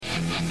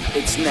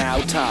It's now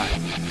time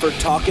for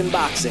Talkin'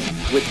 Boxing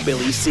with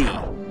Billy C.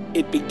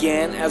 It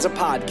began as a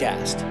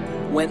podcast,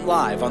 went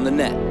live on the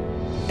net,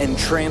 and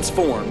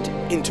transformed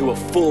into a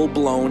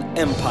full-blown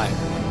empire.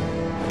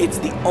 It's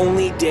the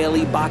only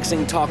daily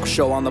boxing talk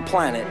show on the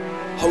planet,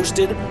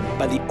 hosted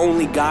by the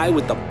only guy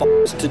with the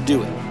balls to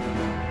do it.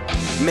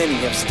 Many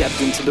have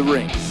stepped into the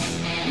ring.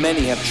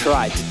 Many have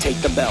tried to take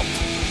the belt.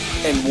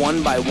 And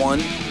one by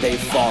one, they've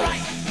fallen.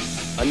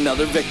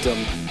 Another victim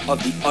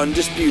of the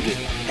undisputed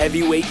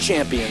heavyweight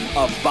champion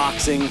of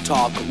Boxing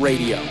Talk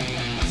Radio.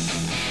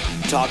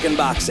 Talkin'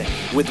 Boxing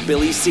with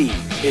Billy C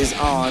is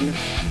on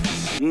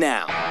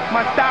now.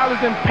 My style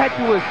is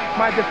impetuous,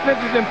 my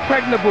defense is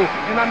impregnable,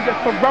 and I'm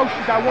just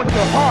ferocious. I want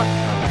your heart.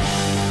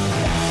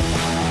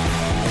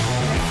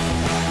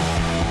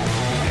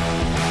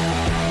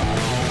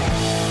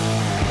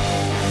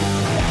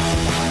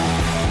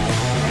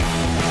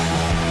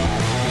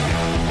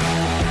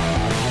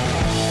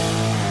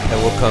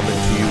 And we're coming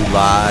to you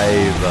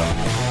live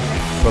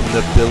from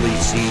the Billy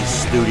C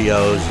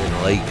Studios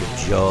in Lake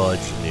George,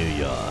 New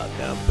York.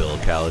 I'm Bill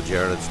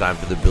Calogero, and it's time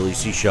for the Billy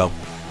C Show.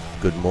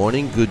 Good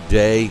morning, good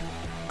day,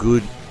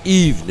 good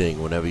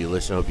evening, whenever you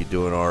listen. I hope you're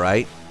doing all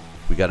right.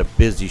 We got a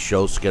busy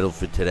show scheduled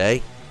for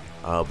today.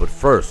 But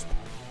first,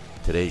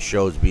 today's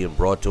show is being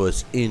brought to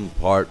us in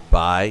part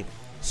by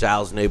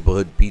Sal's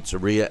Neighborhood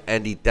Pizzeria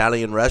and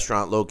Italian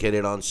Restaurant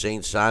located on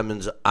St.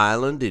 Simon's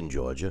Island in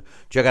Georgia.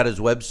 Check out his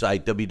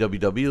website,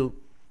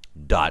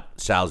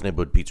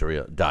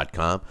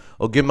 www.salsneighborhoodpizzeria.com,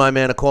 or give my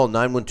man a call,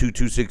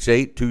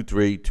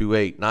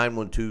 912-268-2328,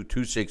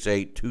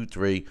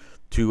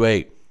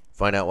 912-268-2328.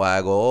 Find out why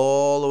I go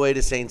all the way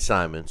to St.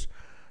 Simon's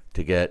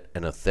to get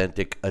an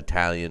authentic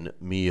Italian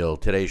meal.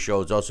 Today's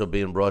show is also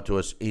being brought to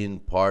us in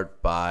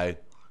part by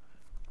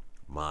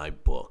my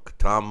book.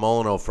 Tom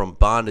Molineaux, From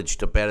Bondage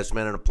to Baddest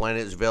Man on the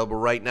Planet, is available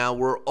right now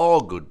where all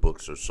good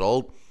books are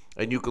sold.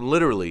 And you can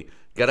literally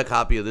get a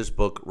copy of this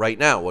book right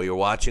now while you're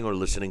watching or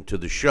listening to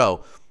the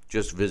show.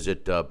 Just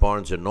visit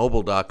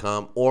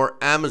barnesandnoble.com or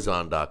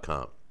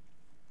amazon.com.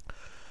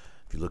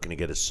 If you're looking to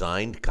get a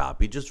signed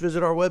copy, just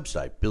visit our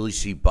website,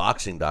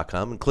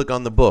 billycboxing.com, and click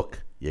on the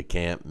book. You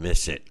can't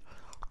miss it.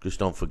 Just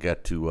don't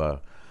forget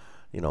to,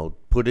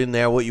 put in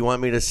there what you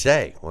want me to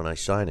say when I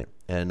sign it.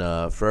 And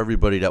for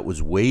everybody that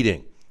was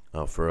waiting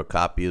for a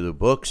copy of the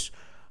books,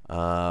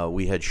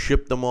 we had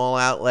shipped them all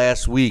out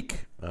last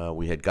week.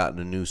 We had gotten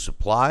a new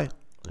supply,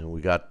 and we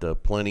got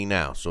plenty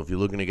now. So if you're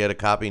looking to get a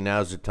copy,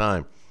 now's the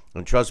time.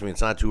 And trust me, it's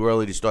not too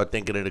early to start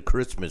thinking of the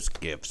Christmas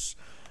gifts.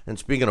 And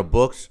speaking of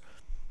books,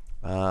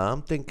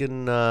 I'm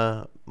thinking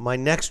my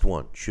next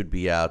one should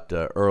be out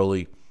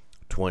early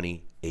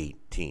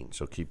 2018.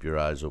 So keep your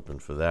eyes open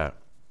for that.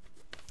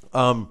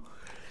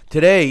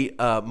 Today,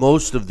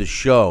 most of the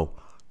show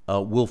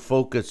will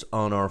focus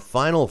on our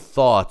final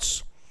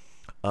thoughts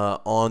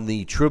on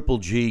the Triple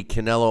G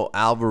Canelo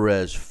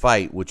Alvarez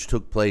fight, which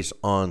took place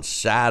on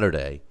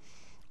Saturday.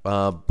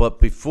 But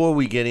before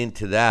we get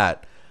into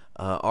that,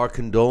 our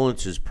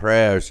condolences,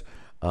 prayers,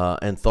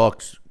 and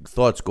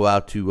thoughts go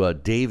out to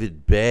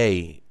David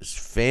Bay's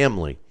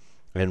family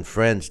and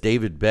friends.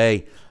 David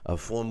Bay, a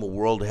former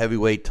world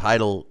heavyweight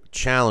title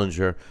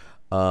challenger,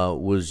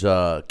 was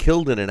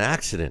killed in an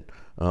accident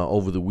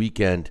over the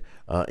weekend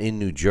in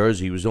New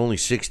Jersey. He was only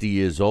 60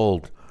 years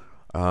old.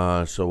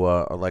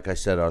 So, like I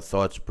said, our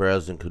thoughts,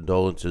 prayers, and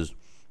condolences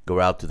go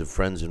out to the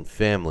friends and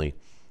family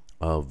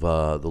of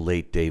the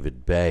late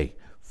David Bay,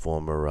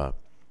 former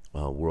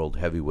world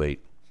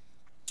heavyweight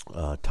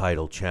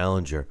title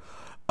challenger.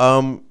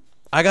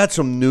 I got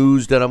some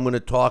news that I'm going to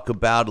talk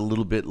about a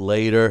little bit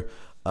later.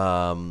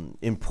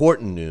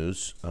 Important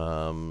news.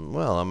 I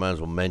might as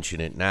well mention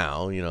it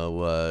now.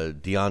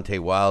 Deontay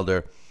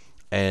Wilder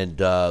and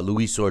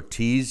Luis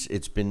Ortiz,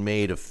 it's been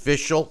made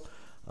official.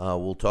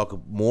 We'll talk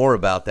more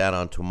about that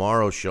on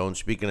tomorrow's show. And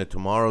speaking of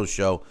tomorrow's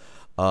show,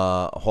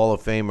 Hall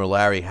of Famer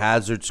Larry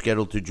Hazzard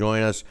scheduled to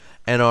join us.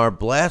 And our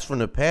Blast from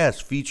the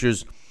Past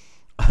features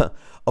a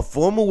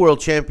former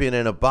world champion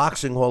and a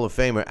boxing Hall of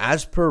Famer,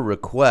 as per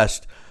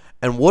request.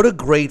 And what a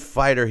great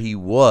fighter he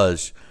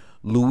was,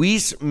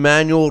 Luis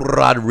Manuel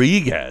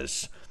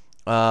Rodriguez,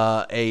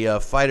 a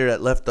fighter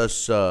that left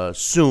us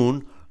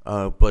soon.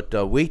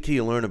 But wait till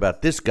you learn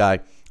about this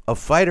guy, a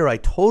fighter I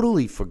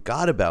totally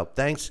forgot about,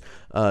 thanks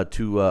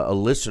to a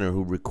listener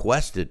who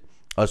requested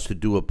us to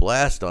do a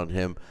blast on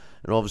him.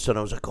 And all of a sudden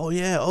I was like, oh,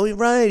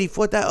 right, he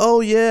fought that, oh,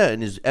 yeah.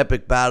 And his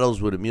epic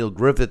battles with Emil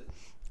Griffith,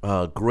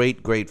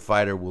 great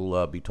fighter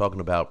we'll be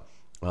talking about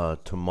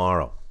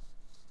tomorrow.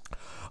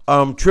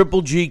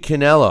 Triple G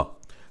Canelo,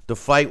 the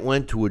fight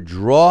went to a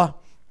draw.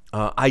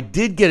 I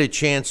did get a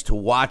chance to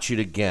watch it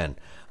again.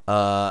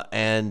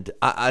 And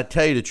I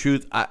tell you the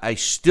truth, I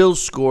still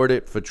scored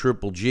it for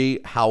Triple G.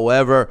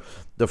 However,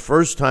 the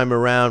first time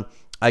around,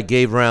 I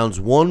gave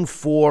rounds 1,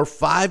 4,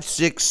 5,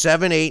 6,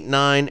 7, 8,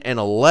 9, and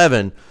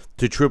 11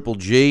 to Triple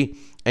G,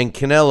 and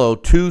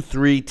Canelo 2,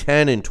 3,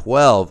 10, and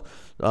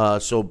 12.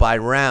 So by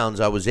rounds,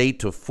 I was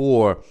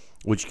 8-4,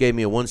 which gave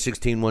me a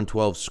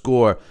 116-112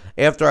 score.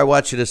 After I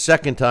watched it a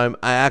second time,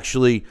 I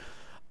actually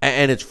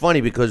And it's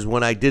funny because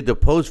when I did the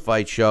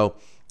post-fight show,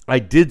 I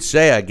did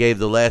say I gave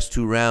the last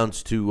 2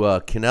 rounds to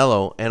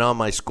Canelo, and on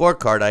my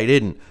scorecard I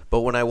didn't.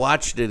 But when I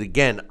watched it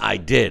again, I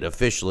did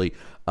officially,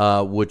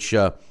 which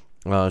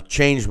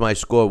changed my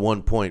score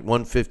 1 point,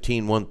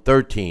 115,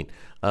 113.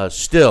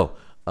 Still,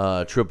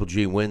 Triple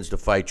G wins the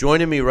fight.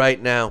 Joining me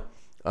right now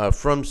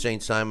from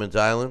St. Simon's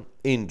Island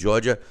in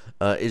Georgia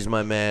is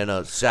my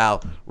man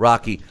Sal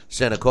Rocky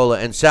Senecola.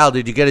 And Sal,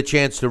 did you get a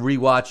chance to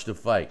rewatch the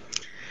fight?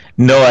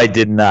 No, I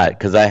did not,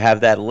 because I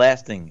have that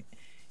lasting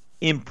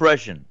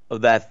impression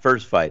of that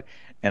first fight,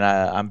 and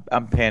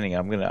I'm panning.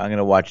 I'm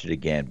gonna watch it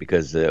again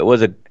because it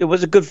was a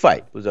good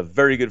fight. It was a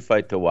very good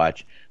fight to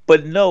watch.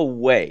 But no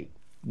way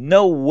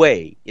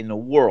in the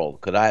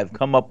world could I have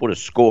come up with a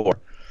score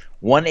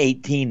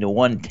 118 to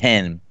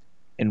 110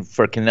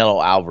 for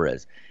Canelo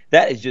Alvarez.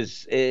 That is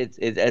just it's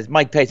as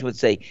Mike Tyson would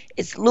say,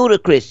 it's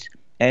ludicrous,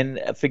 and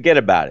forget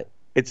about it.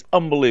 It's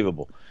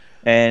unbelievable.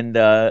 And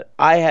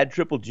I had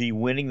Triple G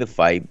winning the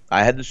fight.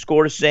 I had the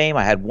score the same.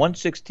 I had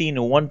 116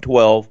 to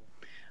 112.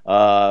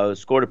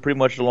 Scored it pretty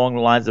much along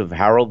the lines of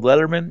Harold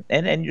Letterman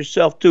and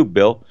yourself too,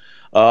 Bill.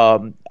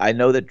 I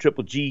know that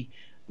Triple G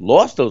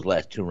lost those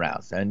last 2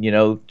 rounds. And,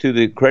 to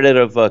the credit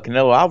of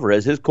Canelo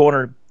Alvarez, his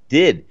corner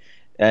did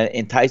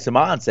entice him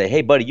on and say,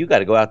 hey, buddy, you got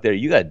to go out there.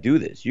 You got to do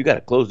this. You got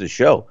to close the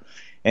show.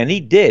 And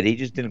he did. He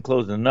just didn't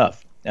close it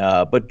enough.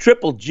 But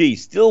Triple G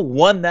still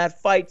won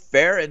that fight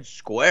fair and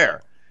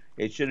square.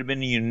 It should have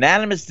been a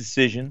unanimous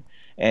decision,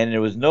 and there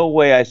was no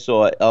way I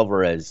saw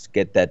Alvarez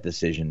get that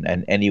decision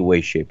in any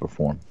way, shape, or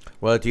form.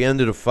 Well, at the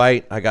end of the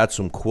fight, I got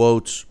some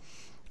quotes.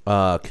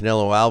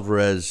 Canelo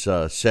Alvarez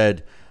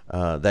said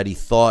that he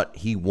thought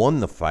he won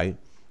the fight.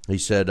 He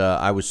said,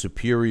 I was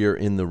superior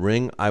in the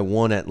ring. I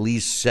won at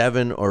least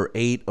 7 or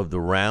 8 of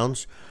the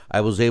rounds. I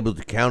was able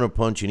to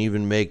counterpunch and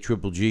even make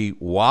Triple G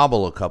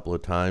wobble a couple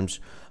of times.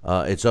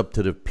 It's up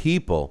to the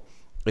people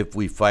if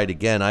we fight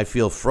again. I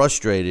feel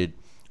frustrated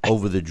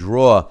over the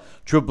draw.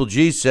 Triple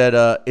G said,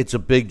 it's a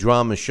big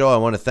drama show. I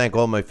want to thank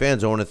all my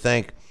fans. I want to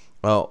thank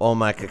all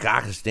my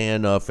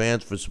Kazakhstan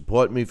fans for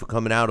supporting me, for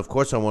coming out. Of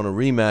course, I want a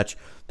rematch.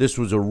 This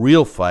was a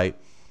real fight.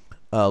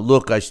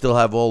 Look, I still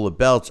have all the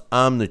belts.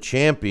 I'm the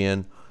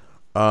champion.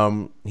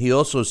 He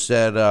also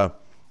said,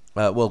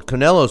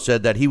 Canelo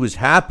said that he was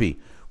happy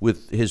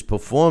with his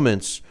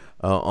performance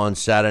on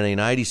Saturday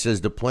night. He says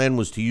the plan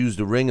was to use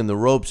the ring and the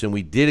ropes, and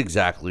we did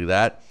exactly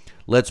that.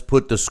 Let's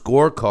put the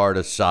scorecard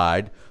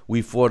aside.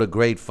 We fought a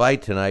great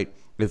fight tonight.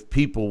 If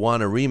people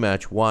want a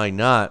rematch, why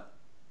not?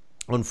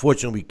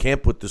 Unfortunately, we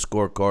can't put the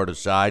scorecard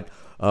aside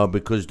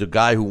because the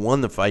guy who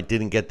won the fight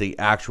didn't get the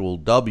actual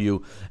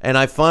W. And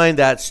I find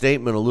that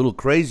statement a little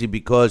crazy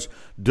because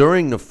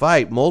during the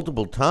fight,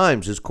 multiple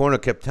times, his corner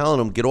kept telling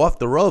him, get off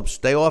the ropes,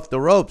 stay off the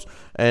ropes.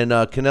 And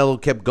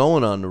Canelo kept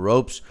going on the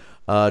ropes.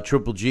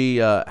 Triple G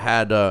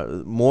had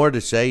more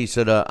to say. He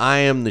said, I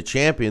am the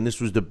champion.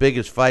 This was the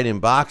biggest fight in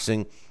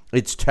boxing.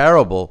 It's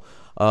terrible.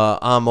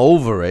 I'm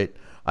over it.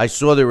 I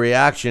saw the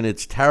reaction.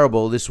 It's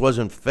terrible. This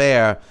wasn't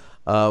fair.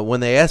 When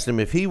they asked him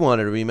if he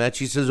wanted a rematch,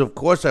 he says, of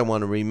course I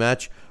want a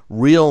rematch.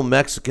 Real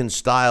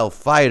Mexican-style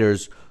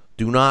fighters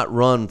do not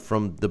run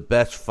from the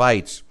best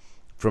fights,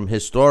 from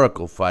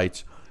historical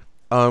fights.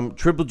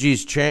 Triple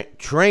G's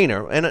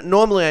trainer, and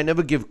normally I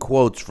never give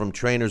quotes from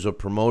trainers or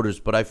promoters,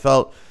 but I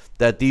felt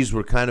that these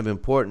were kind of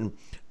important.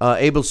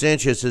 Abel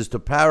Sanchez says, to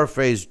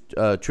paraphrase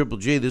Triple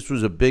G, this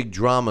was a big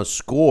drama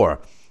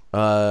score.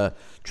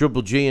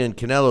 Triple G and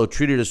Canelo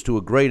treated us to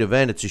a great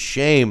event. It's a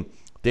shame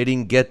they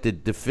didn't get the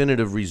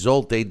definitive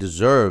result they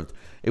deserved.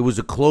 It was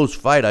a close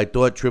fight. I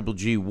thought Triple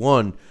G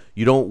won.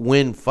 You don't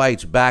win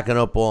fights backing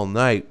up all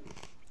night.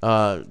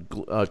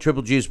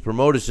 Triple G's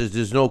promoter says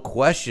there's no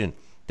question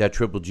that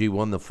Triple G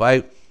won the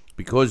fight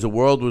because the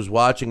world was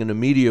watching and the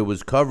media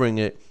was covering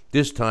it.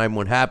 This time,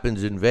 what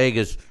happens in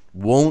Vegas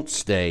won't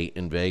stay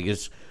in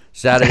Vegas.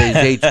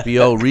 Saturday's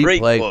HBO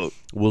replay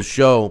will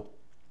show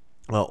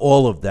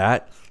all of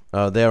that.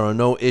 There are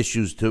no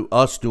issues to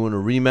us doing a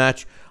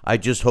rematch. I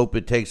just hope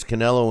it takes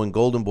Canelo and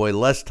Golden Boy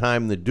less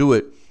time to do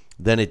it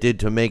than it did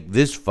to make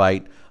this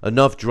fight.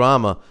 Enough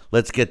drama.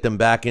 Let's get them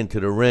back into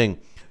the ring.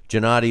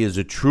 Gennady is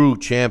a true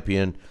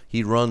champion.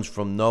 He runs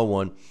from no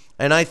one.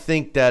 And I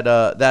think that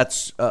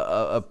that's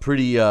a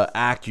pretty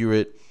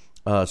accurate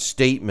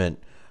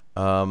statement.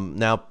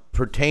 Now,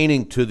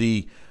 pertaining to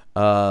the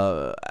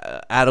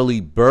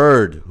Adelaide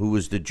Bird, who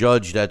was the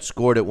judge that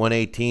scored at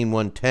 118,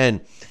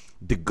 110,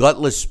 the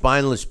gutless,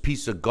 spineless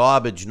piece of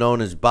garbage known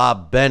as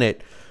Bob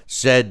Bennett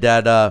said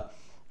that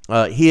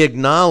he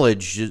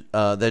acknowledged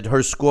that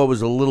her score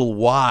was a little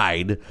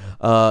wide.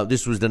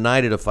 This was the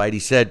night of the fight. He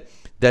said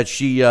that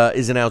she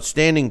is an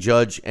outstanding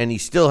judge, and he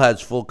still has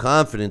full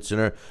confidence in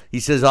her. He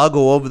says, I'll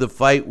go over the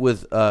fight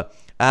with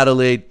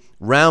Adelaide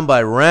round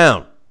by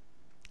round.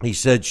 He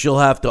said she'll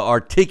have to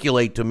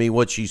articulate to me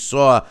what she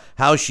saw,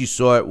 how she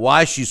saw it,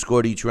 why she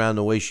scored each round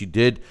the way she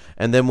did,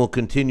 and then we'll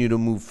continue to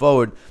move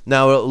forward.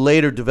 Now, a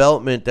later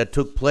development that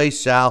took place,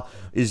 Sal,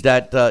 is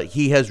that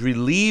he has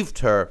relieved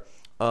her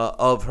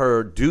of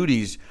her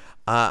duties.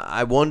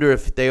 I wonder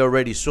if they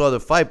already saw the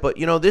fight. But,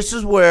 this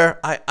is where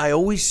I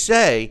always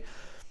say,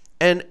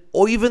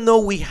 or even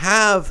though we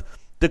have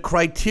the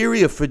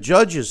criteria for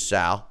judges,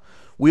 Sal,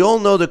 we all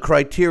know the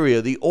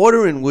criteria. The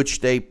order in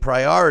which they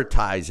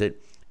prioritize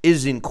it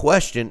is in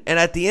question. And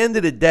at the end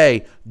of the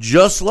day,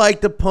 just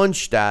like the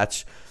punch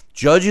stats,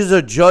 judges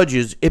are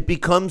judges. It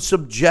becomes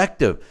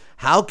subjective.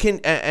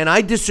 And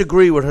I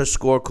disagree with her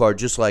scorecard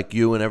just like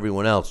you and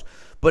everyone else.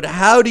 But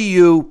how do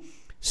you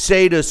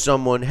say to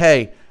someone,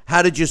 hey,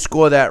 how did you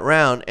score that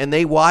round? And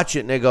they watch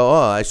it and they go,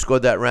 oh, I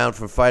scored that round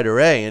for fighter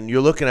A. And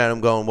you're looking at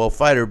them going, well,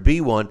 fighter B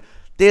won.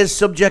 There's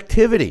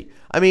subjectivity.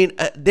 I mean,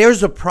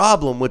 there's a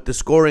problem with the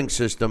scoring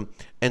system,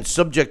 and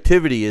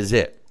subjectivity is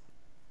it.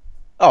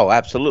 Oh,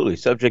 absolutely.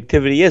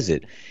 Subjectivity is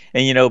it.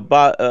 And,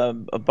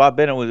 Bob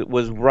Bennett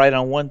was right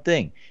on one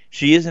thing.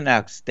 She is an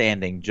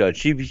outstanding judge.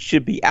 She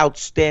should be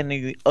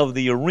outstanding of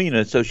the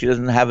arena so she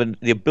doesn't have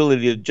the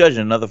ability to judge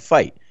another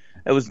fight.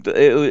 It was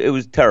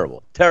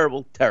terrible,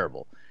 terrible,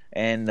 terrible.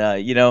 And,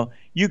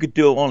 you could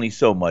do only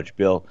so much,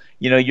 Bill.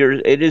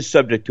 It is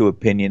subject to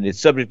opinion. It's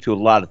subject to a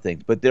lot of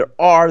things. But there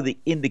are the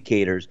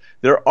indicators.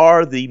 There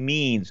are the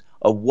means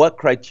of what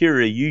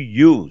criteria you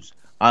use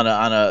on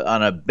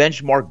a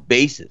benchmark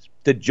basis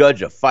to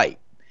judge a fight.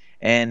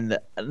 And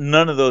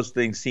none of those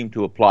things seem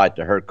to apply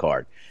to her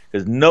card.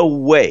 There's no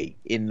way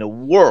in the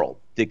world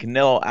did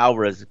Canelo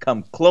Alvarez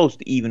come close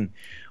to even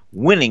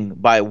winning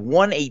by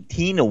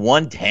 118 to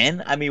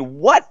 110. I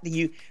mean,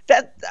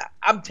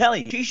 I'm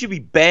telling you, she should be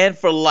banned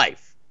for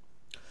life.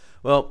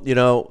 Well,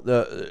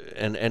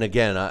 and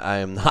again, I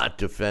am not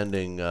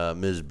defending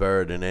Ms.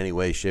 Bird in any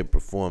way, shape,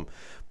 or form.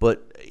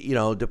 But,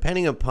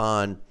 depending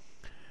upon,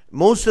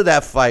 most of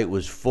that fight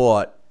was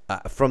fought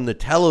from the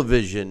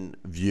television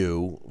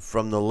view,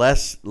 from the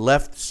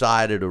left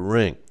side of the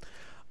ring.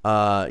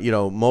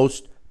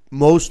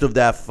 Most of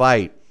that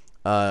fight,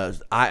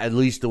 at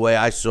least the way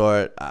I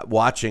saw it,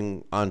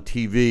 watching on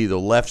TV, the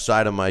left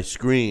side of my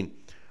screen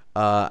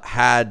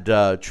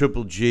had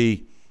Triple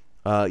G,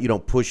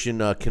 pushing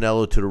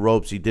Canelo to the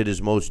ropes. He did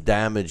his most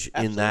damage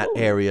in that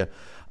area.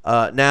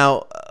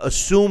 Now,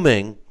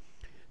 assuming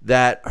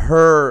that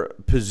her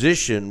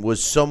position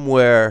was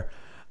somewhere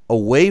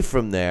away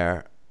from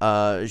there,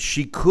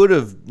 she could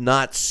have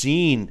not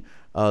seen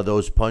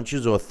those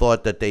punches or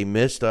thought that they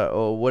missed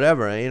or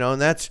whatever,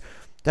 and that's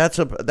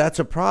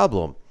a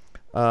problem.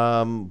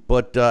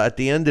 But at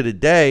the end of the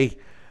day,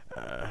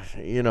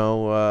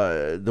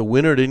 the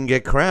winner didn't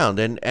get crowned,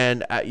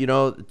 and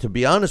to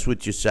be honest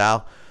with you,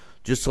 Sal,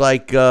 just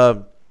like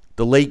the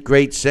late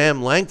great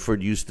Sam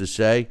Langford used to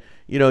say,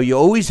 you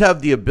always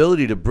have the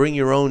ability to bring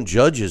your own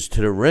judges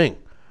to the ring.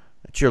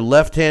 It's your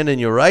left hand and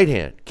your right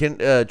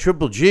hand.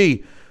 Triple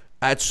G,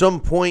 at some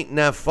point in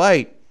that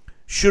fight,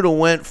 should have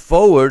went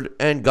forward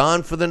and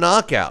gone for the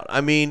knockout.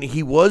 I mean,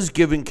 he was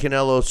giving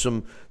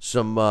Canelo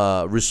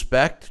some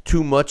respect,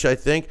 too much, I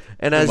think.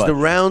 And as the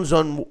rounds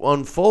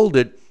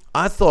unfolded,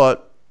 I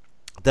thought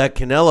that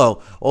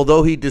Canelo,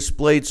 although he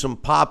displayed some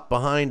pop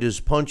behind his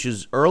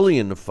punches early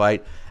in the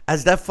fight,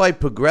 as that fight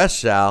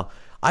progressed, Sal,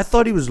 I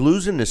thought he was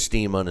losing the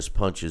steam on his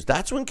punches.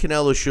 That's when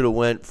Canelo should have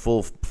went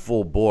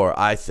full bore,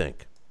 I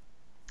think.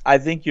 I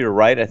think you're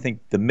right. I think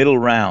the middle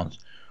rounds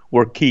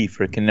were key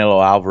for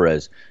Canelo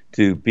Alvarez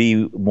to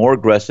be more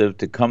aggressive,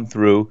 to come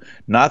through,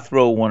 not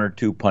throw one or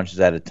two punches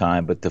at a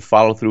time, but to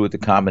follow through with the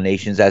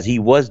combinations as he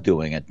was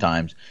doing at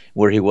times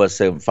where he was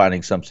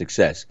finding some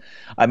success.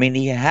 I mean,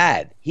 he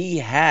had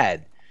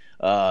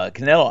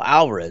Canelo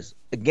Alvarez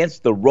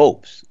against the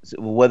ropes,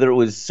 whether it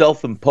was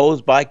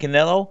self-imposed by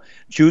Canelo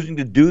choosing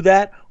to do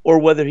that or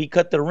whether he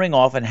cut the ring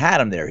off and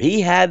had him there.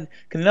 He had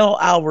Canelo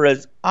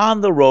Alvarez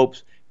on the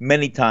ropes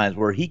many times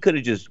where he could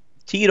have just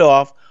teed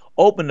off,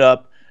 opened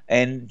up,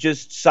 and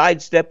just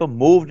sidestep him,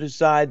 move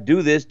aside,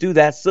 do this, do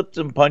that, slip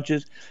some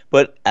punches.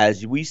 But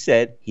as we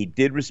said, he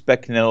did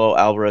respect Canelo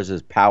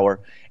Alvarez's power,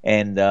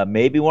 and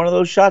maybe one of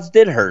those shots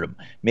did hurt him.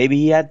 Maybe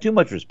he had too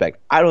much respect.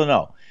 I don't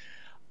know.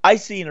 I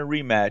see in a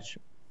rematch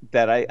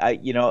that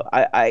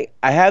I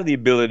have the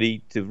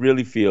ability to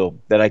really feel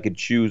that I could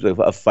choose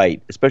a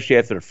fight, especially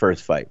after the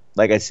first fight.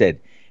 Like I said,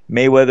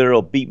 Mayweather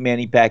will beat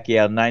Manny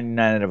Pacquiao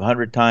 99 out of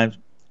 100 times.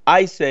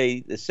 I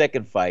say the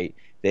second fight,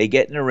 they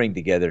get in the ring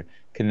together,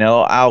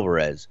 Canelo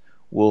Alvarez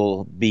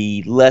will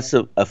be less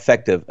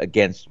effective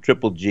against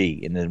Triple G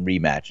in the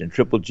rematch, and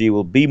Triple G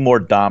will be more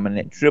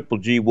dominant. Triple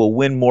G will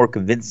win more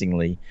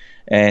convincingly,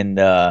 and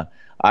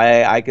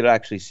I could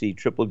actually see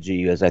Triple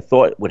G, as I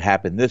thought would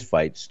happen this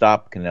fight,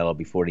 stop Canelo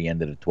before the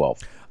end of the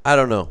 12th. I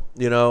don't know,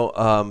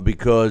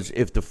 because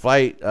if the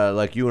fight,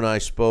 like you and I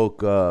spoke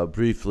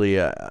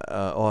briefly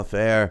off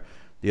air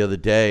the other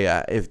day,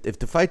 if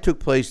the fight took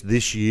place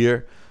this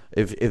year,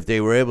 if they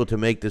were able to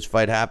make this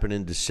fight happen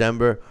in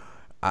December,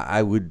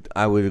 I would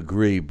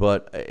agree.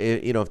 But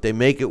if they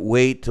make it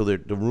wait till the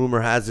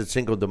rumor has it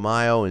Cinco de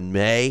Mayo in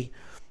May,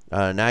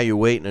 now you're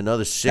waiting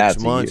another 6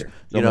 months.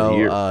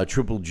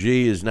 Triple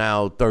G is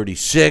now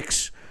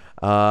 36.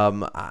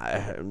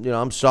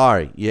 I'm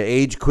sorry, you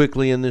age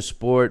quickly in this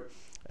sport,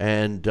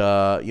 And,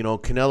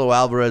 Canelo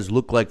Alvarez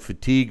looked like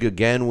fatigue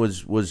again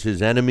was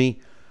his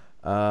enemy.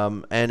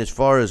 And as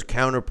far as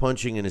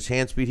counterpunching and his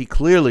hand speed, he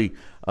clearly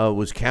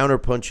was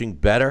counterpunching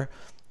better,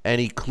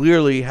 and he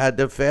clearly had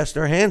the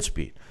faster hand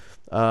speed.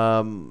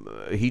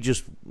 He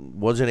just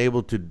wasn't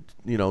able to,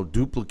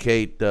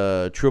 duplicate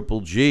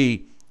Triple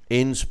G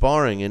in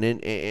sparring and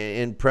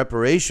in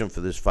preparation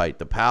for this fight.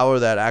 The power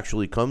that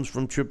actually comes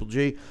from Triple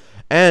G.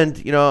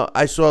 And,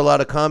 I saw a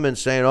lot of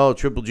comments saying, oh,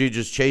 Triple G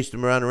just chased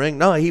him around the ring.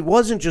 No, he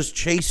wasn't just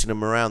chasing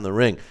him around the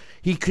ring.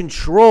 He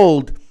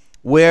controlled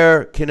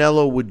where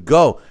Canelo would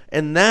go.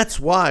 And that's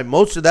why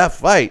most of that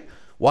fight,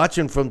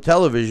 watching from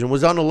television,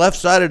 was on the left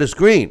side of the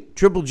screen.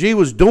 Triple G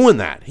was doing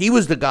that. He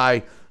was the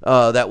guy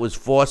that was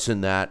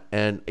forcing that.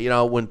 And,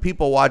 when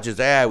people watch it,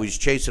 he was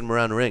chasing him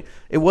around the ring.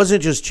 It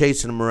wasn't just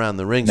chasing him around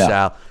the ring, no.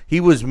 Sal. He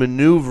was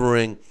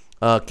maneuvering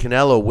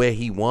Canelo where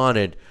he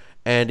wanted.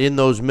 And in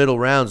those middle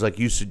rounds, like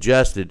you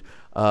suggested,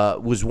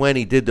 was when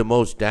he did the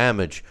most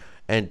damage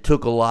and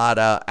took a lot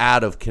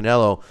out of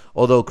Canelo.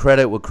 Although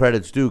credit what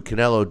credit's due,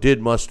 Canelo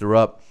did muster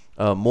up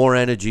more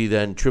energy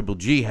than Triple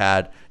G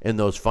had in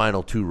those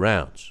final 2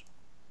 rounds.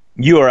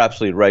 You are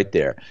absolutely right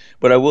there.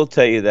 But I will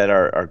tell you that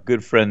our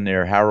good friend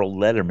there, Harold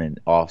Lederman,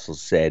 also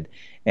said,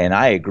 and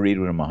I agreed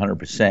with him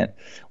 100%,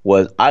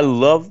 was I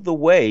love the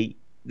way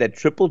that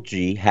Triple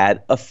G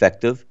had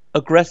effective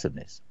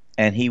aggressiveness.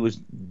 And he was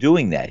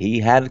doing that. He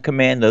had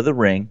command of the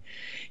ring.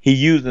 He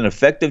used an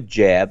effective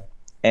jab,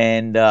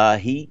 and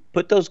he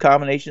put those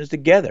combinations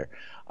together.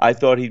 I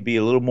thought he'd be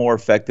a little more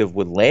effective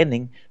with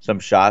landing some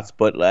shots,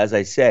 but as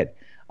I said,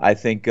 I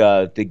think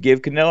to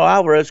give Canelo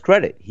Alvarez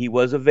credit, he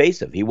was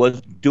evasive. He was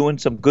doing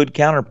some good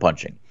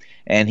counterpunching,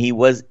 and he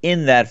was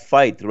in that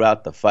fight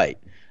throughout the fight.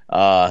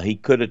 He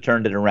could have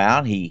turned it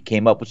around. He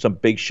came up with some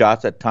big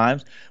shots at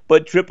times,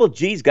 but Triple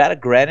G's got a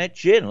granite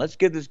chin. Let's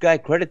give this guy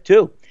credit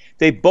too.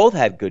 They both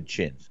had good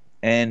chins,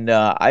 and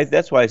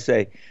that's why I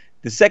say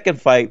the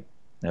second fight.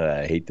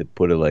 I hate to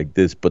put it like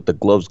this, but the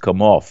gloves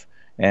come off,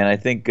 and I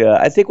think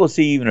we'll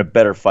see even a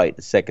better fight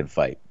the second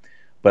fight,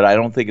 but I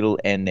don't think it'll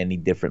end any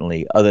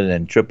differently. Other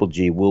than Triple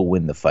G will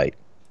win the fight.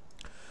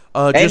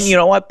 And you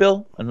know what,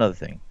 Bill? Another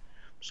thing.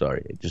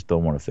 Sorry, I just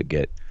don't want to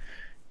forget.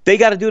 They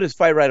got to do this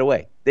fight right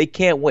away. They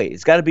can't wait.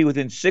 It's got to be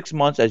within 6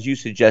 months, as you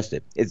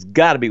suggested. It's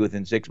got to be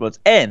within 6 months,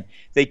 and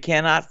they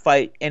cannot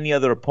fight any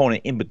other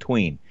opponent in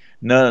between.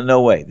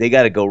 No way. They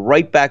got to go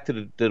right back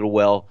to the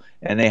well,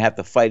 and they have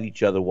to fight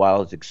each other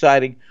while it's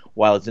exciting,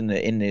 while it's in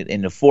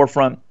the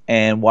forefront,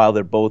 and while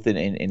they're both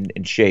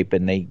in shape.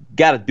 And they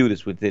got to do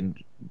this within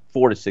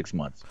 4 to 6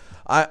 months.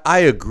 I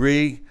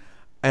agree,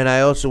 and I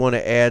also want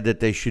to add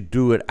that they should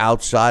do it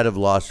outside of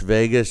Las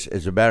Vegas.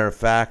 As a matter of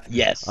fact,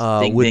 yes,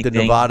 with the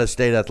Nevada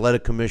State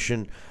Athletic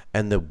Commission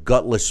and the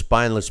gutless,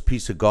 spineless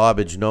piece of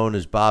garbage known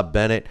as Bob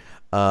Bennett.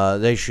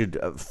 They should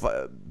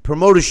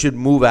promoters should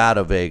move out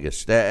of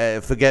Vegas.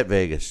 Forget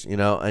Vegas,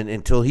 and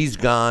until he's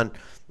gone,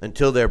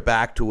 until they're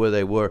back to where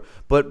they were.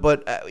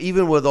 But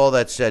even with all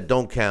that said,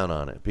 don't count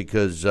on it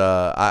because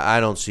I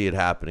don't see it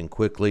happening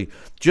quickly.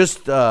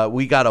 Just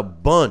we got a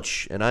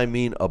bunch, and I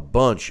mean a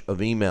bunch of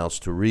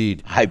emails to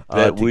read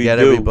to get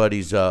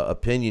everybody's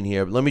opinion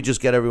here. But let me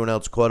just get everyone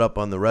else caught up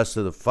on the rest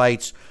of the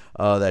fights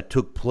that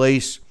took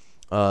place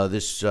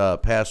this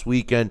past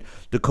weekend.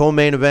 The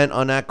co-main event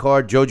on that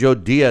card,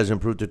 Jojo Diaz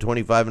improved to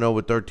 25-0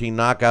 with 13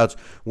 knockouts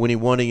when he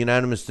won a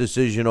unanimous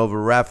decision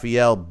over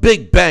Rafael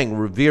Big Bang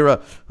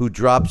Rivera, who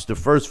drops the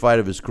first fight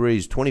of his career.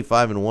 He's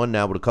 25-1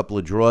 now with a couple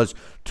of draws.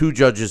 2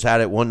 judges had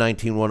it,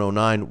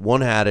 119-109. One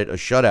had it, a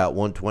shutout,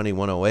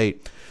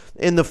 120-108.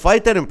 In the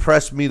fight that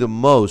impressed me the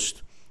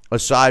most,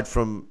 aside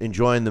from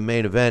enjoying the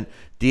main event,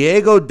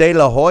 Diego De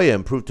La Hoya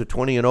improved to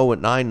 20-0 with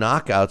 9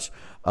 knockouts.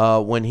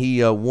 When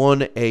he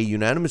won a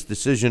unanimous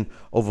decision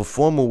over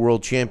former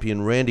world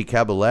champion Randy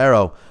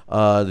Caballero.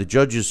 The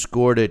judges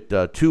scored it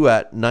 2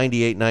 at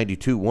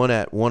 98-92, 1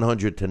 at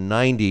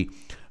 100-90.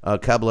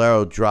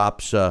 Caballero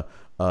drops to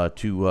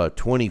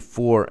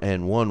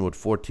 24-1 with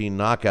 14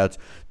 knockouts.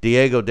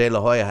 Diego De La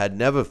Hoya had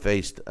never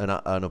faced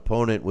an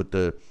opponent with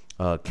the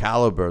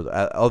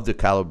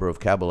caliber of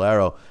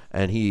Caballero,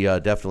 and he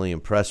definitely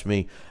impressed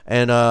me.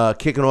 And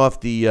kicking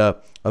off the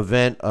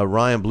event,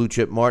 Ryan Blue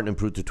Chip Martin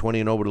improved to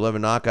 20-0 with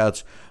 11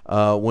 knockouts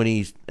when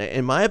he,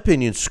 in my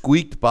opinion,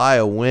 squeaked by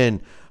a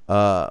win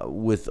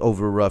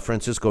over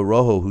Francisco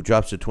Rojo, who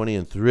drops to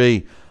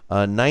 20-3,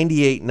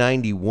 98-91,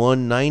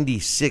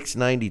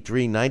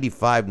 96-93,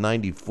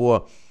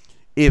 95-94.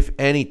 If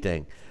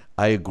anything,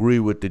 I agree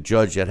with the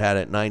judge that had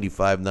it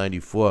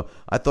 95-94.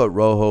 I thought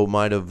Rojo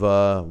might have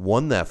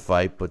won that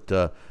fight, but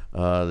the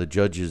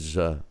judges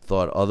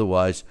thought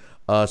otherwise.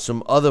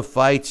 Some other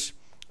fights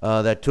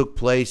that took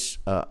place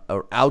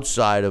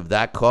outside of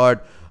that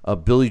card,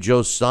 Billy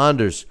Joe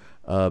Saunders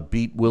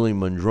beat Willie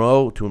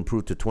Monroe to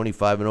improve to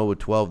 25-0 with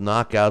 12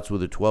 knockouts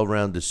with a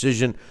 12-round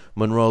decision.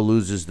 Monroe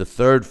loses the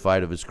third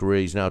fight of his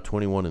career. He's now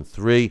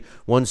 21-3,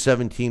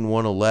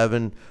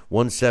 117-111,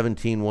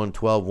 117-112,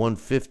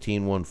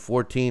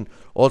 115-114.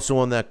 Also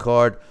on that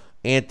card,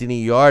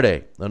 Anthony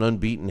Yarde, an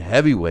unbeaten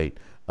heavyweight,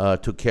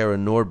 took care of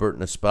Norbert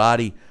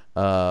Nasrati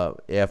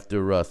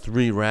after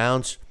 3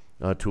 rounds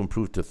to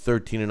improve to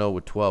 13-0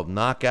 with 12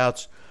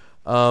 knockouts.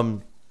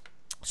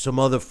 Some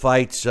other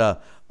fights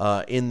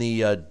in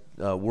the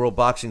World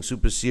Boxing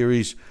Super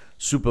Series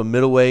Super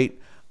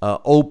Middleweight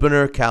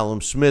opener.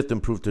 Callum Smith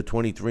improved to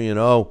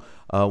 23-0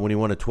 when he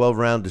won a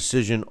 12-round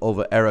decision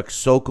over Eric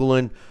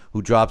Sokolin,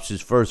 who drops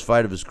his first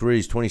fight of his career.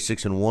 He's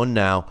 26-1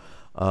 now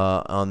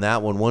on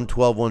that one.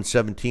 112,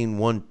 117,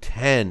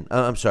 110.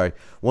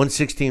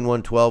 116,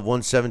 112,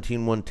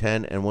 117,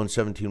 110, and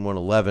 117,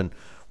 111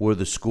 were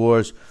the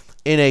scores.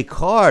 On a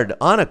card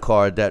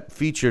that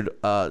featured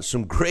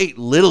some great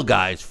little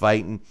guys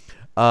fighting.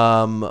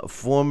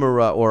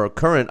 Former or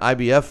current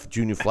IBF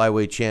junior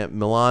flyweight champ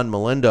Milan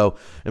Melendo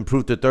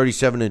improved to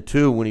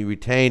 37-2 when he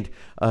retained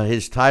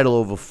his title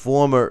over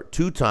former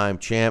 2-time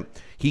champ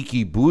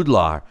Hiki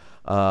Budlar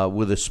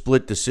with a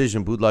split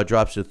decision. Budlar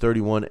drops to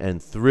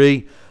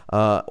 31-3.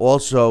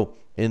 Also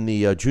in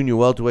the junior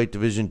welterweight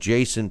division,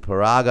 Jason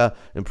Paraga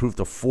improved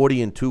to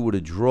 40-2 with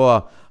a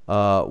draw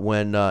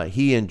when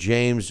he and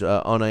James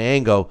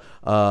Onyango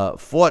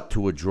fought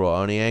to a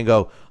draw.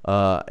 Onyango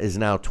is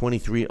now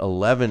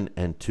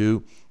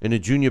 23-11-2. In the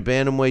junior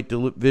bantamweight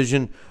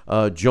division,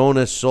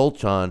 Jonas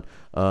Sultan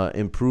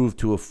improved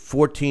to a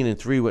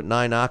 14-3 with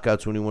 9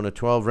 knockouts when he won a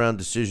 12-round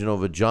decision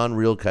over John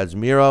Real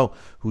Casimiro,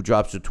 who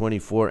drops to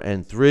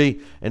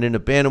 24-3. And in the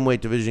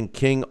bantamweight division,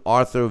 King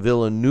Arthur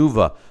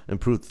Villanueva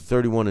improved to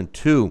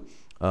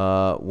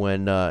 31-2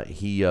 when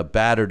he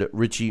battered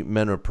Richie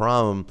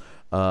Menapram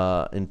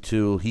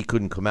until he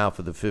couldn't come out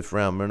for the 5th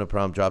round.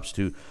 Menapram drops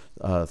to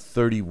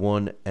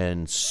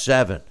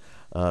 31-7.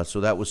 So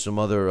that was some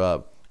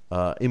other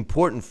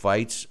important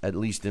fights, at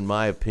least in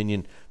my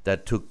opinion,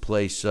 that took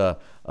place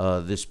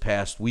this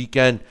past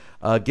weekend.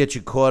 Get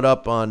you caught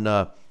up on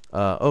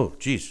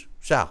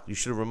Sal, you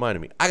should have reminded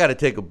me. I got to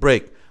take a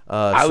break.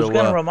 I was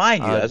going to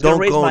remind you. I was going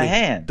to raise my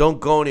hand. Don't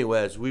go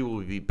anywhere, as we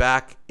will be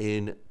back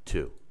in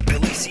 2.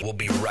 Billy C will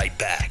be right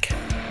back.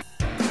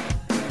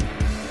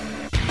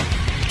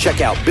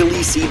 Check out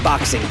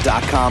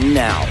BillyCBoxing.com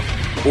now,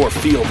 or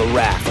feel the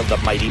wrath of the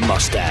mighty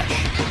mustache.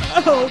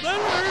 Oh, that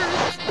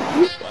hurts.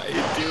 Why are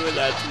you doing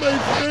that to my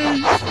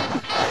face?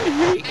 I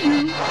hate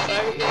you.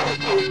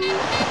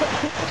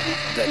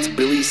 That's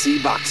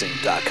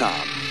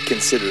BillyCBoxing.com.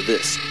 Consider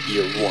this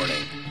your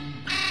warning.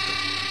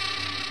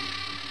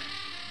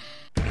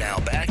 Now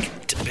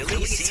back to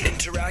Billy C.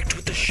 Interact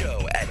with the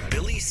show at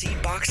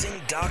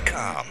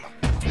BillyCBoxing.com.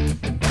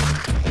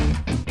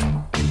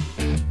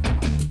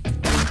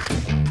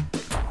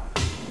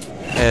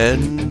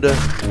 And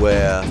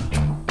we're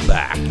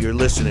back. You're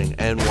listening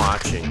and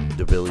watching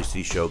The Billy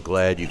C. Show.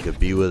 Glad you could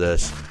be with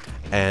us.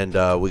 And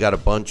we got a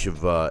bunch of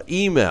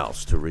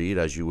emails to read,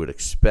 as you would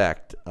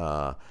expect.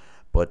 But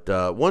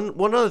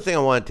one other thing I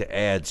wanted to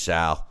add,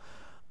 Sal.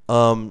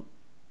 The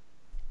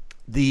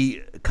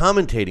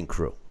commentating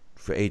crew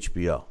for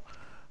HBO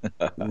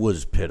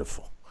was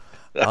pitiful.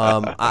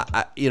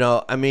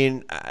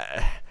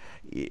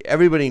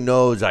 Everybody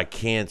knows I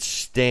can't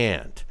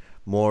stand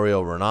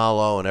Mario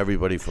Ranallo and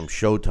everybody from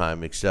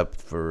Showtime except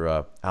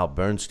for Al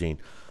Bernstein.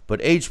 But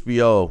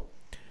HBO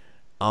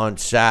on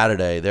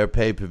Saturday, their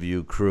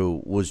pay-per-view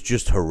crew was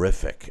just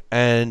horrific.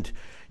 And,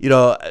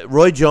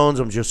 Roy Jones,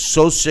 I'm just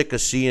so sick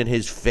of seeing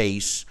his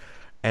face.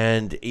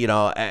 And,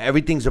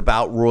 everything's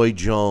about Roy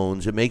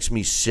Jones. It makes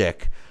me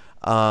sick.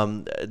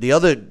 The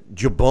other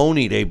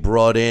jabroni they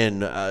brought in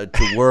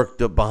to work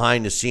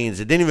behind the scenes,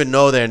 they didn't even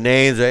know their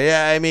names.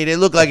 It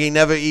looked like he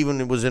never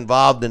even was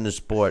involved in the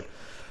sport.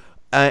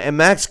 And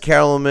Max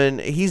Kellerman,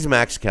 he's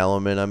Max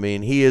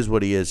Kellerman. He is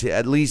what he is.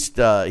 At least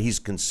he's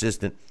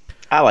consistent.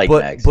 I like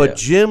Max. But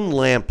Jim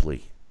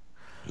Lampley,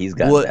 he's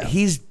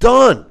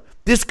done.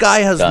 This guy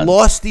has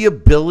lost the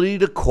ability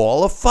to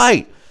call a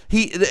fight.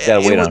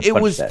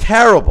 It was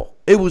terrible.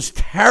 It was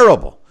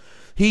terrible.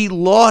 He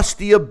lost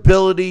the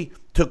ability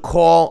to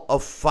call a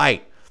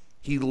fight.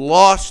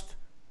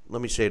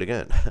 Let me say it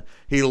again.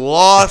 He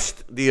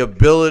lost the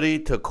ability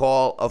to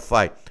call a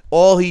fight.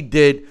 All he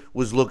did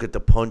was look at the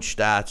punch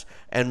stats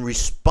and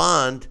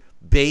respond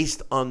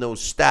based on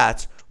those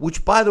stats,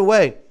 which, by the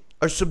way,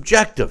 are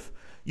subjective.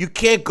 You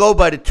can't go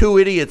by the two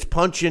idiots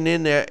punching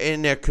in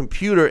their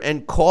computer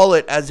and call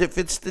it as if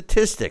it's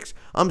statistics.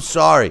 I'm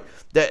sorry.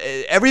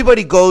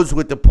 Everybody goes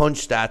with the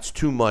punch stats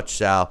too much,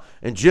 Sal.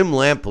 And Jim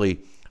Lampley,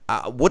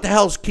 what the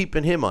hell's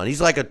keeping him on?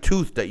 He's like a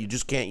tooth that you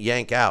just can't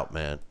yank out,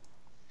 man.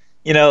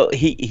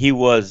 He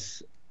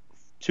was,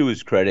 to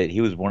his credit,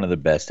 he was one of the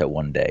best at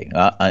one day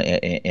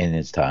in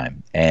his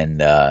time.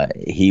 And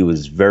he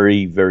was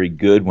very, very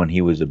good when he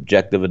was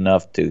objective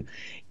enough to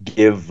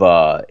give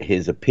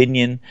his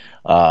opinion.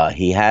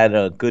 He had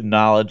a good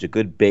knowledge, a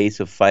good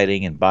base of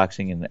fighting and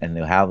boxing and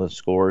how the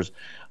scores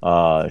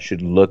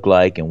should look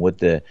like and what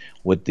the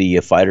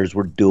fighters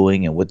were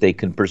doing and what they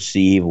can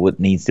perceive,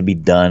 what needs to be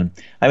done.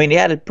 He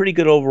had a pretty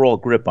good overall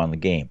grip on the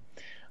game.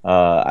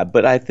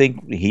 But I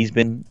think he's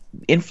been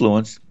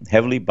influenced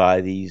heavily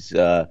by these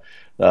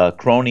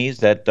cronies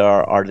that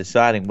are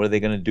deciding what are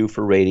they going to do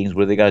for ratings,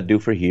 what are they got to do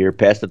for here,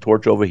 pass the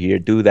torch over here,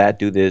 do that,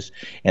 do this,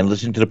 and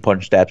listen to the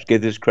punch taps,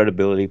 give this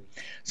credibility.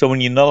 So when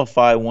you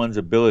nullify one's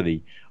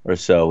ability or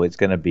so, it's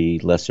going to be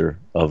lesser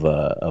of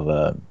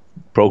a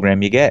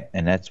program you get,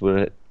 and that's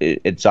what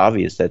it's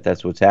obvious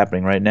that's what's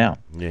happening right now.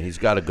 Yeah, he's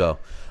got to go.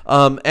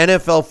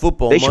 NFL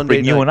football. They should Monday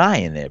bring night. you and I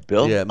in there,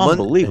 Bill. Yeah,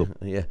 Unbelievable.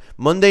 Yeah,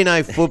 Monday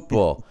Night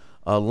Football.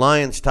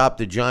 Lions topped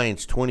the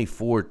Giants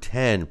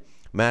 24-10.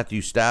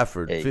 Matthew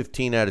Stafford,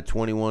 15 out of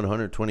 21,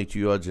 122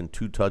 yards and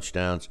 2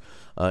 touchdowns.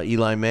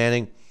 Eli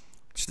Manning,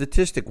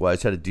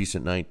 statistic-wise, had a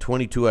decent night.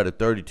 22 out of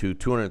 32,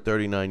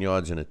 239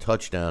 yards and a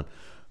touchdown,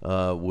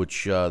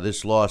 which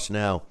this loss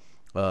now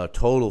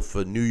total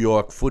for New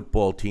York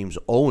football teams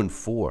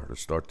 0-4 to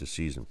start the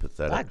season.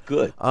 Pathetic. Not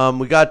good.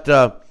 We got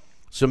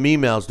some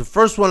emails. The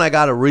first one I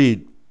got to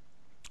read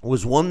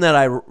was one that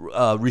I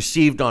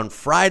received on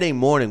Friday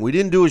morning. We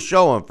didn't do a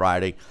show on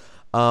Friday.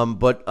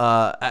 But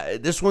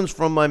this one's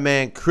from my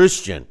man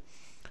Christian,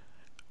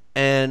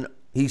 and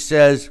he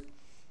says,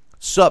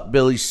 "Sup,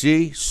 Billy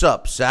C.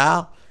 Sup,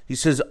 Sal." He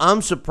says,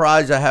 "I'm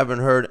surprised I haven't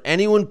heard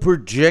anyone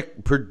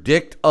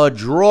predict a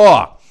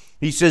draw."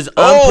 He says,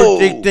 "I'm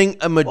predicting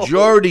a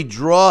majority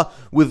draw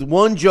with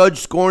one judge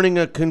scoring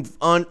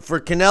for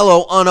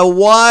Canelo on a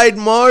wide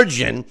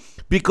margin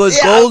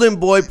because Golden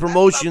Boy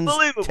promotions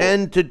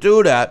tend to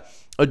do that.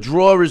 A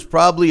draw is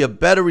probably a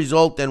better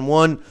result than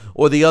one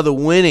or the other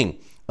winning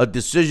a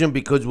decision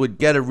because we'd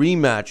get a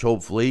rematch,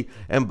 hopefully,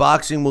 and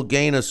boxing will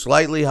gain a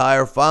slightly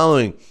higher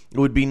following. It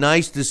would be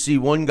nice to see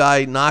one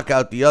guy knock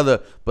out the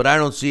other, but I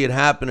don't see it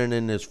happening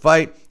in this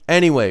fight.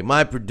 Anyway,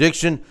 my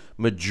prediction,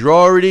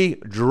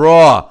 majority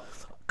draw."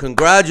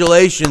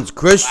 Congratulations,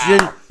 Christian.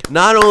 Wow.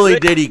 Not only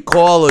did he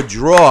call a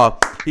draw,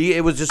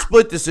 it was a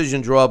split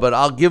decision draw, but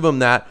I'll give him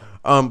that.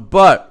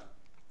 But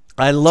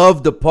I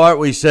love the part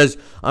where he says,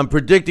 "I'm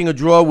predicting a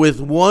draw with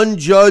one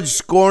judge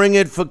scoring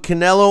it for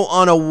Canelo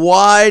on a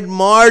wide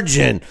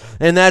margin."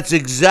 And that's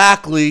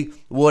exactly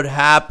what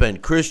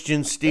happened.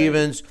 Christian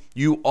Stevens,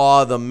 you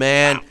are the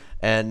man.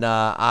 And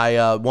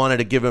I wanted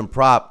to give him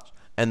props.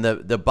 And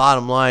the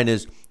bottom line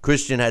is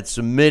Christian had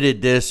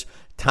submitted this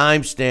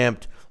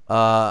timestamped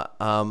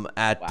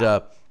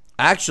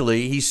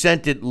actually, he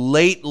sent it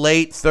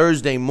late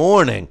Thursday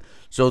morning.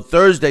 So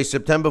Thursday,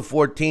 September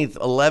 14th,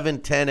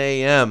 11:10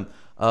 a.m.,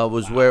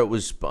 was where it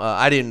was.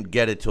 I didn't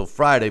get it till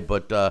Friday,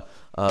 but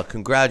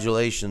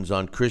congratulations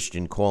on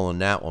Christian calling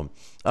that one.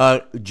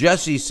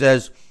 Jesse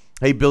says,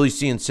 "Hey, Billy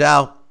C and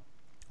Sal.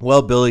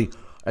 Well, Billy,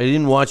 I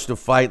didn't watch the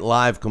fight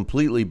live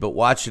completely, but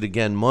watched it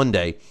again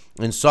Monday.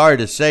 And sorry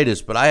to say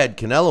this, but I had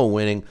Canelo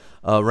winning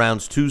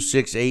rounds 2,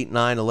 6, 8,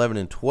 9, 11,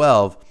 and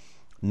 12.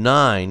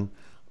 9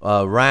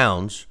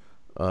 rounds.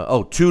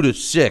 2 to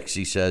 6,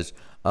 he says.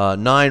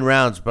 9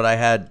 rounds, but I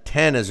had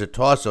 10 as a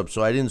toss-up,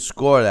 so I didn't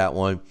score that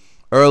one.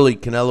 Early,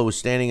 Canelo was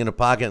standing in the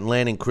pocket and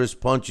landing crisp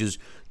punches.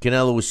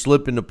 Canelo was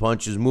slipping the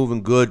punches,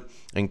 moving good,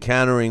 and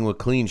countering with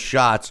clean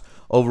shots.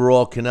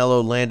 Overall,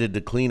 Canelo landed the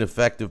clean,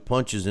 effective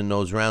punches in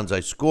those rounds I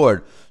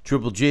scored.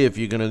 Triple G, if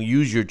you're going to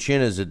use your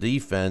chin as a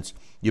defense,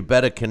 you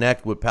better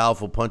connect with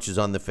powerful punches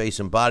on the face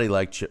and body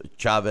like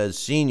Chavez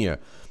Sr.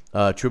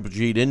 Triple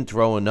G didn't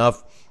throw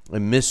enough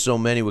and missed so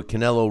many with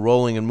Canelo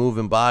rolling and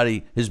moving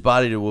his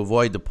body to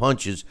avoid the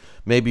punches.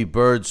 Maybe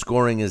Bird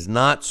scoring is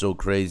not so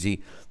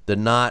crazy.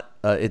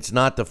 It's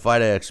not the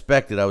fight I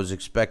expected. I was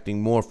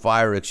expecting more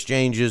fire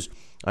exchanges.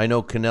 I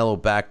know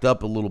Canelo backed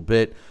up a little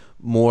bit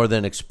more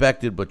than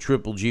expected, but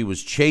Triple G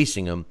was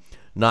chasing him,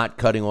 not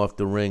cutting off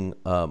the ring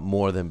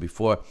more than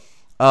before.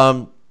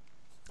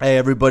 Hey,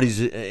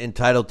 everybody's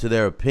entitled to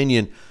their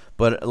opinion,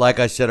 but like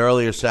I said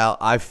earlier, Sal,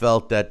 I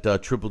felt that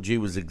Triple G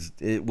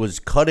was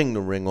cutting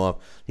the ring off.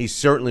 He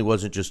certainly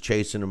wasn't just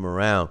chasing him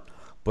around.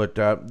 But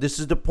this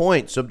is the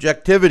point,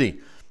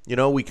 subjectivity. You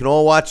know, we can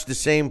all watch the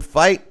same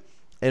fight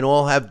and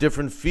all have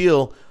different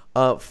feel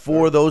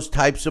for those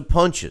types of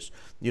punches.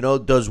 You know,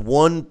 does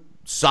one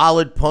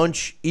solid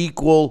punch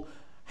equal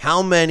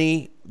how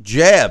many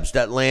jabs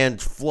that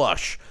land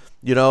flush?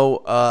 You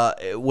know,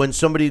 when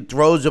somebody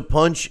throws a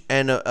punch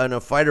and a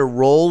fighter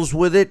rolls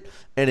with it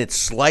and it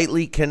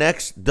slightly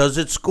connects, does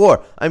it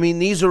score? I mean,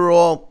 these are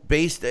all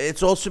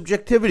it's all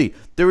subjectivity.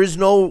 There is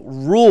no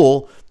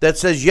rule that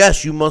says,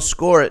 yes, you must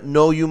score it.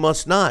 No, you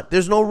must not.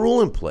 There's no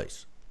rule in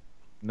place.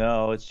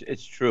 No,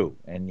 it's true.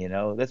 And, you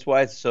know, that's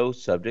why it's so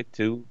subject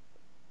to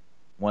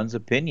one's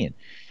opinion.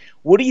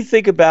 What do you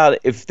think about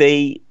if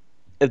the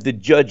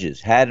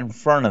judges had in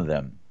front of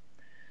them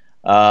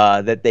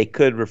that they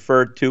could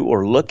refer to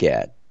or look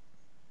at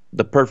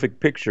the perfect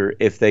picture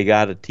if they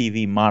got a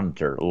TV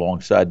monitor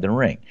alongside the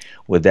ring?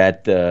 Would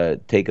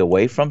that take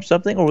away from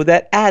something, or would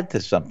that add to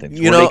something?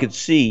 So they could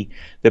see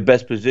the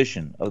best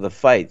position of the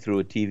fight through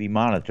a TV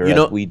monitor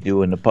as we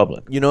do in the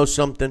public. You know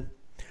something?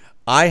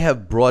 I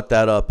have brought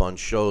that up on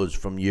shows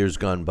from years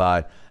gone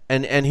by.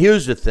 And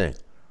here's the thing.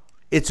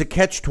 It's a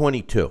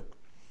catch-22.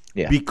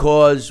 Yeah.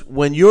 Because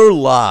when you're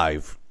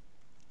live,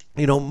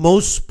 you know,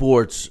 most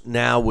sports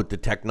now with the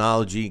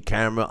technology,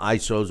 camera,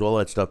 ISOs, all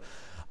that stuff,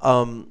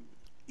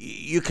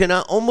 you can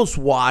almost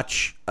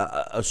watch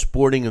a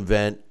sporting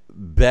event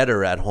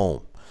better at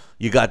home.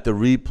 You got the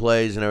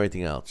replays and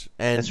everything else.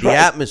 And That's the right.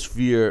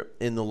 atmosphere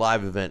in the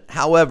live event.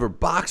 However,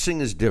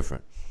 boxing is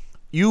different.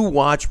 You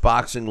watch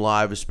boxing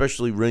live,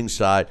 especially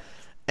ringside,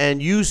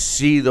 and you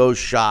see those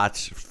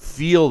shots,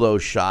 feel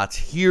those shots,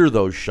 hear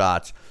those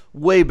shots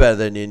way better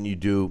than you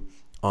do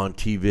on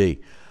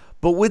TV.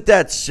 But with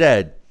that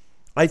said,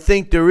 I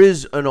think there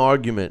is an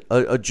argument,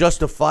 a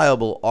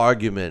justifiable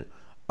argument,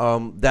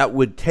 that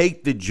would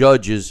take the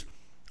judges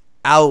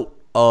out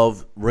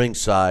of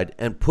ringside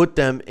and put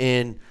them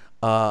in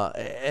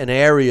an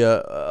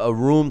area, a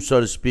room,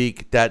 so to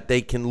speak, that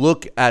they can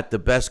look at the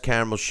best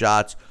camera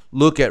shots,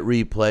 look at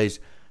replays,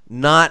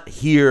 not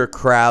hear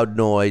crowd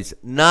noise,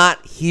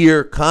 not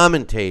hear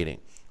commentating,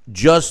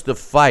 just the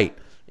fight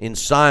in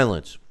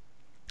silence.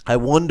 I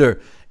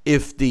wonder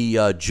if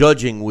the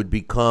judging would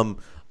become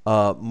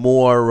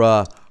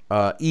more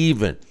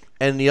even.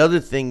 And the other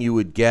thing you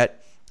would get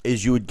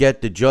is you would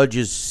get the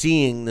judges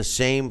seeing the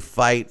same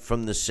fight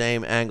from the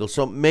same angle.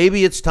 So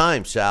maybe it's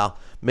time, Sal.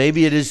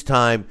 Maybe it is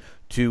time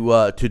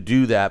to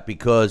do that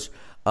because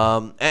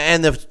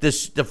and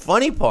the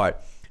funny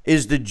part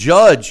is the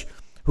judge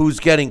who's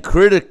getting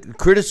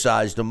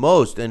criticized the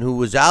most and who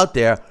was out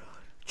there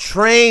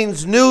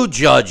trains new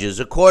judges,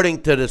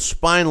 according to the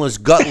spineless,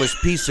 gutless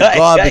piece of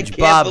garbage,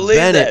 Bob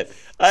Bennett.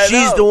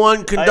 She's the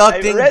one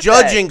conducting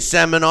judging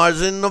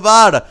seminars in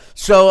Nevada.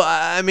 So,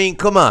 I mean,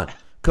 come on.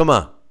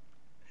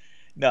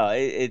 No,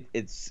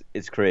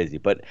 it's crazy.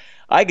 But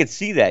I could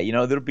see that.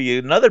 There'll be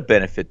another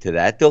benefit to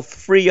that. They'll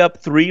free up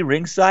 3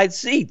 ringside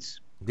seats.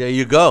 There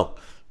you go.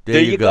 There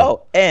you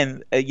go.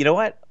 And you know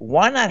what?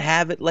 Why not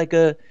have it like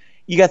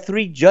you got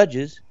 3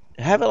 judges,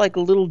 have it like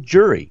a little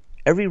jury.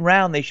 Every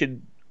round they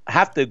should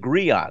have to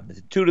agree on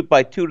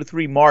by 2 to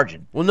 3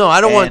 margin. Well, no,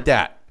 I don't want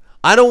that.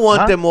 I don't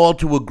want them all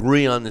to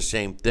agree on the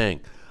same thing.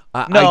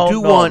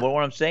 No, but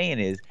what I'm saying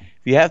is,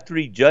 if you have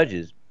 3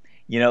 judges,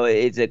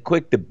 it's a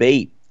quick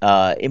debate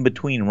in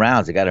between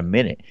rounds. They got a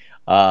minute.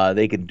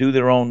 They can do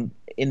their own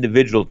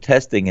individual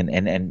testing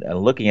and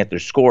looking at their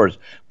scores.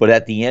 But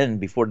at the end,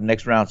 before the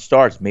next round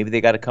starts, maybe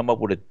they got to come up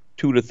with a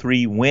 2 to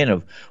 3 win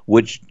of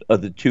which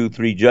of the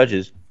 2-3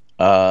 judges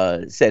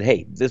said,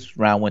 hey, this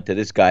round went to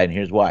this guy, and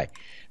here's why.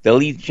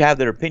 They'll each have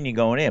their opinion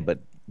going in, but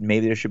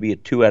maybe there should be a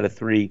 2 out of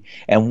 3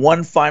 and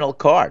one final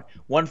card,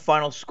 one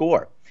final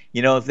score.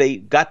 If they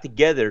got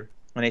together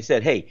and they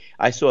said, hey,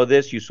 I saw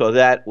this, you saw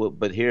that,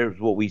 but here's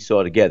what we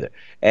saw together.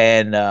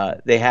 And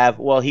they have,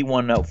 he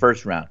won the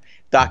first round.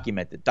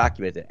 Documented.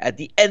 At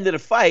the end of the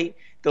fight,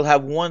 they'll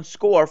have one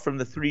score from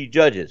the 3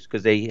 judges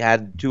because they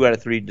had 2 out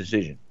of 3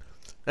 decision.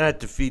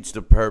 That defeats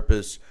the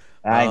purpose.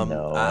 I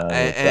know.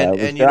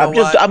 And you know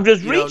what? I'm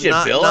just reaching,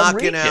 Bill.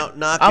 Knocking out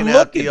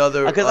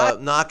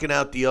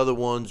the other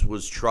ones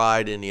was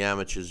tried in the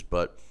amateurs.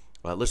 But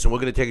listen, we're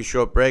going to take a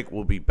short break.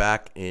 We'll be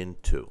back in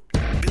 2.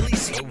 Billy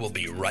C will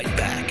be right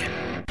back.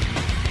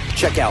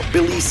 Check out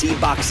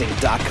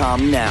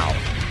BillyCBoxing.com now,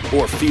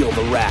 or feel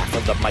the wrath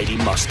of the mighty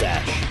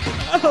mustache.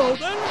 Oh,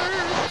 that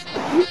hurts.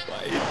 Why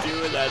are you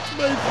doing that to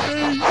my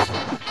face?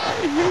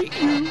 I hate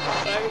you.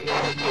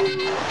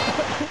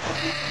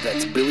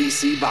 That's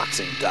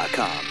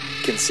BillyCBoxing.com.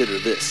 Consider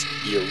this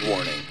your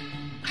warning.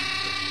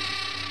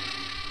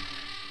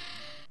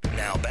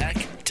 Now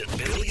back to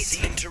Billy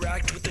C.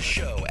 Interact with the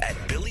show at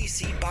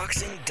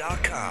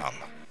BillyCBoxing.com.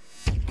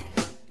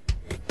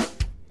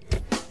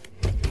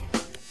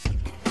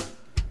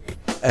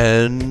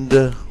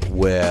 And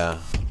we're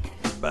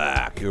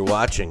back. You're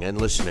watching and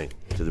listening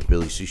to the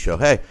Billy C. Show.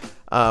 Hey,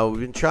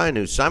 we've been trying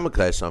to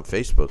simulcast on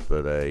Facebook,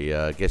 but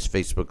I guess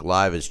Facebook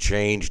Live has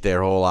changed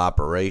their whole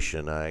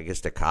operation. I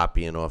guess they're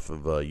copying off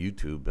of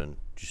YouTube and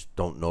just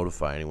don't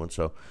notify anyone.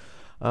 So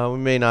we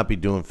may not be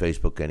doing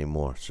Facebook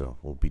anymore. So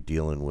we'll be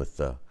dealing with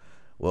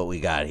what we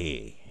got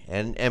here.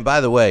 And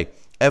by the way,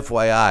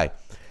 FYI,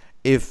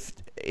 if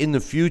in the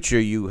future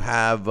you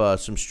have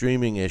some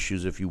streaming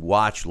issues, if you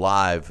watch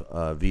live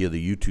via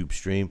the YouTube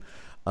stream,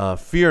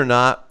 fear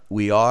not.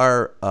 We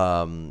are,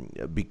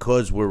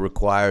 because we're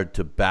required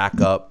to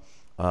back up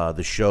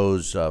the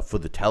shows for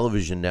the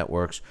television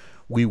networks,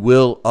 we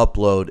will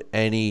upload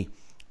any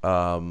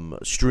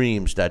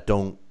streams that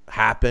don't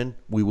happen.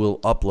 We will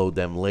upload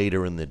them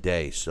later in the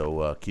day,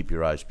 so keep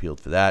your eyes peeled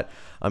for that.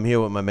 I'm here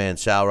with my man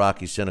Sal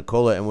Rocky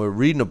Senecola, and we're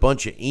reading a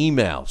bunch of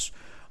emails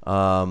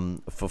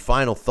for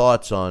final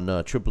thoughts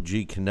on Triple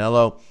G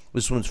Canelo.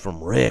 This one's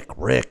from Rick.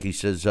 Rick, he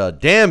says,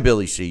 damn,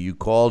 Billy C., you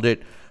called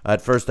it. At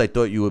first, I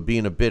thought you were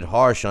being a bit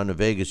harsh on the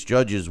Vegas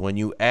judges when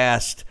you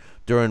asked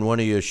during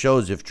one of your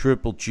shows if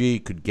Triple G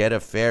could get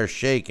a fair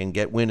shake and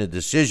win a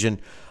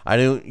decision. I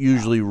don't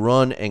usually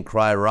run and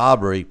cry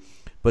robbery,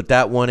 but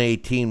that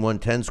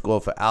 118-110 score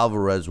for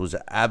Alvarez was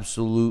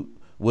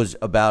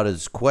about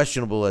as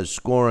questionable as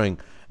scoring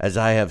as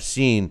I have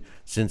seen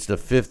since the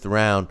 5th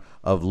round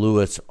of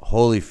Lewis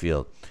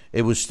Holyfield.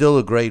 It was still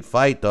a great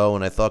fight, though,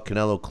 and I thought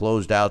Canelo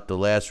closed out the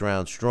last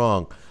round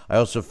strong. I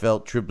also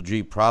felt Triple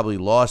G probably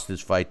lost his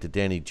fight to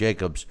Danny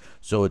Jacobs,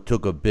 so it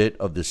took a bit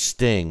of the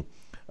sting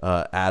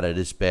out of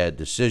this bad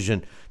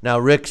decision. Now,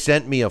 Rick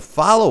sent me a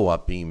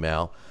follow-up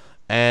email,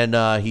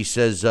 and he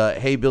says,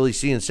 hey, Billy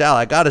C. and Sal,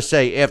 I got to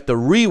say, after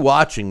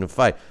rewatching the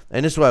fight,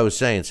 and this is what I was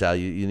saying, Sal,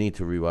 you need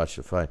to rewatch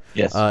the fight.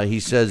 Yes. He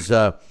says,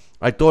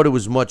 I thought it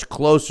was much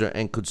closer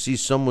and could see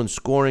someone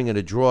scoring at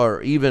a draw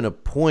or even a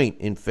point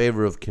in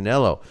favor of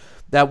Canelo.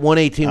 That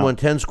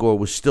 118-110 score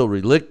was still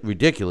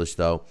ridiculous,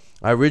 though.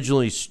 I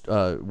originally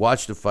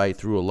watched the fight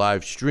through a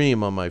live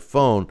stream on my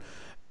phone,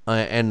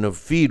 and the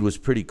feed was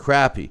pretty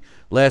crappy.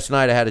 Last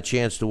night I had a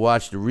chance to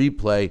watch the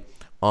replay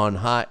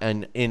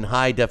in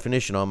high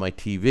definition on my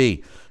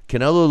TV.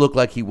 Canelo looked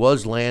like he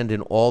was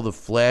landing all the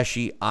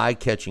flashy,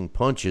 eye-catching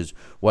punches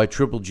while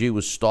Triple G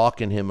was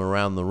stalking him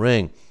around the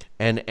ring.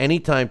 And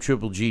anytime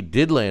Triple G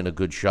did land a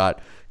good shot,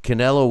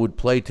 Canelo would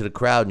play to the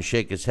crowd and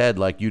shake his head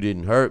like, you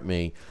didn't hurt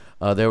me.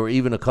 There were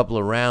even a couple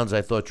of rounds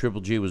I thought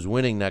Triple G was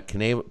winning that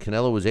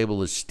Canelo was able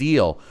to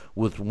steal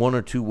with one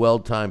or two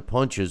well-timed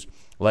punches,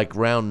 like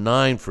round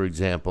 9, for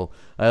example.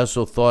 I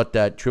also thought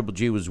that Triple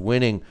G was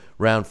winning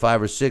round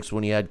 5 or 6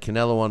 when he had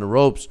Canelo on the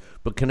ropes,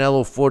 but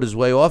Canelo fought his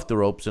way off the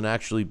ropes and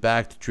actually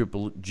backed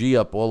Triple G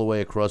up all the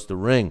way across the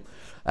ring.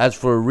 As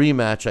for a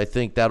rematch, I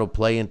think that'll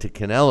play into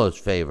Canelo's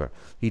favor.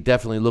 He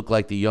definitely looked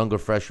like the younger,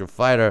 fresher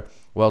fighter,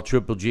 while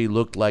Triple G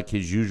looked like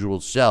his usual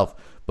self,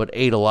 but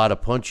ate a lot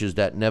of punches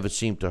that never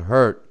seemed to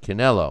hurt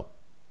Canelo.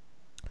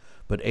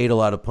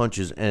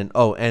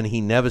 And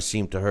he never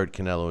seemed to hurt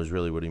Canelo is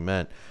really what he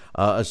meant.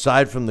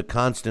 Aside from the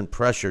constant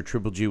pressure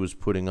Triple G was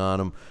putting on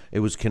him, it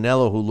was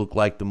Canelo who looked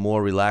like the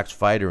more relaxed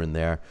fighter in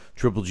there.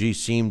 Triple G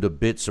seemed a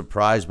bit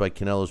surprised by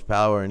Canelo's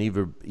power and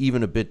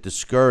even a bit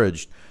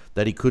discouraged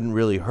that he couldn't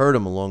really hurt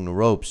him along the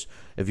ropes.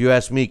 If you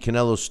ask me,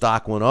 Canelo's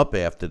stock went up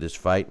after this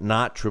fight,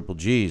 not Triple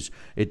G's.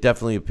 It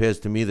definitely appears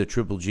to me that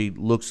Triple G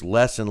looks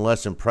less and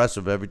less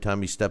impressive every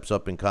time he steps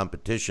up in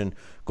competition,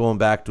 going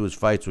back to his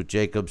fights with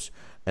Jacobs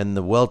and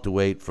the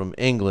welterweight from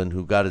England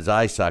who got his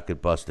eye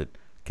socket busted,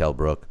 Kell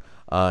Brook.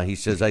 He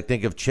says, I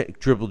think if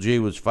Triple G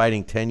was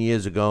fighting 10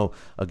 years ago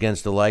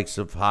against the likes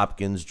of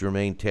Hopkins,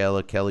 Jermaine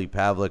Taylor, Kelly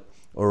Pavlik,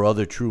 or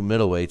other true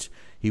middleweights,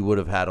 he would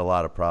have had a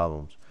lot of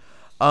problems.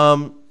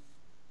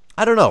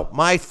 I don't know.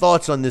 My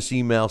thoughts on this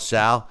email,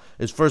 Sal,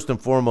 is first and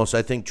foremost,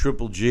 I think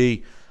Triple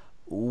G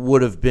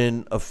would have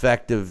been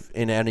effective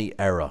in any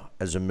era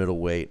as a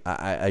middleweight.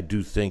 I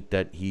do think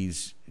that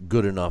he's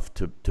good enough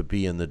to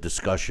be in the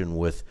discussion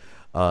with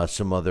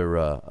some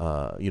other,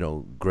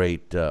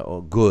 great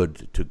or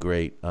good to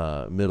great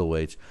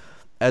middleweights.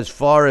 As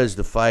far as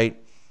the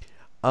fight,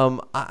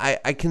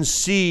 I can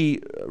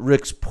see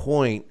Rick's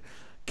point.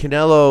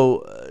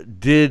 Canelo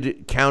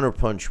did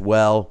counterpunch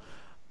well.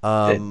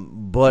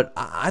 But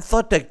I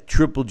thought that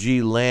Triple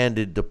G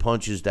landed the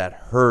punches that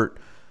hurt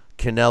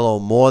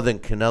Canelo more than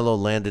Canelo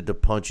landed the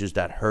punches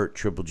that hurt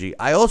Triple G.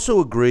 I also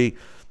agree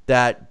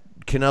that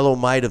Canelo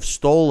might have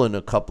stolen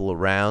a couple of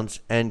rounds,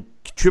 and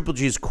Triple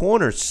G's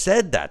corner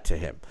said that to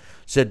him.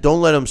 Said,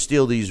 don't let him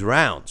steal these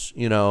rounds,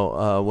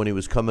 when he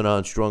was coming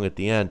on strong at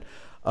the end.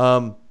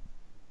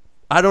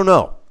 I don't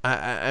know.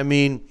 I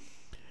mean,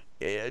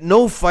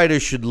 no fighter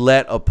should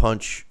let a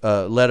punch,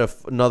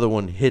 another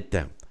one hit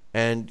them.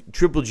 And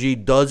Triple G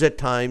does at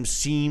times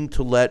seem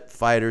to let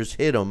fighters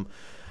hit him,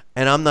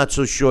 and I'm not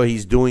so sure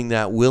he's doing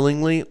that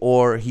willingly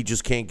or he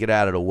just can't get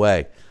out of the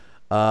way.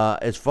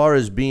 As far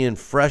as being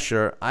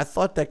fresher, I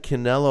thought that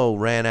Canelo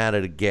ran out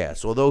of the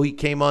gas. Although he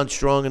came on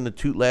strong in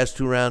the last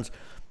two rounds,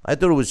 I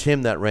thought it was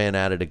him that ran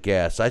out of the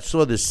gas. I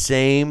saw the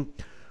same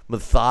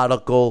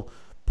methodical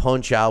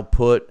punch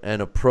output and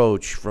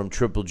approach from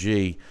Triple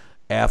G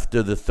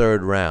after the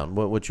third round.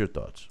 What's your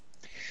thoughts?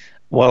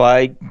 Well,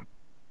 I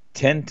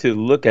tend to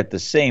look at the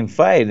same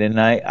fight, and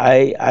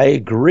I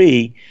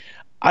agree.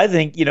 I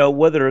think,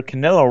 whether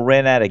Canelo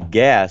ran out of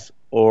gas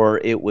or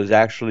it was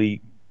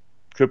actually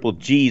Triple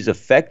G's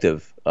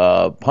effective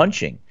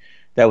punching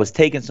that was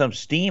taking some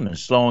steam and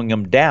slowing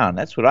him down.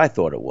 That's what I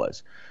thought it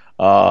was,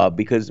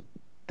 because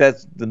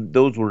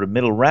those were the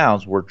middle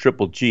rounds where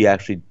Triple G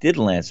actually did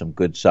land some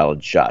good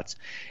solid shots.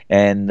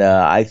 And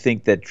I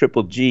think that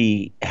Triple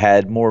G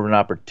had more of an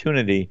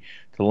opportunity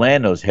to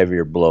land those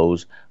heavier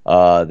blows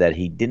that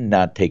he did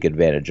not take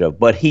advantage of.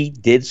 But he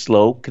did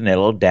slow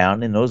Canelo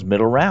down in those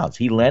middle rounds.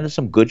 He landed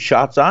some good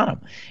shots on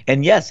him.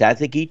 And yes, I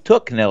think he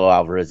took Canelo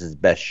Alvarez's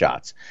best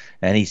shots,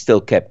 and he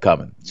still kept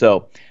coming.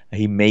 So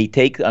he may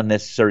take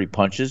unnecessary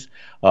punches,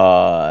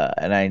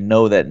 and I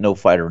know that no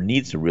fighter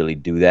needs to really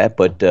do that,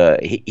 but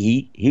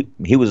he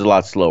was a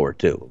lot slower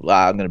too.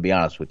 I'm going to be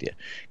honest with you.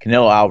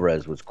 Canelo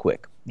Alvarez was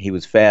quick. He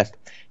was fast.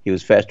 He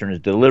was faster in his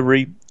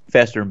delivery,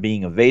 faster in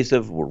being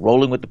evasive. We're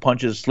rolling with the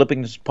punches,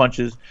 slipping the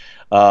punches,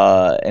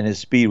 and his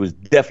speed was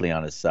definitely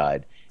on his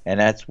side, and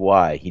that's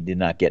why he did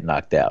not get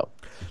knocked out.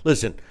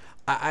 Listen,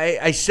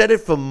 I said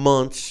it for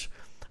months.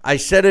 I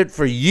said it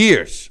for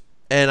years,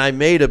 and I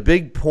made a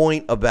big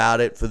point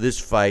about it for this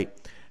fight,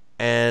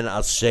 and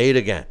I'll say it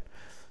again.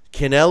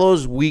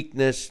 Canelo's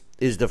weakness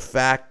is the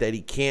fact that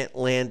he can't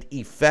land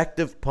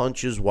effective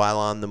punches while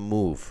on the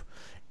move.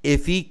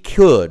 If he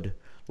could,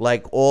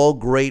 like all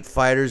great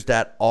fighters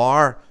that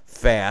are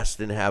fast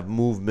and have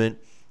movement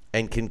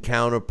and can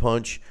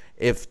counterpunch.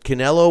 If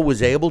Canelo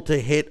was able to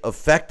hit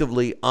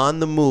effectively on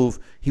the move,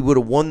 he would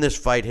have won this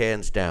fight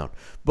hands down.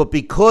 But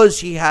because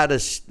he had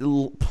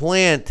to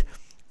plant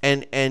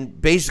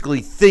and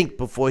basically think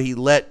before he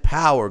let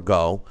power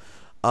go,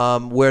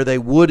 where they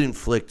would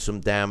inflict some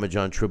damage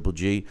on Triple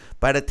G,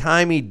 by the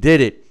time he did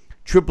it,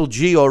 Triple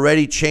G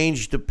already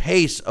changed the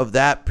pace of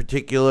that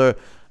particular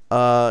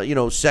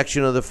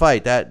section of the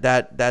fight,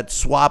 that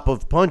swap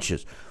of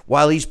punches.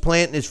 While he's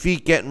planting his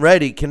feet, getting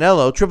ready,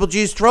 Triple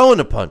G's throwing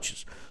the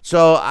punches.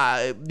 So,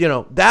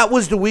 that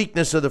was the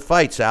weakness of the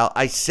fight, Sal.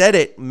 I said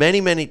it many,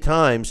 many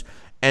times,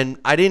 and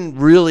I didn't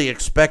really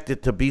expect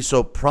it to be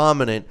so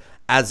prominent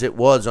as it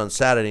was on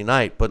Saturday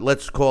night. But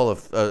let's call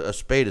a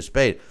spade a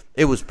spade.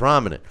 It was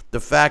prominent. The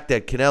fact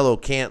that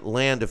Canelo can't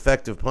land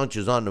effective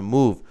punches on the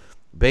move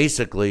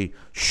basically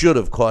should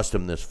have cost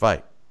him this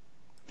fight.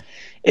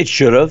 It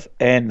should have,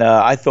 and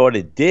I thought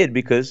it did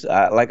because,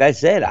 like I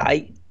said,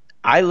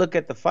 I look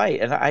at the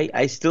fight, and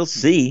I still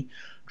see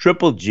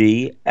Triple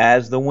G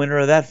as the winner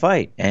of that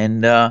fight.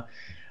 And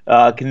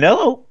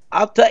Canelo,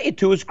 I'll tell you,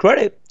 to his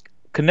credit,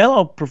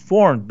 Canelo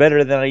performed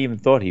better than I even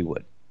thought he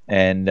would.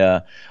 And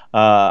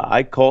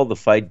I called the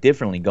fight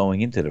differently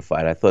going into the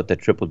fight. I thought that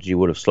Triple G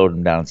would have slowed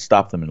him down and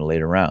stopped him in the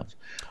later rounds.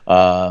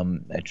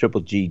 And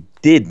Triple G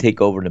did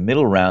take over the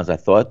middle rounds. I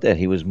thought that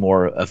he was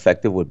more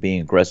effective with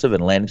being aggressive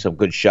and landing some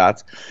good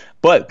shots.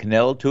 But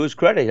Canelo, to his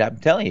credit, I'm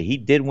telling you, he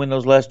did win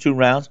those last 2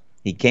 rounds.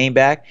 He came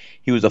back.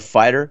 He was a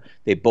fighter.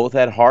 They both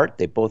had heart.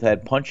 They both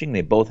had punching.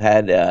 They both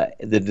had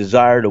the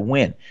desire to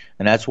win.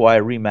 And that's why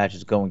a rematch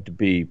is going to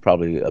be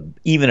probably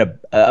even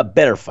a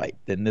better fight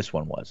than this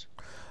one was.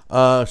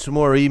 Some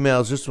more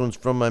emails. This one's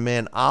from my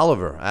man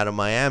Oliver out of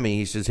Miami.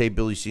 He says, "Hey,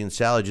 Billy C and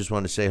Sal, I just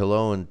want to say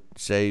hello and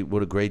say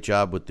what a great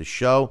job with the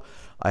show.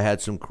 I had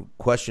some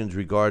questions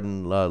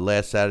regarding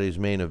last Saturday's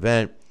main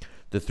event.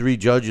 The 3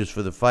 judges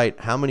for the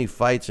fight, how many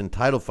fights and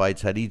title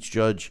fights had each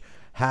judge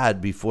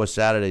had before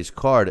Saturday's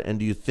card? And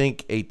do you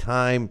think a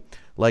time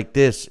like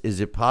this, is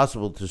it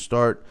possible to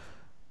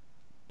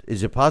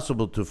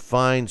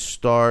find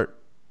start?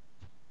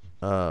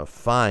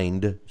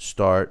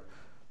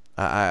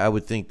 I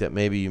would think that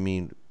maybe you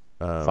mean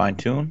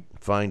fine-tune,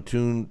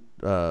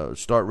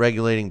 start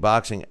regulating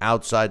boxing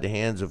outside the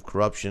hands of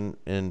corruption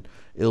and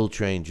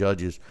ill-trained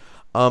judges.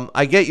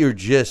 I get your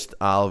gist,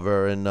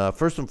 Oliver, and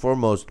first and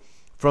foremost,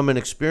 from an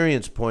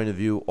experience point of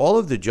view, all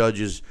of the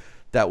judges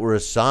that were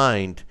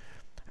assigned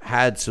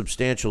had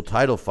substantial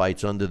title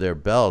fights under their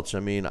belts.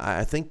 I mean,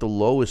 I think the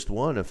lowest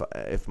one,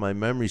 if my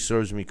memory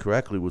serves me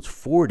correctly, was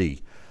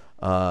 40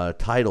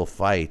 title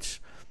fights,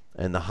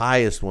 and the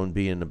highest one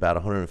being about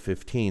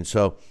 115.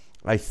 So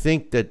I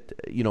think that,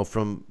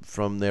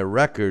 from their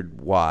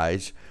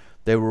record-wise,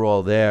 they were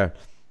all there.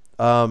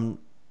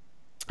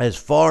 As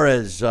far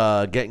as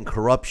getting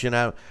corruption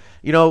out,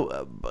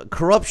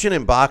 corruption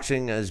in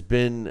boxing has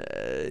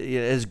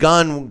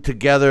gone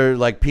together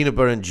like peanut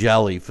butter and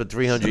jelly for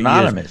 300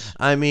 years.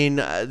 I mean,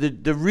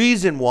 the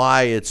reason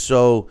why it's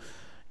so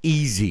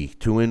easy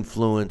to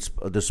influence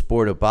the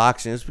sport of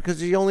boxing is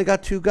because you only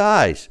got 2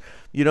 guys.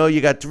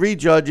 You got 3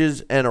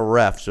 judges and a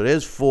ref, so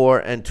there's 4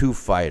 and 2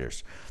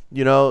 fighters.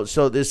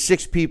 So there's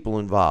 6 people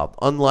involved,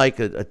 unlike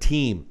a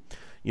team,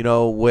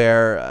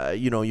 where,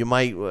 you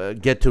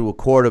might get to a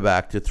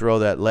quarterback to throw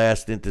that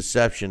last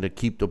interception to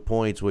keep the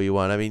points where you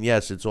want. I mean,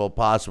 yes, it's all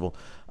possible.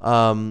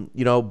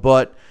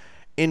 But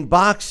in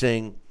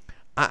boxing,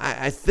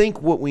 I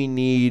think what we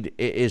need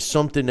is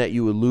something that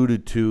you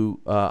alluded to,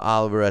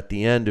 Oliver, at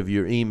the end of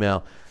your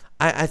email.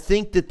 I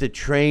think that the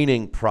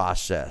training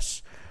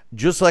process,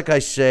 just like I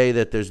say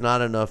that there's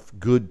not enough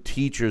good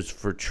teachers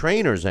for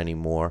trainers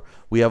anymore,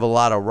 we have a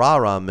lot of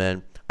rah-rah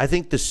men. I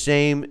think the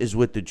same is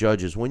with the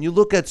judges. When you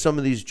look at some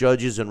of these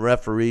judges and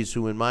referees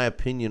who, in my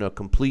opinion, are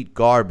complete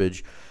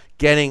garbage,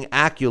 getting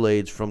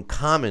accolades from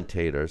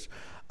commentators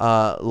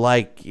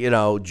like,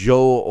 Joe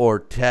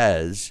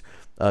Cortez,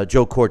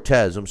 Joe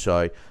Cortez,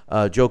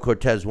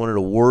 one of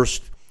the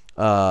worst,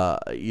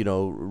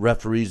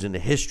 referees in the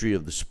history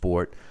of the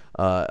sport,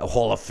 a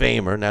Hall of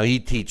Famer. Now he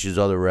teaches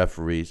other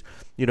referees.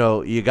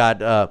 You got,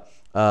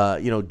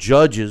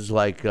 judges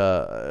like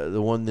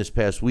the one this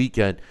past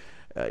weekend.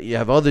 You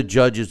have other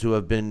judges who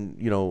have been,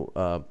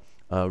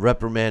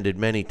 reprimanded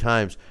many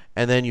times,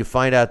 and then you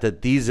find out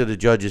that these are the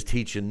judges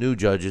teaching new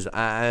judges.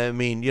 I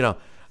mean,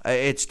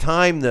 it's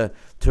time to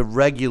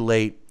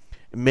regulate,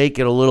 make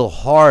it a little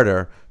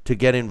harder to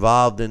get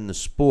involved in the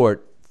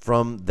sport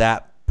from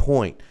that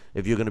point.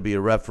 If you're going to be a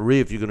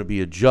referee, if you're going to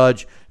be a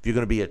judge, if you're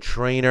going to be a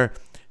trainer,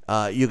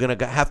 you're going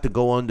to have to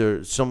go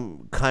under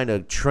some kind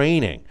of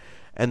training,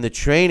 and the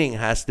training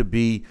has to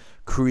be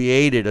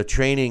created, a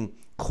training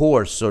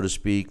course, so to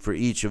speak, for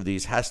each of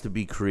these has to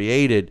be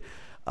created,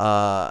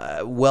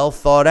 well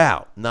thought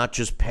out, not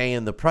just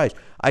paying the price.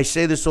 I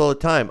say this all the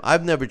time.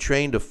 I've never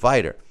trained a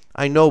fighter.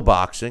 I know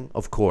boxing,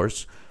 of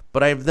course,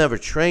 but I've never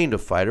trained a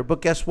fighter.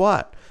 But guess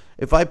what?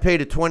 If I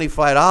paid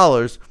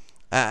 $25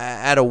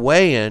 at a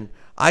weigh-in,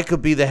 I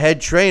could be the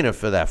head trainer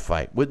for that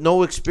fight with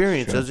no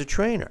experience as a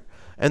trainer.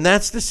 And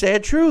that's the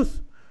sad truth.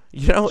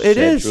 It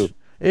is.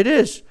 It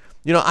is.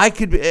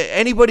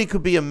 anybody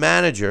could be a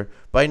manager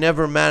by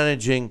never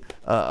managing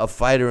a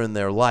fighter in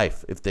their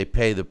life if they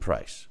pay the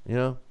price.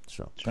 So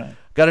That's right.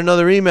 got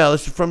another email.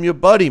 This is from your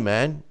buddy,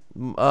 man,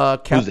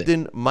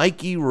 Captain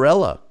Mikey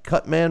Rella,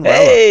 Cutman Rella.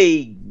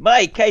 Hey,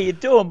 Mike, how you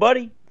doing,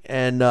 buddy?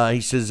 And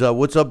he says,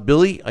 what's up,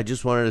 Billy? I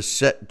just wanted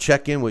to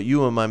check in with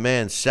you and my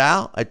man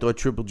Sal. I thought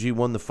Triple G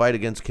won the fight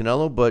against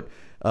Canelo, but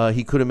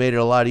he could have made it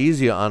a lot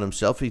easier on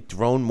himself. He'd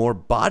thrown more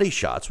body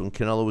shots when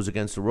Canelo was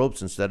against the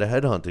ropes instead of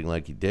headhunting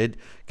like he did.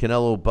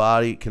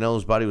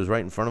 Canelo's body was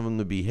right in front of him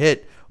to be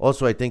hit.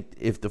 Also, I think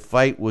if the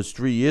fight was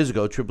 3 years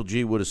ago, Triple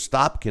G would have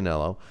stopped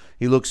Canelo.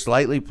 He looked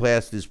slightly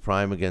past his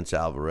prime against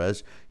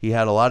Alvarez. He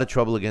had a lot of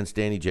trouble against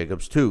Danny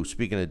Jacobs, too.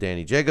 Speaking of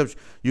Danny Jacobs,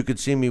 you could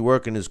see me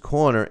work in his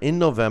corner in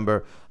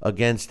November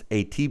against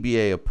a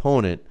TBA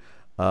opponent.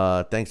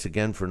 Thanks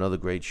again for another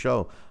great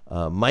show.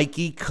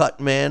 Mikey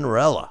Cutman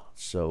Rella.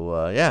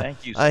 So, yeah.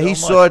 Thank you so he much,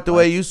 saw it the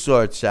way Mike. you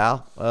saw it,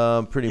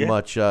 Sal. Pretty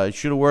much. He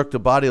should have worked the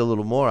body a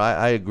little more.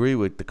 I agree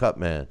with the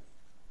Cutman.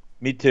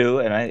 Me too,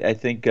 and I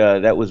think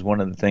that was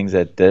one of the things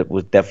that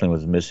was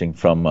definitely missing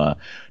from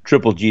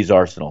Triple G's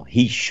arsenal.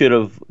 He should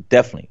have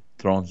definitely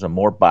thrown some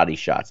more body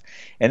shots.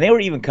 And they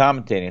were even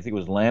commentating, I think it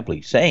was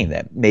Lampley, saying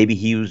that maybe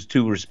he was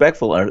too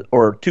respectful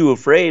or too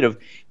afraid of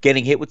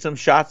getting hit with some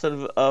shots of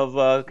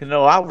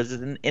Canelo Alvarez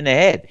in the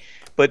head.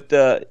 But,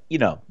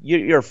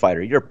 you're a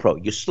fighter. You're a pro.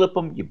 You slip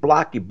them, you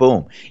block, you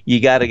boom. You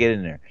got to get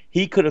in there.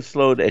 He could have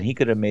slowed, and he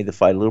could have made the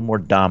fight a little more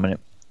dominant.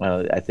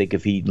 I think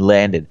if he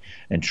landed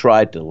and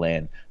tried to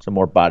land some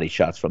more body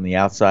shots from the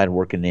outside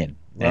working in.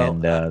 Well,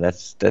 and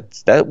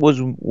that was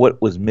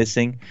what was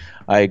missing.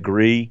 I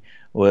agree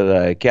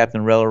with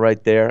Captain Rella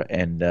right there.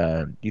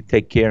 And you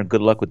take care and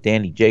good luck with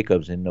Danny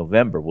Jacobs in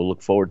November. We'll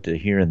look forward to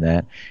hearing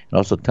that. And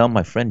also tell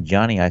my friend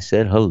Johnny I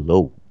said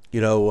hello.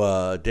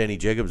 Danny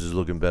Jacobs is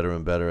looking better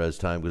and better as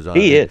time goes on.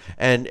 He is.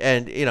 And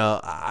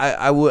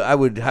I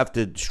would have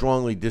to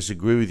strongly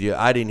disagree with you.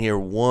 I didn't hear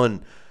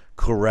one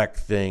correct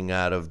thing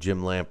out of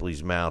Jim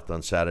Lampley's mouth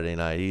on Saturday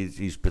night.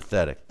 He's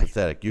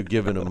pathetic. You're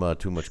giving him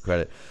too much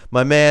credit.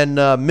 My man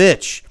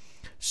Mitch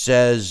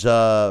says,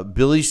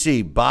 Billy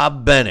C.,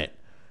 Bob Bennett.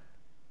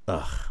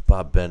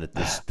 Bob Bennett,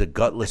 the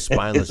gutless,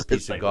 spineless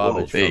piece of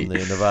garbage from the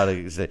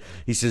Nevada State.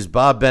 He says,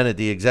 Bob Bennett,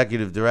 the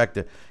executive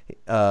director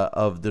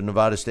of the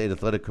Nevada State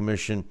Athletic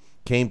Commission,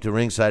 came to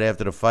ringside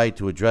after the fight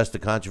to address the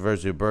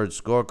controversy of Bird's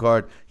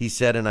scorecard. He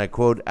said, and I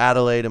quote,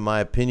 Adelaide, in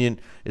my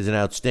opinion, is an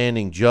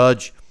outstanding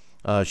judge.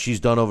 She's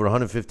done over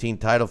 115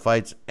 title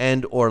fights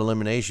and or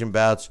elimination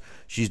bouts.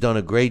 She's done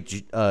a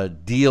great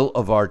deal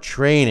of our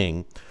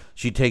training.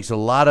 She takes a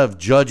lot of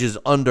judges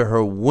under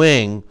her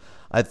wing.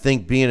 I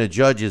think being a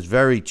judge is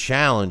very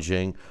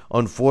challenging.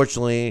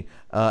 Unfortunately,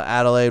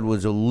 Adelaide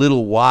was a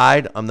little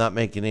wide. I'm not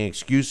making any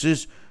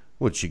excuses.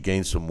 Would she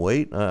gain some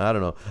weight? I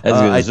don't know.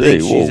 I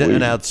think she's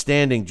an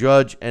outstanding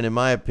judge, and in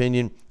my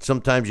opinion,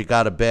 sometimes you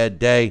got a bad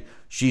day.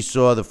 She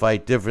saw the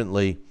fight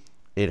differently.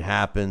 It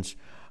happens.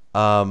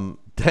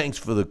 Thanks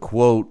for the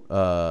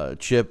quote,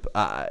 Chip.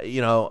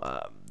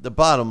 The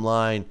bottom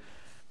line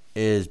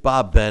is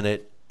Bob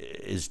Bennett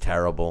is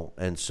terrible,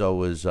 and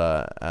so is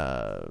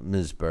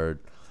Ms.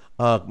 Bird.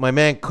 My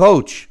man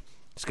Coach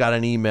has got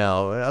an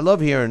email. I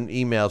love hearing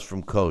emails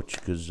from Coach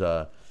because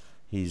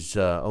he's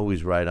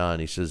always right on.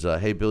 He says,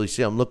 hey, Billy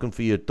C., I'm looking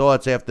for your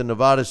thoughts after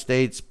Nevada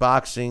State's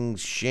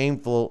boxing's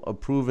shameful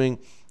approving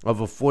of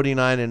a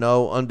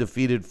 49-0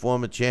 undefeated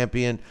former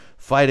champion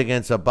fight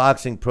against a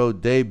boxing pro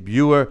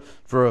debuter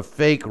for a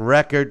fake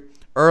record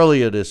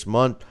earlier this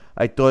month.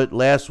 I thought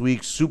last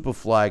week's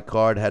Superfly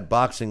card had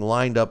boxing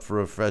lined up for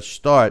a fresh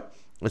start,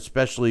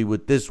 especially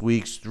with this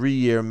week's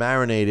 3-year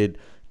marinated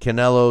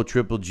Canelo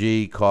Triple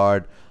G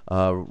card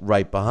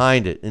right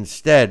behind it.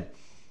 Instead,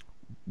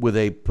 with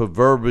a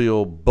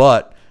proverbial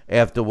butt,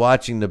 after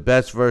watching the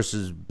best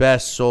versus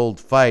best sold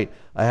fight,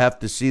 I have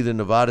to see the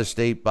Nevada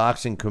State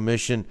Boxing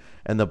Commission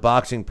and the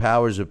boxing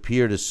powers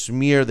appear to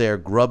smear their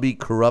grubby,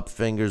 corrupt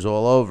fingers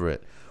all over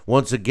it.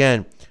 Once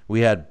again, we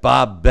had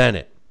Bob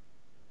Bennett,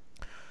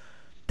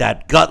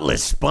 that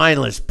gutless,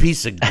 spineless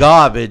piece of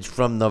garbage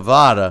from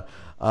Nevada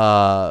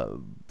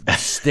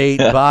state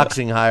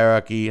boxing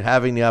hierarchy,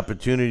 having the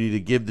opportunity to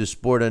give the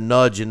sport a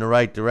nudge in the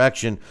right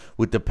direction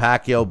with the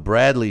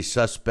Pacquiao-Bradley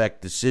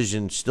suspect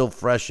decision still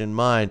fresh in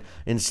mind.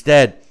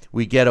 Instead,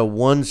 we get a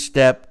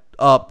one-step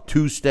up,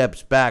 2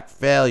 steps back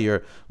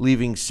failure,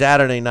 leaving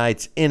Saturday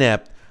night's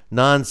inept,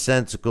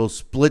 nonsensical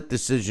split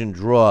decision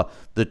draw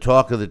the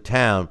talk of the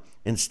town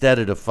instead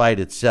of the fight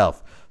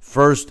itself.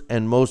 First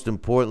and most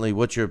importantly,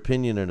 what's your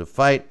opinion of the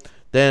fight?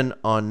 Then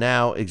on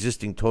now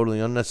existing totally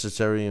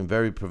unnecessary and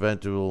very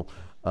preventable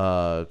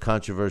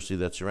controversy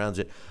that surrounds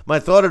it. My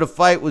thought of the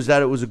fight was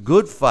that it was a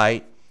good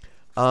fight.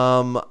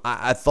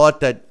 I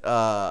thought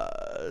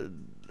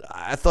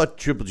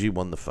Triple G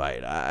won the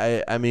fight.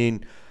 I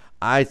mean,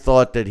 I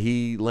thought that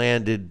he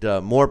landed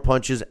more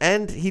punches,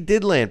 and he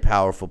did land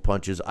powerful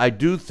punches. I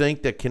do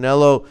think that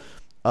Canelo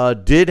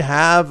did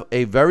have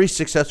a very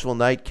successful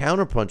night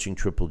counterpunching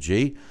Triple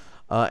G.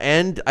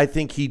 And I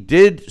think he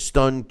did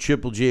stun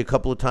Triple G a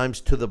couple of times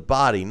to the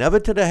body. Never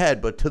to the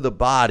head, but to the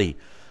body.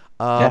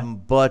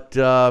 But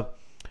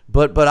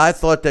I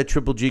thought that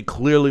Triple G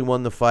clearly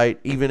won the fight.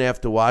 Even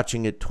after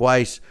watching it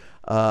twice,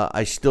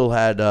 I still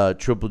had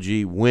Triple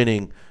G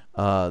winning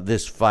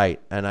this fight.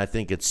 And I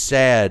think it's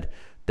sad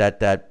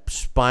that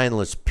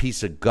spineless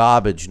piece of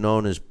garbage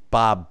known as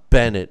Bob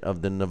Bennett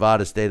of the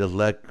Nevada State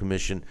Athletic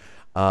Commission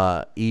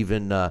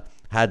even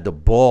had the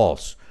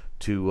balls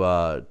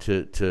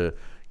to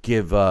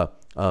give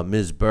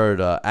Ms.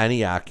 Bird any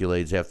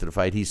accolades after the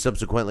fight. He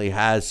subsequently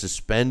has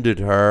suspended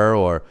her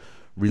or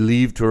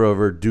relieved her of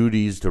her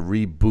duties to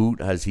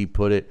reboot, as he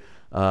put it.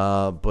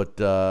 But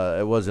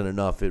it wasn't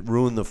enough. It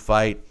ruined the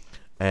fight,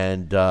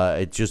 and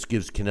it just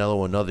gives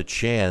Canelo another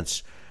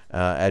chance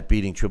at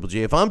beating Triple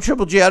G. If I'm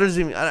Triple G,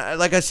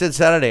 like I said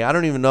Saturday, I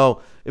don't even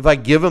know if I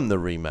give him the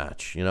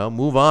rematch.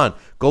 Move on.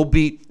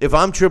 If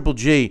I'm Triple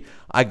G,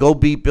 I go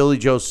beat Billy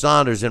Joe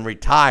Saunders and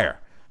retire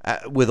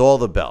with all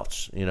the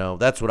belts.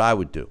 That's what I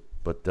would do.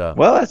 But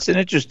well, that's an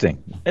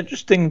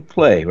interesting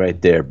play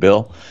right there,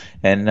 Bill.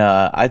 And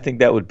I think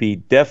that would be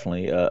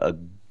definitely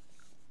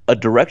a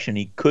direction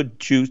he could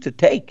choose to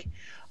take.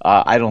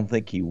 I don't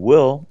think he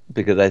will,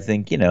 because I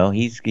think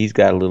he's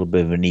got a little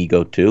bit of an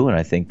ego too, and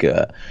I think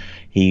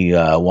he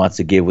wants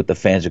to give what the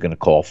fans are going to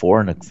call for,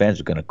 and the fans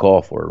are going to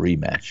call for a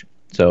rematch.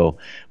 So,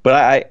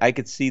 but I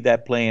could see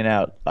that playing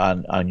out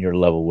on your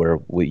level, where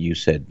what you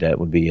said, that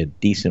would be a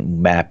decent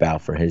map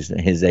out for his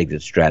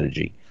exit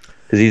strategy,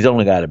 because he's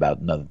only got about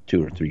another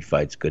 2 or 3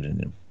 fights good in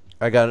him.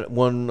 I got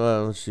one.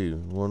 Let's see,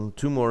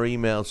 2 more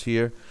emails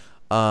here.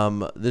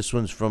 This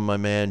one's from my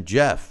man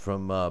Jeff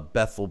from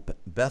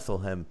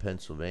Bethlehem,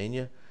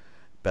 Pennsylvania.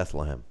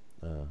 Bethlehem.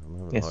 I'm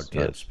having a hard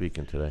time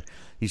speaking today.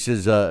 He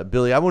says,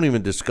 Billy, I won't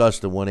even discuss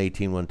the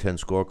 118-110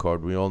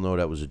 scorecard. We all know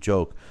that was a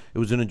joke. It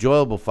was an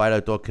enjoyable fight. I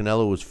thought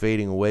Canelo was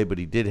fading away, but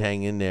he did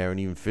hang in there and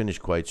even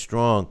finished quite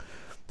strong.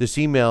 This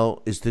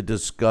email is to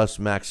discuss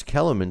Max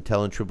Kellerman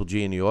telling Triple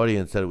G in the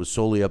audience that it was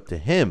solely up to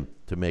him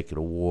to make it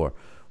a war.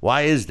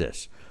 Why is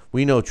this?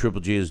 We know Triple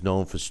G is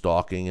known for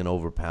stalking and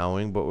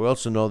overpowering, but we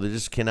also know that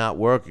this cannot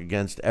work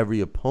against every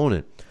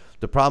opponent.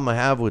 The problem I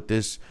have with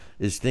this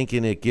is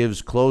thinking it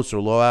gives close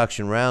or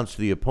low-action rounds to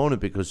the opponent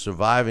because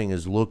surviving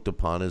is looked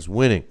upon as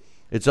winning.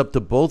 It's up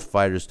to both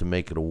fighters to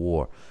make it a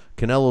war.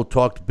 Canelo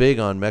talked big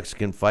on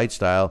Mexican fight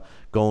style,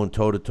 going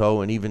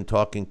toe-to-toe and even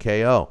talking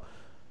KO.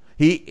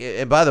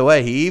 And by the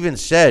way, he even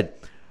said,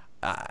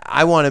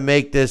 I want to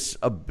make this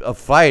a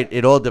fight.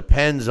 It all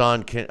depends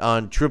on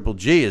Triple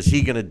G. Is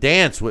he going to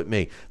dance with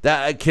me?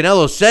 That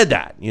Canelo said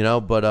that,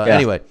 But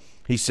anyway,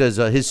 he says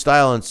his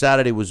style on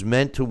Saturday was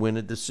meant to win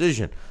a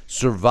decision,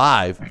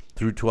 survive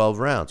through 12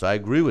 rounds. I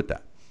agree with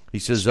that. He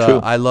says,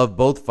 I love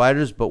both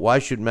fighters, but why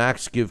should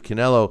Max give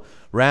Canelo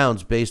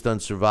rounds based on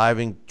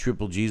surviving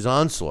Triple G's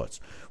onslaughts?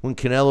 When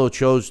Canelo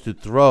chose to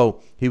throw,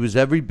 he was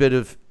every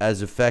bit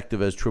as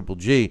effective as Triple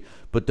G,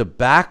 but the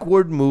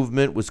backward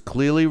movement was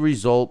clearly a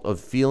result of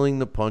feeling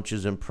the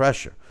punches and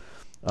pressure.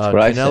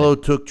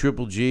 Canelo took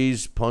Triple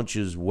G's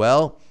punches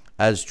well,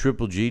 as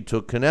Triple G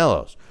took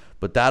Canelo's,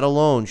 but that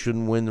alone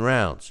shouldn't win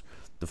rounds.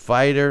 The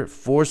fighter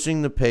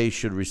forcing the pace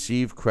should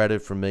receive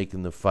credit for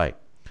making the fight.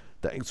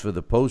 Thanks for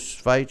the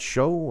post-fight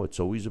show. It's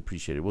always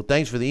appreciated. Well,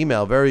 thanks for the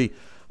email. Very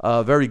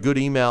good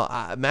email.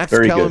 Max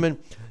Kellerman,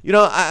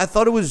 I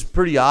thought it was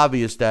pretty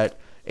obvious that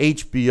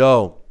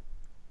HBO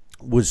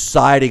was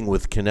siding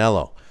with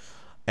Canelo.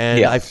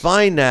 And I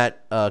find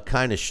that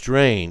kind of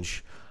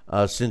strange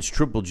since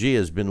Triple G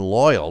has been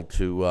loyal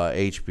to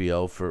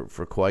HBO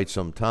for quite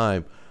some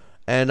time.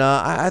 And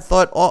I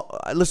thought,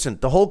 listen,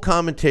 the whole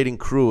commentating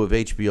crew of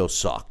HBO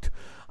sucked.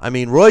 I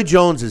mean, Roy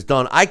Jones is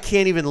done. I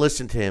can't even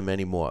listen to him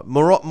anymore.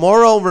 Mauro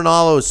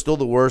Ranallo is still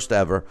the worst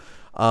ever.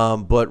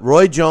 But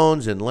Roy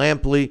Jones and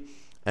Lampley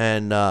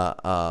and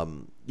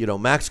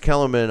Max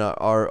Kellerman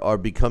are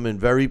becoming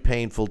very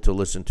painful to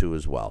listen to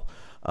as well.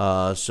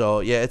 So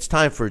it's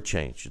time for a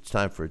change.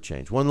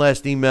 One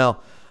last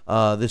email.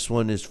 This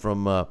one is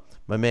from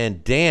my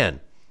man Dan,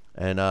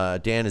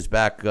 and Dan is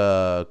back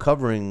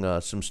covering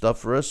some stuff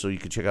for us. So you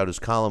can check out his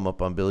column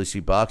up on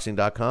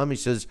BillyCBoxing.com. He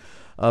says,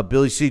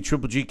 Billy C,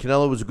 Triple G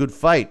Canelo was a good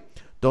fight.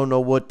 Don't know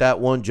what that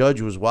one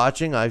judge was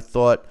watching. I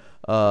thought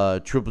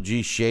Triple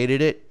G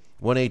shaded it.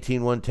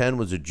 118-110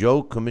 was a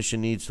joke. Commission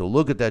needs to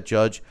look at that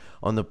judge.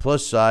 On the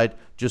plus side,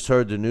 just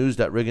heard the news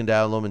that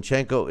Rigondeaux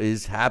Lomachenko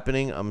is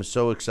happening. I'm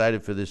so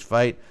excited for this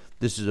fight.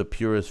 This is a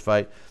purist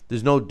fight.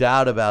 There's no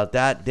doubt about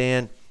that,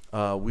 Dan.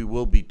 We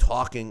will be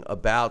talking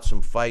about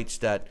some fights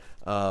that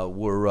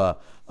were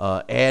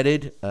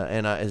added.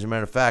 And as a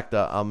matter of fact,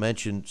 I'll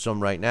mention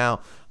some right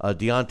now.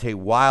 Deontay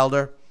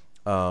Wilder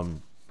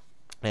and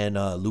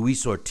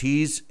Luis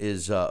Ortiz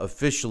is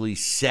officially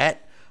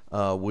set.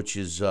 Which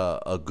is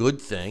a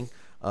good thing.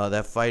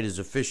 That fight is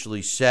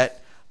officially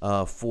set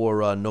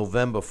for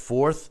November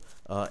 4th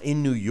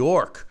in New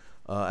York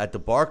at the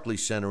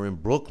Barclays Center in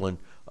Brooklyn,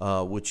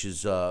 which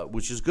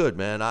is good,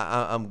 man.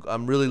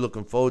 I'm really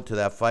looking forward to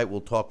that fight.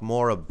 We'll talk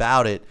more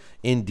about it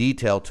in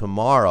detail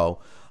tomorrow.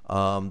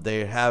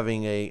 They're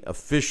having a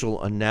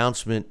official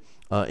announcement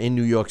in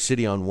New York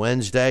City on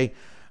Wednesday.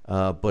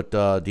 But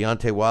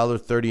Deontay Wilder,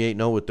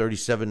 38-0 with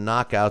 37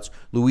 knockouts.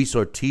 Luis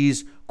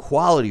Ortiz,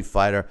 quality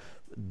fighter.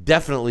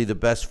 Definitely the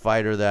best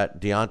fighter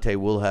that Deontay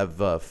will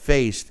have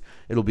faced.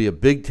 It'll be a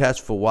big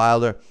test for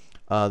Wilder.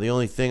 The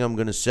only thing I'm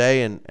going to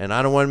say, and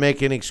I don't want to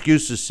make any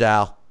excuses,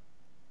 Sal.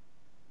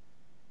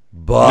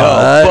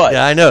 But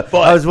I know.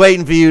 But, I was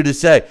waiting for you to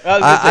say.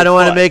 I don't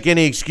want to make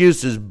any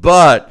excuses,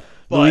 but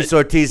Luis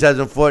Ortiz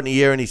hasn't fought in a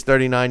year, and he's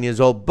 39 years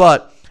old.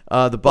 But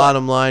the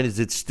bottom line is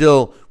it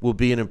still will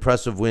be an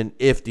impressive win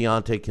if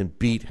Deontay can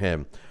beat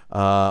him.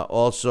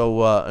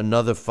 Also,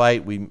 another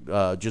fight we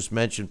just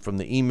mentioned from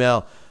the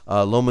email,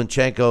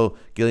 Lomachenko,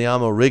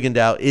 Guillermo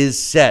Rigondeaux is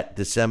set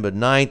December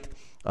 9th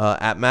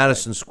at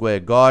Madison Square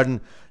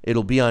Garden.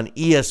 It'll be on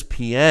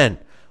ESPN,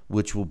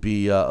 which will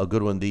be a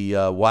good one.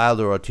 The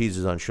Wilder Ortiz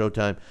is on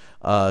Showtime.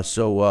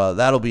 So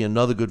that'll be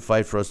another good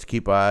fight for us to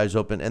keep our eyes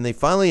open. And they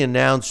finally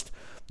announced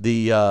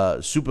the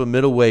super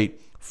middleweight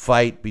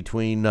fight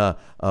between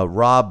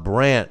Rob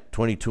Brandt,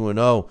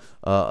 22-0,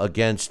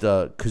 against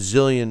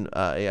Kazillion.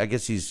 I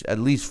guess he's at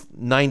least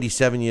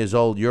 97 years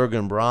old.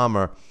 Jürgen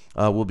Brammer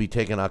will be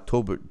taking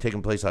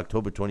place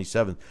October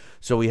 27th.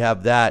 So we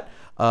have that.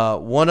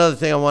 One other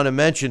thing I want to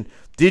mention.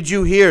 Did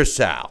you hear,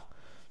 Sal,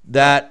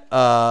 that,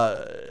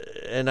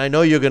 and I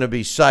know you're going to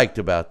be psyched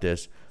about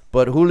this,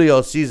 but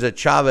Julio Cesar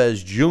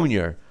Chavez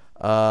Jr.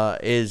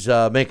 Is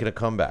making a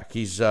comeback.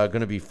 He's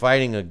going to be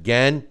fighting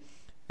again,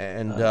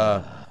 and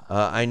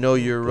I know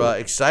you're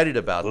excited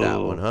about that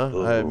one,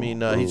 huh? I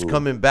mean, he's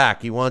coming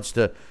back. He wants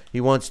to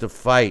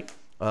fight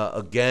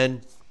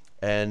again,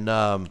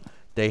 and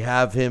they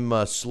have him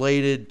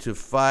slated to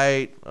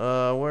fight.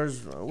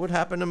 What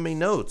happened to me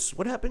notes?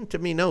 What happened to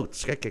me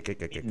notes?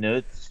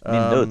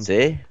 Notes,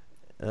 eh?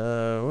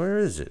 Where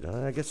is it?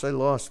 I guess I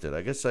lost it.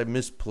 I guess I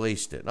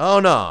misplaced it. Oh,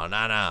 no.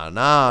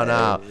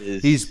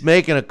 He's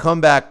making a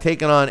comeback,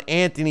 taking on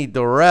Anthony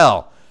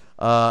Durrell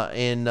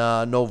in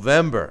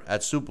November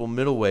at super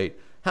middleweight.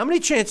 How many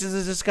chances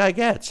does this guy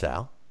get,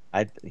 Sal?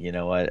 You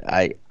know what?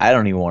 I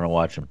don't even want to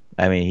watch him.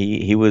 I mean,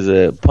 he was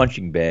a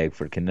punching bag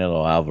for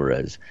Canelo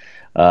Alvarez.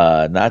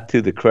 Not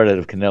to the credit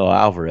of Canelo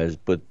Alvarez,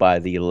 but by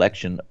the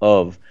election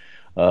of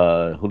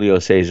Julio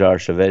Cesar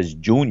Chavez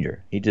Jr.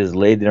 He just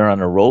laid there on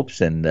the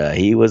ropes, and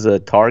he was a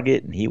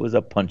target, and he was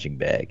a punching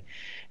bag.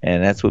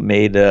 And that's what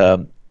made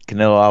Canelo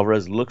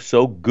Alvarez look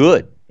so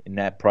good in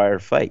that prior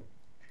fight.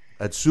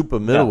 At super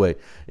middleweight.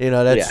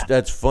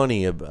 That's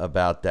funny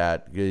about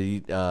that.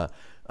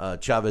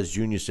 Chavez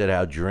Jr. said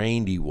how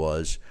drained he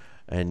was,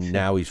 and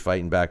now he's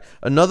fighting back.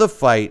 Another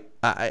fight,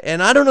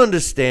 and I don't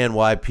understand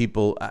why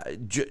people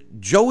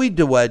Joey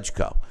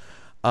Dwejko,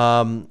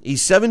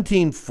 he's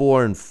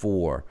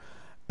 17-4-4.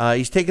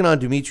 He's taking on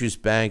Demetrius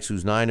Banks,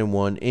 who's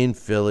 9-1 in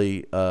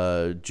Philly.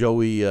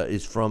 Joey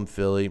is from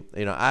Philly.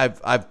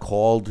 I've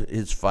called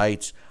his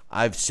fights.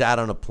 I've sat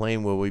on a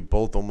plane where we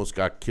both almost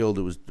got killed.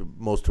 It was the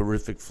most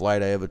horrific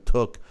flight I ever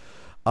took.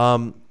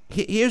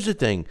 Here's the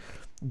thing.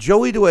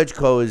 Joey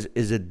Dwejko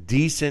is a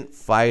decent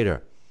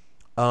fighter,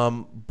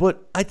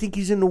 but I think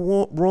he's in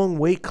the wrong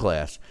weight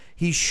class.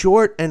 He's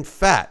short and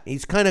fat.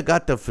 He's kind of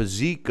got the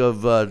physique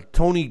of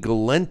Tony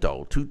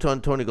Galento,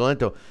 two-ton Tony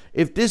Galento.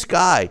 If this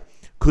guy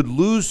could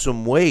lose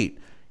some weight,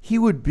 he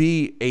would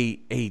be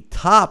a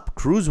top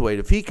cruiserweight.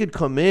 If he could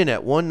come in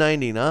at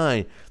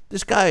 199,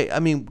 this guy, I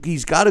mean,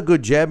 he's got a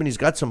good jab and he's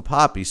got some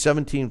pop. He's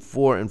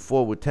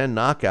 17-4-4 with 10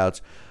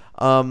 knockouts.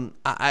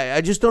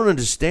 I just don't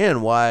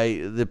understand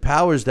why the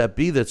powers that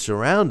be that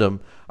surround him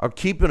are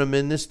keeping him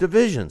in this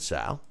division,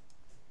 Sal.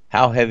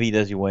 How heavy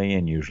does he weigh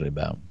in usually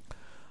about?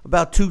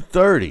 About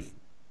 230.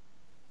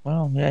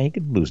 Well, yeah, he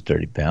could lose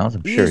 30 pounds.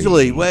 I'm sure.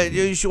 Easily. All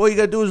you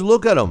got to do is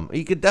look at him.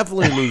 He could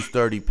definitely lose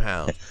 30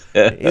 pounds.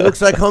 He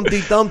looks like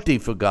Humpty Dumpty,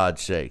 for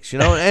God's sakes.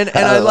 And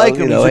I like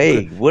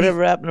him.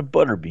 Whatever happened to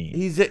Butterbean?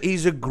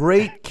 He's a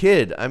great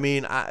kid. I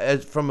mean,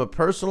 from a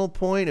personal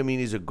point, I mean,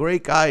 he's a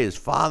great guy. His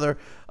father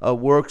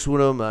works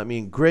with him. I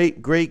mean,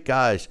 great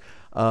guys.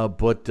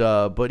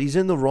 But he's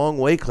in the wrong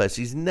weight class.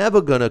 He's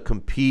never going to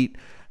compete,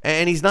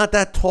 and he's not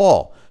that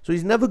tall. So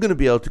he's never going to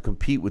be able to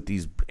compete with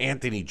these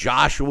Anthony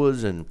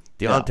Joshuas and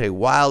Deontay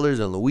Wilders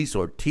and Luis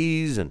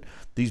Ortiz and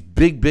these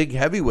big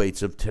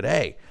heavyweights of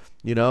today.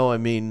 They're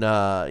over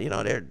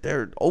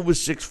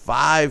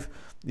 6'5",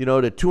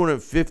 they're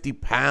 250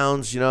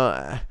 pounds,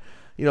 a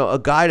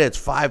guy that's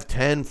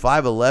 5'10",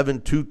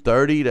 5'11",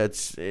 230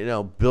 that's,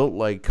 built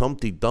like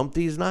Humpty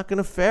Dumpty is not going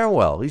to fare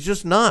well. He's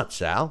just not,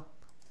 Sal.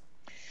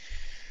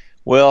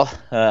 Well,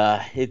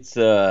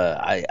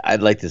 I'd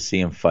like to see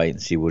him fight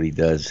and see what he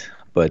does.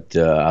 But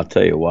I'll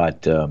tell you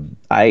what,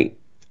 I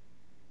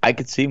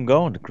could see him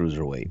going to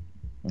cruiserweight.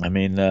 I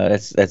mean,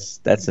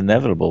 that's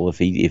inevitable if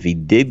he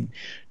did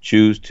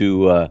choose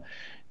to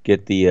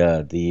get the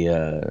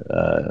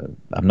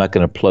I'm not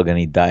going to plug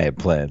any diet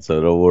plan,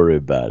 so don't worry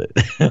about it.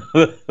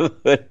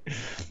 But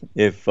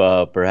if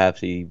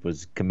perhaps he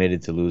was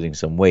committed to losing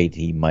some weight,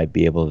 he might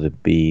be able to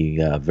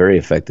be very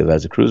effective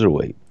as a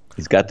cruiserweight.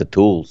 He's got the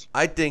tools.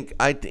 I think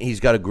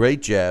he's got a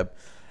great jab.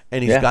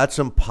 and he's got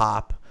some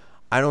pop.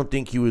 I don't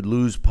think he would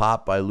lose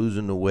pop by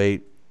losing the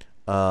weight.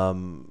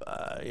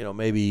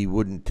 Maybe he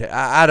wouldn't.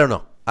 I don't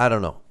know.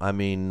 I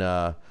mean,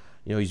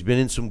 he's been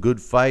in some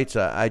good fights.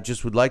 I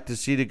just would like to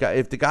see the guy.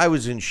 If the guy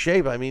was in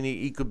shape, I mean,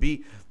 he could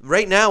be.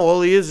 Right now,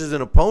 all he is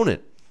an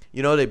opponent.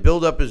 They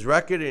build up his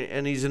record,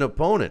 and he's an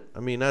opponent. I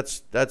mean,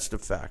 that's the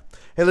fact.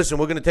 Hey, listen,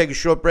 we're going to take a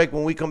short break.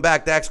 When we come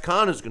back, Dax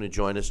Khan is going to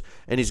join us,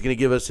 and he's going to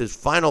give us his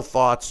final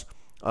thoughts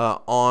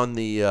on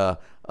the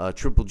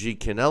Triple G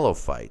Canelo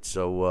fight.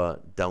 So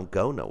don't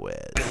go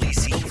nowhere. Billy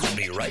C will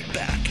be right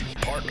back.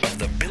 Part of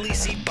the Billy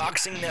C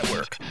Boxing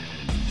Network.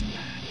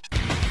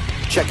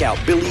 Check out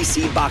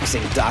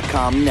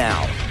BillyCBoxing.com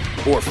now,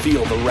 or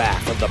feel the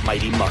wrath of the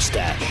mighty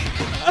mustache.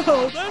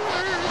 Oh, that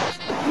hurts.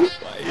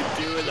 Why are you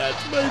doing that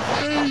to my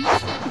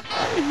face?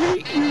 I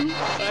hate you.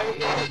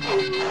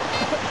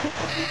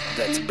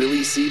 That's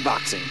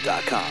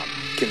BillyCBoxing.com.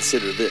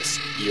 Consider this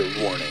your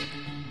warning.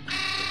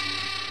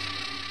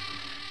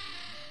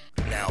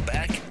 Now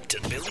back to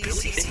Billy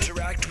C.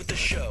 Interact with the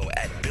show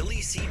at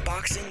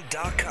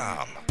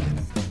BillyCBoxing.com.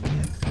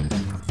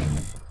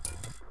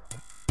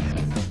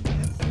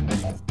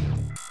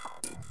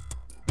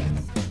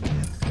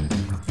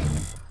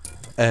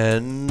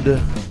 And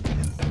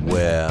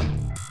we're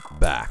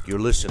back. You're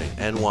listening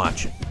and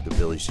watching the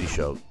Billy C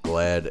Show.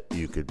 Glad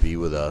you could be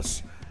with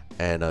us.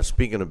 And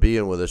speaking of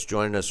being with us,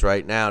 joining us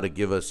right now to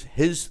give us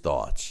his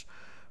thoughts,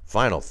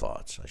 final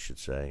thoughts, I should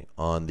say,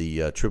 on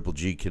the Triple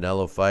G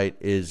Canelo fight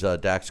is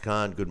Dax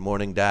Khan. Good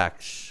morning,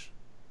 Dax.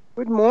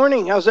 Good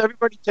morning. How's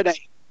everybody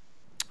today?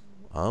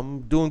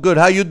 I'm doing good.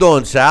 How you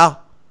doing,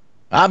 Sal?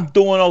 I'm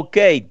doing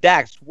okay.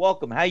 Dax,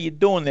 welcome. How you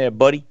doing there,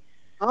 buddy?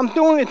 I'm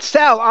doing it,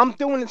 Sal. I'm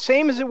doing the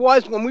same as it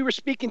was when we were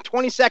speaking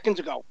 20 seconds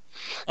ago.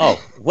 Oh,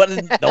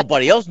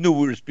 nobody else knew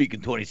we were speaking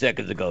 20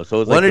 seconds ago.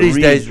 So it's one like of these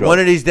days, you know what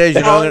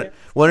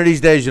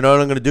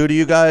I'm going to do to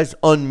you guys?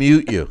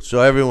 Unmute you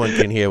so everyone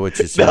can hear what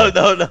you're saying.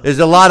 No. There's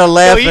a lot of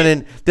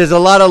laughing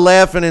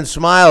and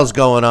smiles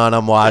going on.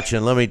 I'm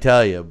watching. Let me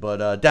tell you.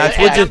 But Dax,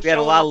 we had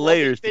a lot of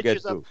layers to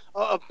get through.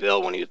 Of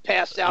Bill when he was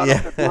passed out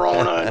of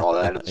Corona and all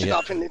that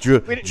stuff. And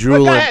drooling,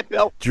 go ahead,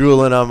 Bill.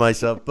 Drooling on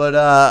myself.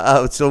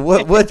 But so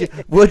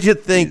what'd you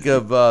think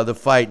of the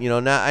fight?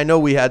 Now I know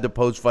we had the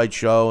post-fight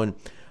show and.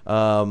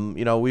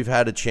 We've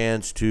had a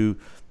chance to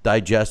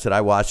digest it.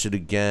 I watched it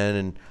again,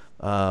 and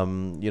I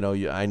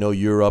know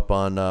you're up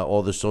on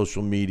all the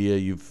social media.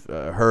 You've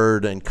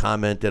heard and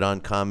commented on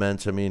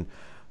comments. I mean,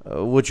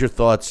 what's your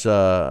thoughts?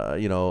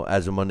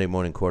 As a Monday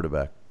morning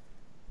quarterback.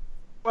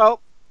 Well,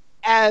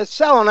 as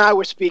Sal and I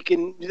were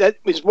speaking, that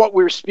is what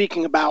we were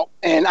speaking about,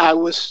 and I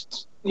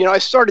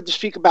started to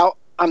speak about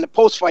on the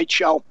post-fight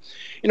show.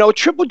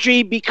 Triple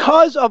G,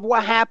 because of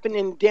what happened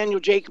in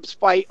Daniel Jacobs'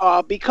 fight,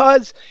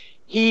 because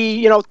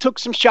he, took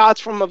some shots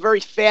from a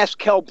very fast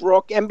Kell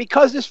Brook. And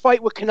because this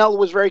fight with Canelo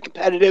was very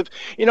competitive,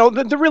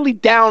 they're really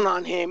down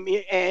on him.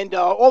 And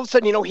all of a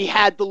sudden, he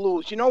had to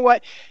lose. You know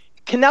what?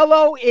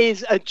 Canelo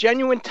is a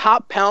genuine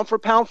top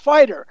pound-for-pound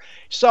fighter.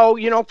 So,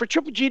 for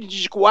Triple G to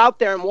just go out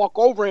there and walk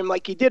over him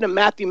like he did in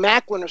Matthew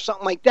Macklin or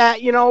something like that,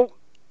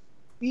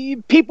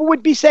 people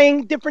would be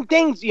saying different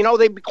things.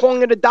 They'd be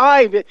calling it a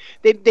dive.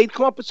 They'd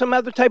come up with some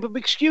other type of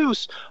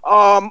excuse.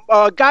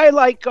 A guy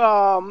like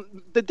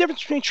the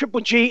difference between Triple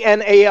G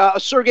and a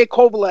Sergey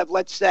Kovalev,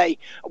 let's say,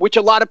 which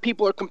a lot of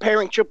people are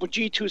comparing Triple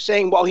G to,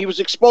 saying, well, he was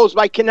exposed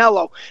by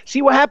Canelo.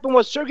 See, what happened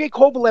was Sergey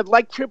Kovalev,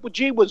 like Triple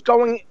G, was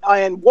going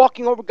and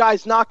walking over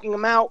guys, knocking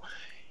them out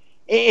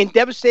in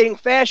devastating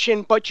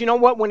fashion. But you know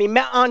what? When he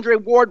met Andre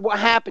Ward, what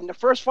happened? The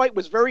first fight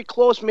was very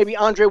close. Maybe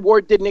Andre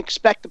Ward didn't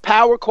expect the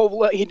power.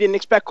 He didn't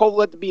expect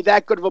Kovalev to be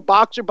that good of a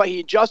boxer, but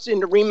he adjusted in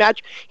the rematch.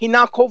 He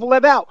knocked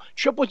Kovalev out.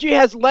 Triple G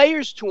has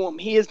layers to him.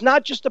 He is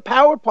not just a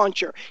power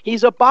puncher.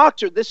 He's a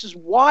boxer. This is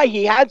why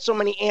he had so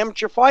many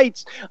amateur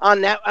fights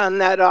on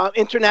that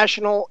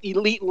international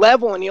elite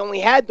level, and he only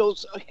had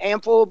those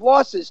handful of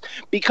losses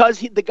because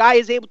the guy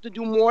is able to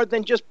do more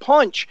than just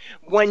punch.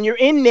 When you're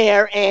in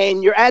there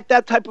and you're at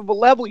that type of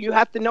a level, you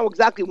have to know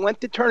exactly when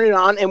to turn it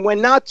on and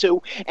when not to.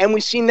 And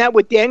we've seen that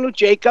with Daniel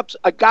Jacobs,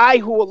 a guy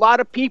who a lot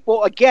of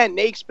people, again,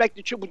 they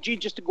expected Triple G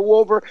just to go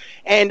over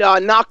and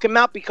knock him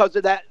out because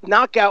of that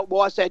knockout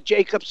loss that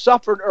Jacobs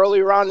suffered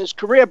earlier on in his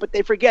career. But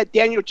they forget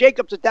Daniel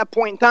Jacobs at that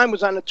point in time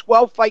was on a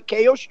 12-fight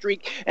KO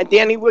streak, and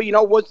Danny,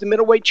 was the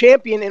middleweight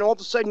champion. And all of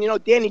a sudden,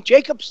 Danny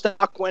Jacobs'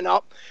 stock went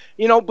up.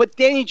 But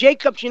Danny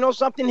Jacobs,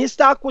 something, his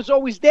stock was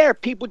always there.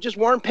 People just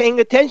weren't paying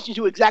attention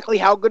to exactly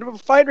how good of a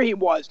fighter he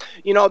was.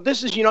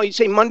 This is, you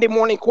say Monday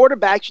morning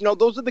quarterbacks,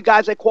 those are the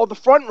guys I call the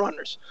front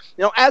runners.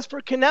 As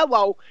for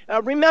Canelo,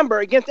 remember,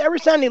 against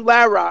Erislandy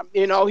Lara,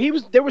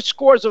 there were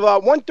scores of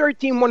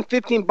 113,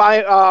 115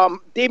 by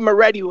Dave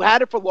Moretti, who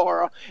had it for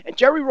Lara, and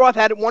Jerry Roth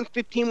had it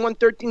 115,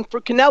 113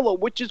 for Canelo,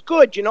 which is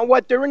good. You know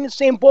what? They're in the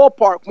same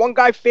ballpark. One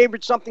guy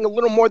favored something a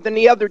little more than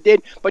the other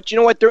did, but you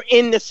know what? They're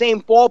in the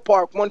same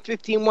ballpark,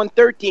 115, 113.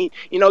 113.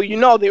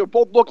 They were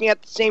both looking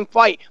at the same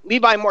fight.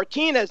 Levi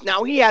Martinez,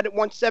 now he had it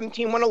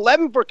 117,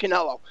 111 for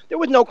Canelo. There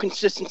was no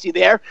consistency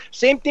there.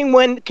 Same thing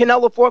when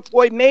Canelo fought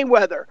Floyd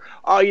Mayweather.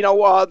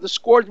 The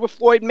scores with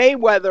Floyd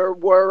Mayweather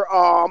were,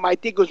 I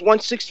think it was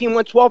 116,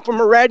 112 for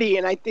Moretti,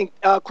 and I think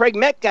Craig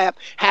Metcalf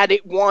had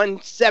it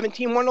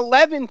 117,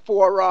 111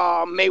 for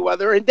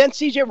Mayweather, and then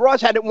CJ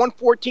Ross had it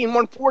 114,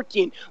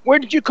 114. Where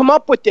did you come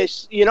up with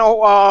this?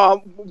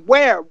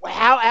 Where?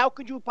 How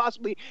could you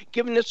possibly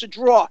given this a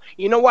draw?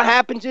 What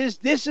happens is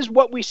this is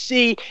what we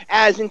see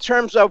as in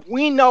terms of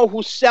we know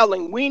who's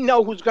selling. We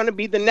know who's going to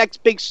be the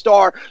next big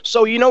star.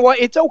 So you know what?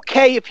 It's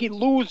okay if he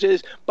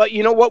loses, but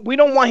you know what? We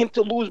don't want him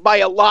to lose by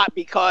a lot,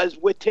 because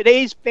with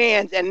today's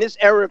fans and this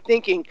era of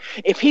thinking,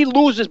 if he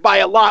loses by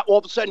a lot, all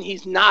of a sudden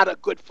he's not a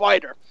good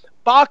fighter.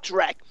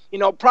 BoxRec,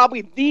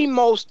 probably the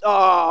most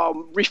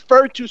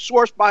referred to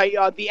source by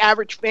the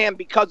average fan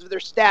because of their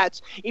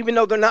stats, even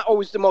though they're not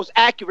always the most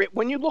accurate.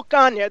 When you look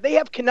on there, they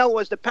have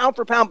Canelo as the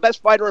pound-for-pound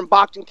best fighter in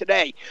boxing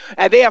today.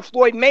 They have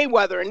Floyd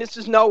Mayweather, and this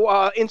is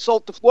no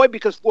insult to Floyd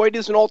because Floyd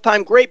is an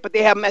all-time great, but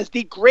they have him as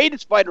the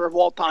greatest fighter of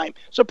all time.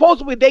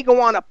 Supposedly, they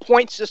go on a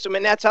point system,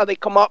 and that's how they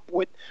come up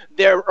with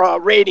their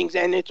ratings,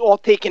 and it's all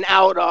taken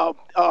out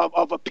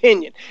of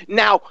opinion.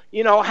 Now,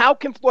 how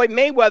can Floyd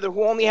Mayweather,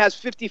 who only has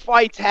 50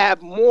 fights,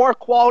 have more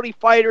quality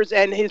fighters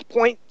and his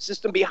point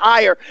system be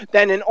higher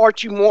than an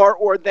Archie Moore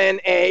or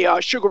than a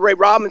Sugar Ray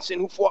Robinson,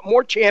 who fought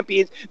more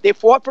champions, they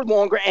fought for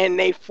longer, and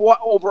they fought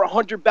over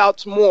 100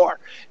 bouts more?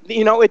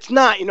 It's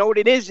not. You know what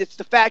it is? It's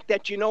the fact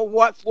that,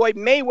 Floyd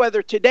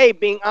Mayweather today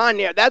being on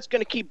there, that's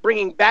going to keep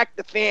bringing back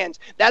the fans.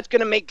 That's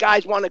going to make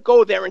guys want to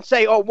go there and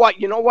say,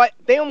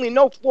 they only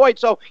know Floyd,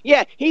 so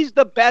yeah, he's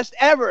the best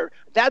ever.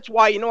 That's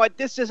why,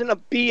 this isn't a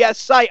BS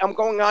site. I'm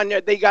going on there.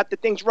 They got the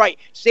things right.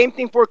 Same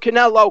thing for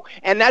Canelo,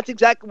 and that's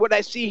exactly what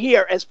I see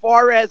here. As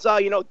far as,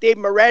 Dave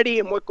Moretti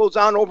and what goes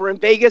on over in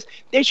Vegas,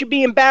 they should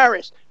be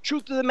embarrassed.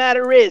 Truth of the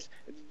matter is,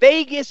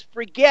 Vegas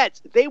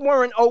forgets they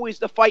weren't always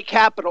the fight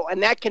capital,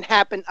 and that can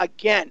happen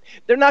again.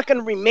 They're not going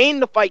to remain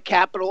the fight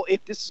capital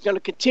if this is going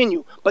to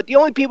continue. But the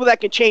only people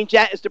that can change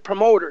that is the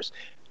promoters.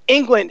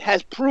 England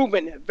has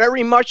proven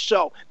very much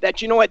so that,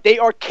 they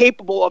are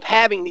capable of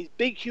having these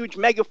big, huge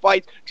mega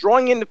fights,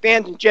 drawing in the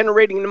fans and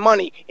generating the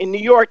money. In New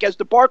York, as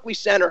the Barclays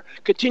Center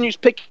continues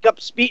picking up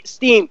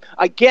steam,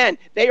 again,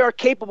 they are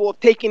capable of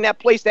taking that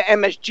place that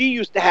MSG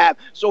used to have.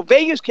 So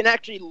Vegas can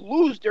actually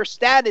lose their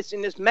status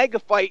in this mega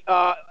fight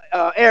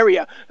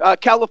area.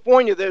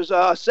 California, there's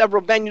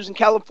several venues in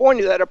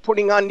California that are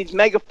putting on these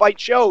mega fight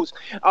shows.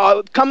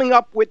 Coming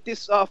up with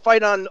this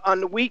fight on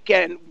the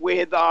weekend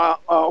with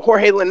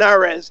Jorge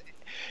Linares.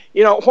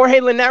 Jorge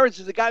Linares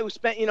is a guy who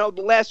spent,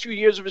 the last few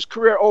years of his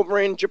career over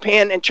in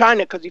Japan and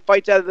China because he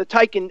fights out of the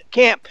Taiken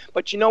camp.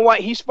 But you know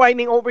what? He's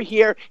fighting over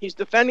here. He's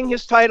defending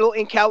his title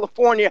in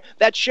California.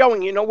 That's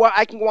showing,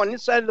 I can go on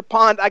this side of the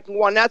pond. I can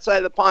go on that side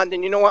of the pond.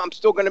 And you know what? I'm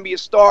still going to be a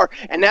star.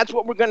 And that's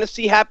what we're going to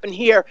see happen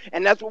here.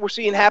 And that's what we're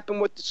seeing happen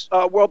with this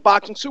World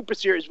Boxing Super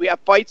Series. We have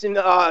fights in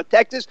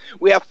Texas.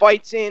 We have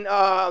fights in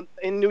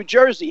New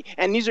Jersey.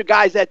 And these are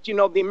guys that,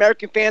 the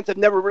American fans have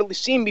never really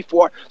seen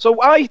before.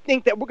 So I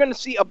think that we're going to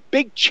see a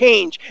big change.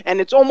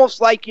 And it's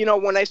almost like,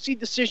 when I see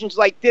decisions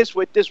like this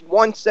with this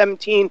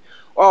 117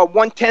 or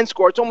 110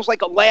 score, it's almost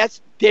like a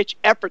last-ditch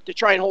effort to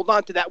try and hold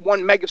on to that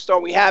one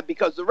megastar we have,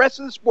 because the rest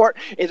of the sport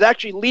is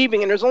actually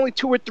leaving, and there's only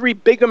 2 or 3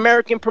 big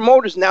American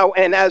promoters now,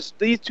 and as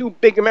these 2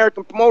 big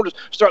American promoters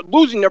start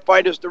losing their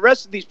fighters, the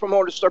rest of these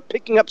promoters start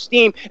picking up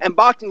steam, and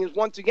boxing is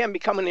once again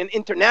becoming an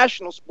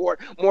international sport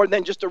more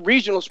than just a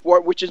regional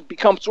sport, which has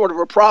become sort of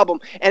a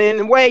problem. And in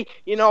a way,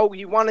 you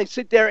want to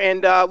sit there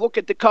and look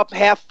at the cup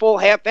half full,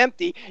 half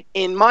empty.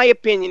 In my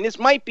opinion, this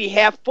might be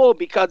half full,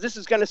 because this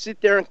is going to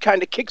sit there and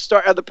kind of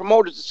kickstart other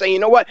promoters to say,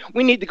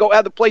 we need to go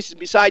other places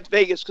besides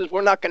Vegas, because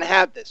we're not going to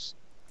have this.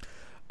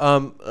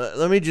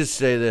 Let me just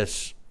say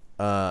this.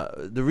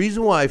 The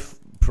reason why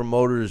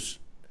promoters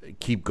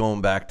keep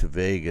going back to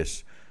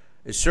Vegas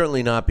is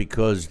certainly not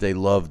because they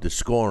love the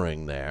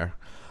scoring there.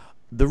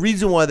 The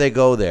reason why they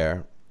go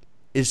there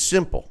is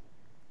simple.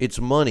 It's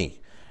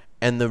money.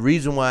 And the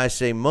reason why I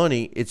say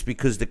money, it's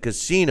because the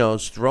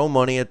casinos throw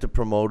money at the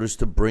promoters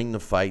to bring the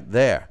fight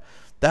there.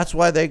 That's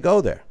why they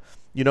go there.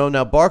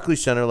 Now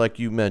Barclays Center, like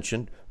you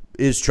mentioned,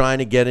 is trying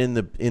to get in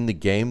the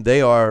game.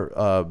 They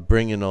are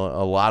bringing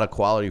a lot of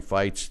quality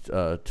fights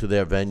to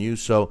their venue,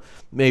 so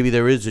maybe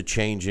there is a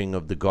changing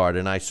of the guard,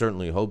 and I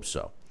certainly hope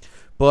so.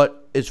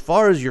 But as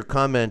far as your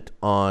comment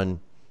on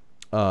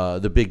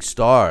the big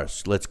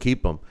stars, let's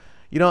keep them.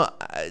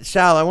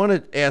 Sal, I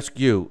want to ask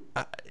you,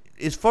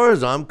 as far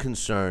as I'm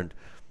concerned,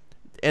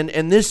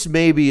 and this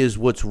maybe is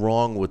what's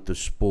wrong with the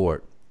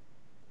sport,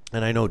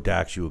 and I know,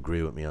 Dax, you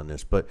agree with me on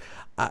this, but,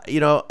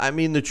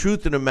 the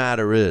truth of the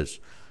matter is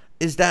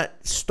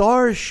that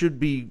stars should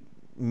be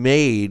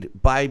made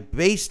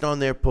based on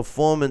their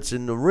performance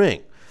in the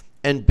ring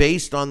and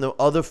based on the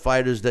other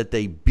fighters that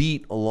they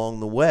beat along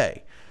the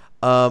way.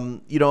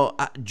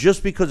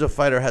 Just because a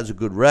fighter has a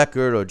good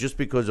record, or just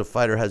because a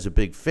fighter has a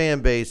big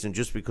fan base, and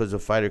just because a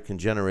fighter can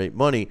generate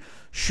money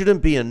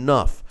shouldn't be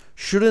enough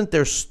shouldn't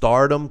their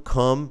stardom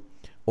come,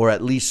 or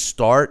at least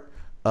start,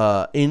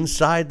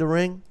 inside the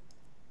ring?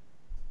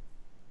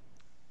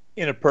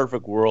 In a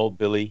perfect world,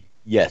 Billy,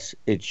 yes,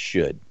 it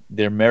should.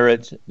 Their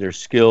merits, their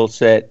skill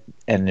set,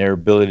 and their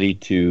ability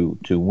to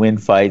win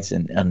fights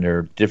and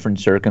under different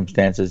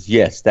circumstances,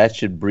 yes, that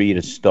should breed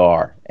a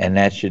star, and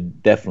that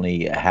should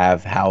definitely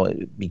have how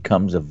it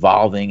becomes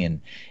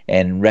evolving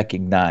and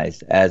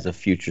recognized as a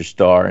future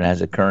star and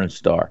as a current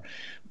star.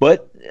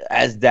 But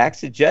as Dak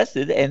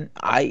suggested, and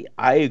I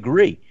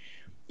agree,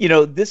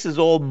 this is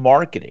all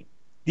marketing.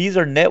 These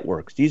are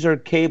networks. These are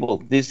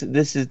cable. This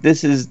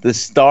is the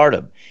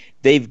stardom.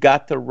 They've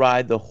got to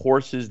ride the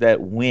horses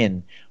that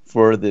win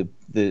for the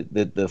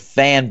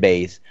fan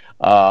base,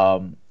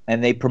 and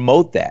they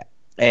promote that.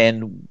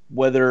 And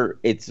whether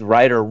it's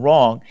right or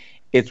wrong,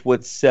 it's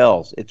what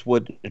sells. It's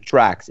what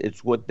attracts.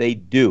 It's what they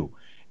do.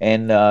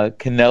 And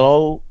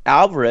Canelo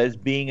Alvarez,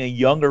 being a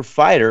younger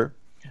fighter,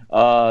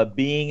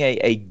 being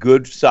a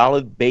good,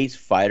 solid base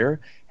fighter,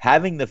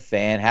 having the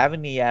fan,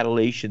 having the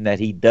adulation that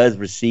he does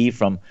receive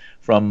from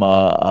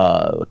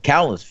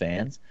countless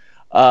fans,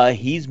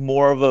 he's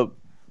more of a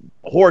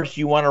horse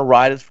you want to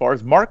ride as far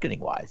as marketing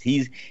wise.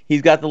 He's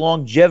got the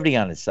longevity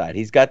on his side.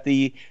 He's got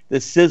the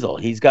sizzle.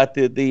 He's got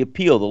the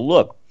appeal, the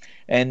look.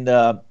 And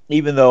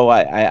even though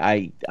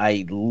I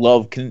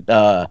love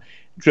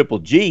Triple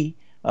G,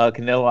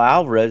 Canelo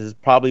Alvarez is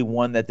probably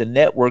one that the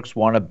networks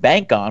want to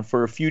bank on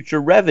for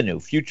future revenue,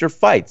 future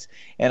fights.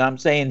 And I'm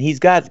saying he's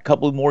got a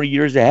couple more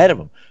years ahead of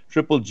him.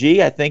 Triple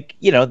G, I think,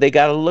 they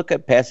got to look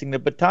at passing the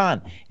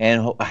baton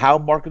and how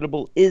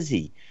marketable is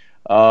he.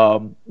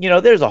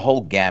 There's a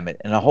whole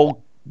gamut and a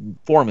whole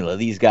formula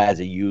these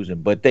guys are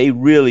using, but they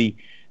really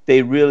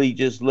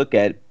just look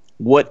at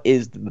what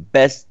is the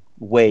best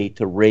way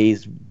to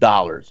raise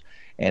dollars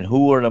and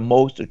who are the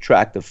most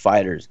attractive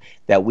fighters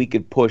that we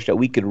could push, that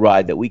we could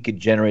ride, that we could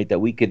generate, that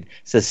we could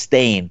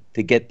sustain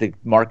to get the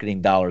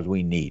marketing dollars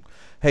we need.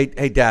 Hey,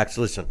 Dax,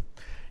 listen.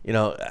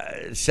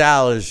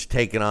 Sal is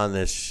taking on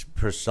this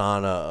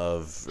persona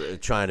of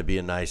trying to be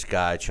a nice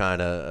guy, trying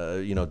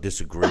to,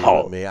 disagree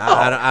with me.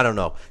 I don't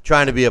know.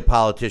 Trying to be a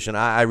politician.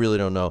 I really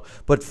don't know.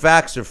 But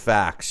facts are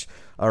facts,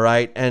 all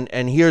right?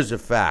 And here's a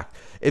fact.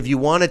 If you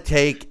want to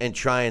take and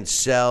try and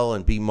sell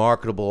and be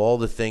marketable, all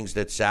the things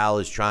that Sal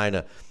is trying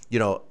to,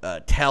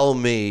 tell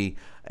me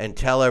and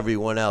tell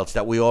everyone else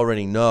that we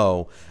already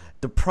know,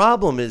 the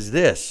problem is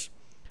this.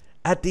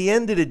 At the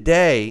end of the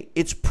day,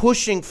 it's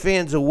pushing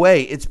fans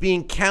away. It's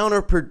being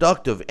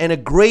counterproductive. And a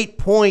great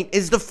point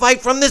is the fight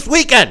from this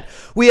weekend.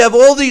 We have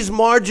all these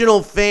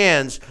marginal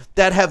fans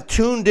that have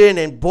tuned in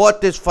and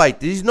bought this fight.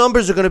 These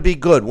numbers are going to be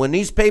good. When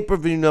these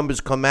pay-per-view numbers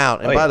come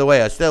out, and by the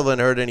way, I still haven't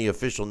heard any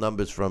official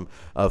numbers from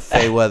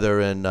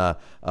Mayweather and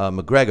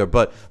McGregor,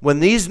 but when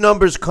these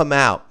numbers come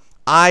out,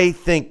 I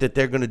think that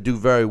they're going to do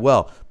very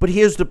well. But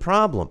here's the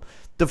problem.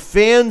 The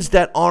fans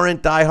that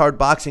aren't diehard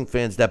boxing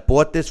fans that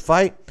bought this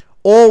fight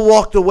all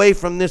walked away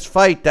from this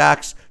fight,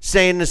 Dax,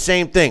 saying the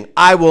same thing.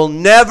 I will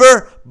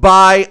never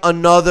buy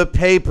another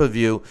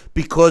pay-per-view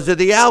because of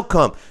the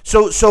outcome.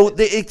 So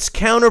it's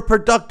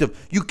counterproductive.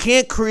 You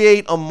can't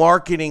create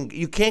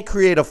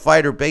a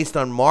fighter based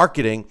on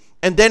marketing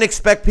and then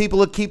expect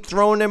people to keep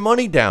throwing their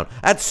money down.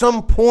 At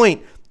some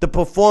point, the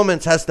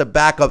performance has to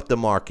back up the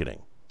marketing.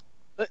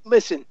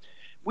 Listen,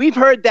 we've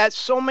heard that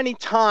so many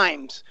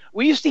times.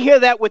 We used to hear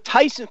that with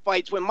Tyson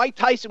fights when Mike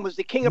Tyson was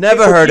the king of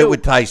Never heard it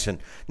with Tyson.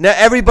 Now,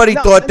 everybody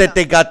thought that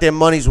they got their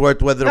money's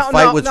worth, whether the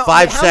fight was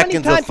 5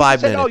 seconds or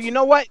 5 minutes. Oh, you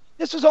know what?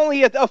 This was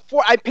only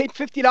I paid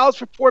 $50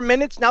 for 4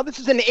 minutes. Now this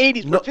is in the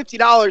 80s, but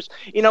 $50,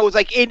 it was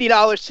like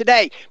 $80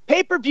 today.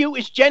 Pay-per-view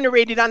is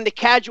generated on the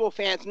casual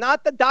fans,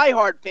 not the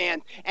diehard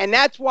fans. And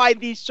that's why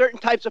these certain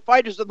types of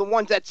fighters are the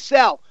ones that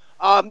sell.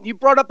 You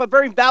brought up a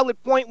very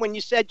valid point when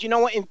you said,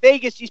 in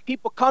Vegas, these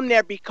people come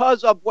there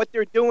because of what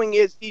they're doing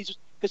is these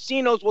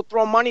casinos will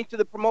throw money to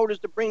the promoters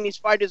to bring these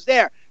fighters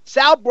there.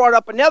 Sal brought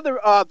up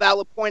another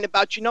valid point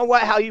about,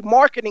 how you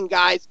marketing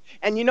guys.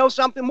 And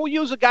something, we'll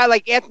use a guy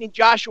like Anthony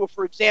Joshua,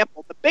 for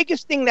example. The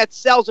biggest thing that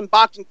sells in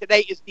boxing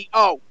today is the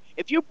O.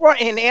 If you brought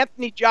in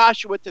Anthony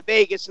Joshua to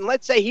Vegas, and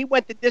let's say he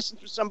went the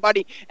distance with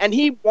somebody and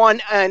he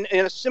won in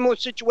a similar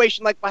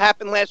situation like what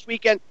happened last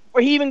weekend, or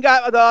he even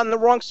got on the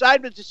wrong side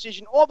of the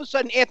decision, all of a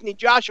sudden Anthony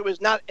Joshua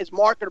is not as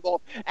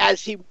marketable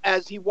as he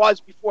was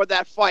before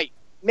that fight.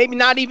 Maybe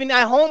not even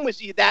at home was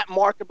he that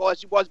marketable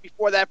as he was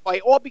before that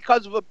fight, all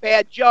because of a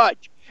bad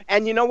judge.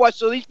 And you know what?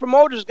 So these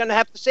promoters are going to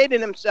have to say to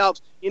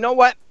themselves, you know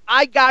what?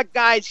 I got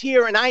guys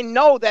here, and I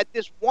know that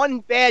this one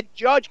bad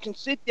judge can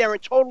sit there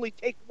and totally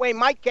take away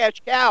my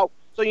cash cow.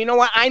 So you know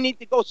what? I need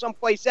to go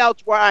someplace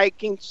else where I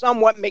can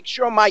somewhat make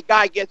sure my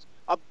guy gets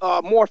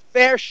a more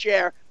fair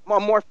share, a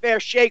more fair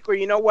shake. Or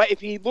you know what? If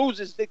he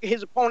loses,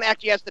 his opponent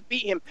actually has to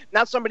beat him,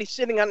 not somebody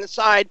sitting on the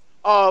side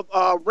of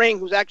a ring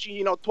who's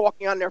actually,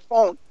 talking on their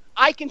phone.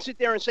 I can sit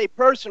there and say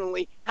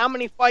personally, how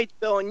many fights,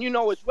 Bill, and you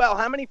know as well,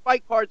 how many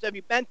fight cards have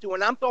you been to?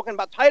 And I'm talking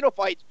about title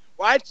fights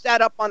where I've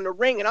sat up on the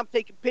ring and I'm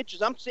taking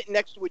pictures. I'm sitting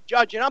next to a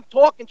judge and I'm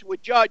talking to a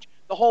judge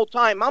the whole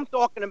time. I'm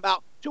talking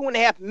about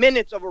 2.5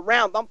 minutes of a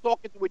round. I'm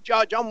talking to a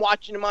judge. I'm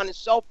watching him on his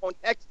cell phone,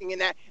 texting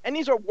and that. And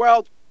these are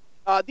world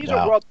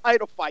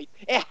title fights.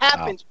 It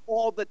happens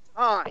all the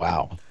time.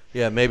 Wow.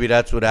 Yeah, maybe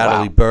that's what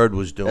Adelie Bird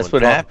was doing. That's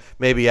what happened.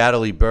 Maybe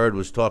Adelie Bird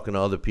was talking to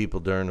other people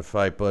during the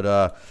fight,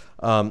 but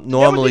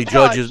normally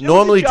judges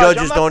don't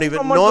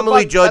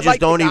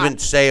even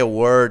say a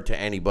word to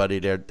anybody.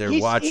 They're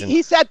watching.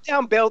 He sat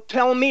down, Bill,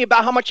 telling me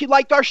about how much he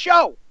liked our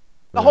show.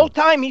 The whole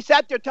time he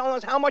sat there telling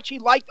us how much he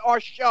liked our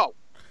show.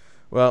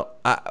 Well,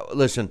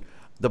 listen,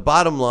 the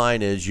bottom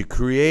line is you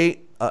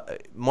create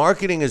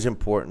marketing is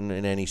important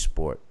in any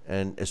sport,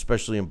 and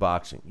especially in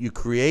boxing. You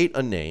create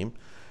a name.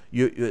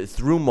 You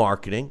through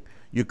marketing,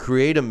 you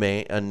create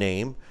a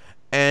name,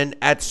 and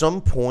at some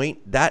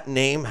point, that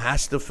name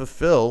has to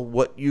fulfill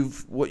what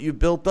you've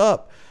built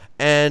up.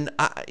 And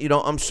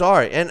I'm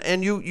sorry,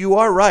 and you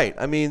are right.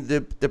 I mean,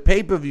 the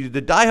pay-per-view,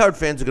 the diehard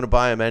fans are going to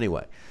buy them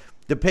anyway.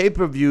 The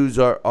pay-per-views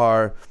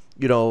are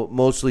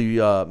mostly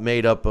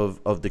made up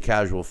of the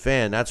casual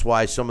fan. That's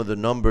why some of the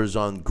numbers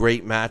on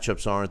great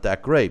matchups aren't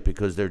that great,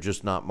 because they're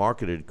just not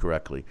marketed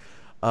correctly.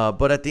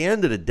 But at the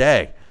end of the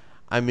day,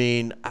 I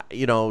mean,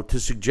 to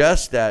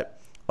suggest that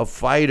a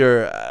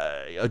fighter,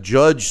 a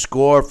judge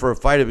score for a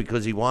fighter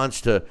because he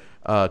wants to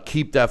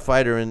keep that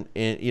fighter in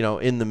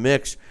the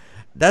mix,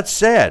 that's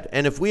sad.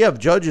 And if we have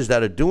judges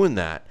that are doing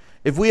that,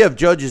 if we have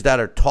judges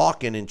that are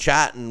talking and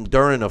chatting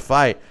during a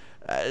fight,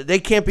 they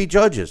can't be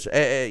judges.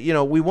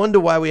 We wonder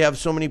why we have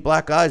so many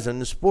black eyes in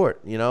the sport.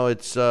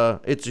 It's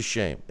a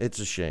shame. It's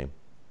a shame.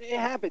 It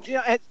happens.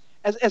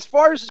 As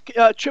far as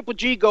Triple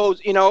G goes,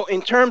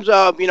 in terms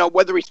of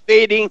whether he's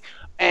fading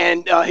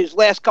and his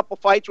last couple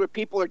fights where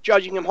people are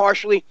judging him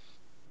harshly.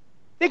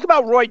 Think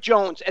about Roy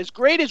Jones. As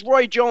great as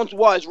Roy Jones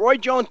was, Roy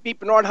Jones beat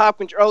Bernard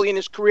Hopkins early in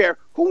his career.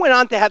 Who went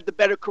on to have the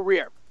better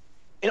career?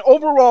 And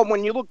overall,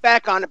 when you look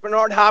back on it,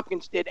 Bernard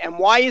Hopkins did. And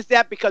why is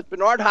that? Because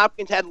Bernard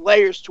Hopkins had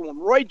layers to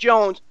him. Roy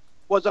Jones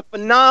was a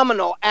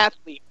phenomenal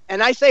athlete.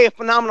 And I say a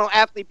phenomenal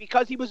athlete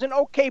because he was an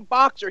okay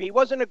boxer. He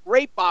wasn't a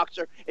great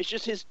boxer. It's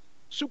just his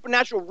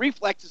supernatural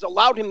reflexes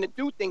allowed him to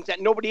do things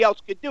that nobody else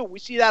could do. We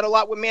see that a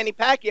lot with Manny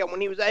Pacquiao when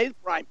he was at his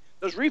prime.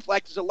 Those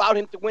reflexes allowed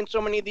him to win so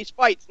many of these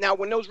fights. Now,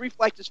 when those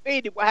reflexes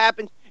faded, what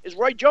happens is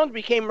Roy Jones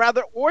became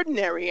rather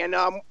ordinary. And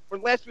for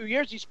the last few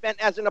years, he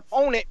spent as an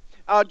opponent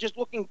just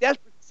looking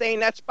desperate to stay in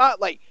that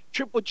spotlight.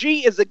 Triple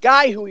G is a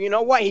guy who,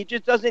 he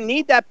just doesn't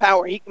need that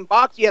power. He can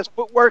box. He has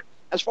footwork.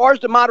 As far as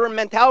the modern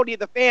mentality of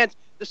the fans,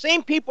 the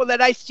same people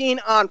that I seen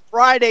on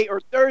Friday or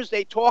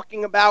Thursday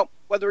talking about,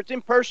 whether it's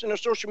in person or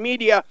social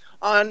media,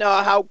 on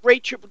how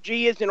great Triple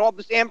G is and all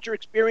this amateur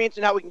experience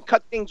and how he can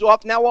cut things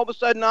off. Now, all of a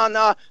sudden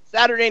on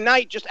Saturday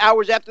night, just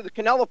hours after the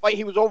Canelo fight,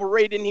 he was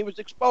overrated and he was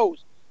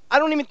exposed. I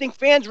don't even think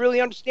fans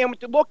really understand what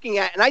they're looking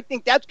at, and I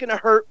think that's going to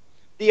hurt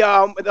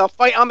the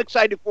fight I'm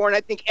excited for, and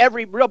I think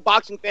every real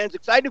boxing fan is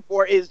excited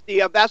for, is the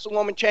Vasyl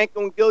Lomachenko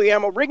and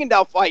Guillermo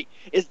Rigondeaux fight.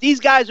 Is these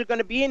guys are going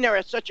to be in there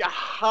at such a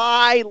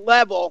high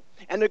level,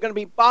 and they're going to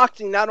be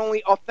boxing not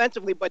only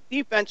offensively but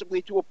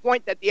defensively to a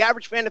point that the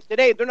average fan of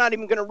today, they're not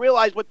even going to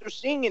realize what they're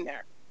seeing in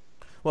there.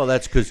 Well,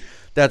 that's because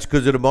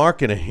of the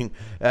marketing.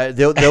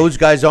 Those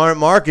guys aren't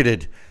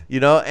marketed,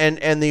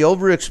 and the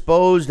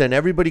overexposed and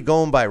everybody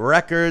going by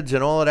records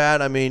and all of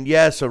that. I mean,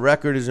 yes, a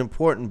record is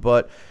important,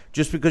 but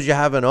just because you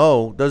have an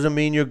O doesn't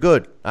mean you're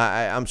good.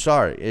 I'm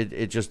sorry.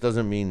 It just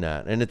doesn't mean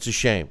that, and it's a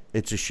shame.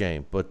 It's a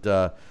shame, but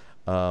there's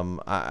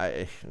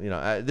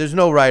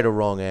no right or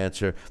wrong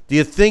answer. Do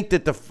you think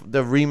that the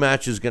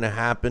rematch is going to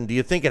happen? Do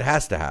you think it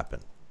has to happen?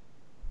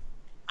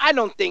 I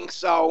don't think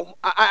so.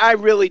 I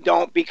really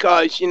don't,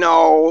 because, the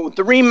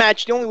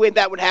rematch, the only way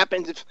that would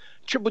happen is if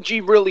Triple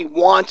G really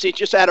wants it,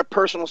 just out of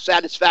personal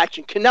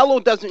satisfaction.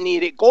 Canelo doesn't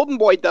need it. Golden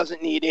Boy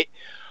doesn't need it.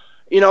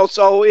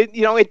 So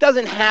it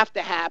doesn't have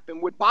to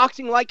happen. Would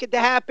boxing like it to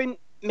happen?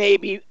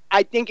 Maybe.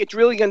 I think it's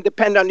really going to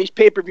depend on these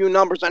pay-per-view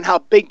numbers, on how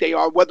big they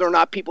are, whether or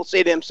not people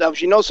say to themselves,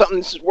 something,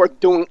 this is worth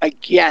doing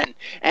again.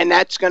 And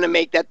that's going to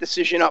make that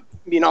decision up.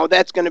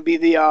 That's going to be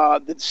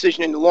the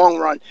decision in the long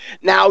run.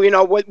 Now,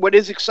 what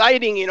is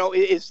exciting,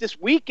 is this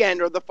weekend,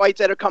 or the fights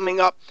that are coming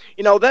up.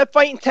 That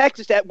fight in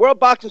Texas, that World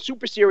Boxing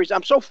Super Series,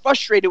 I'm so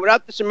frustrated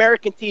without this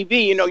American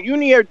TV.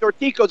 Junior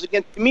Dorticos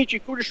against Dmitry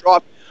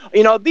Kudashov.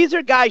 These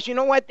are guys,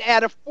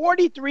 out of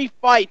 43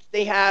 fights,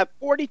 they have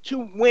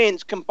 42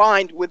 wins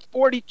combined with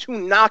 42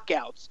 knockouts.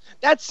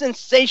 That's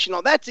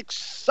sensational. That's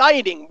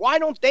exciting. Why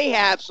don't they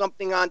have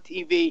something on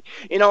TV?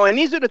 And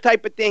these are the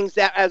type of things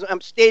that, as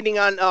I'm stating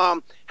on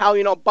how,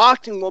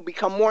 boxing will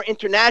become more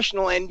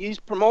international, and these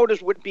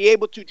promoters would be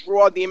able to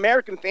draw the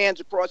American fans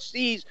across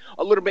seas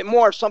a little bit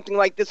more if something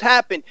like this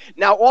happened.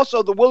 Now,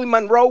 also, the Willie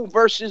Monroe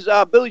versus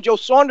Billy Joe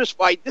Saunders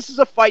fight, this is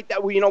a fight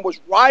that, was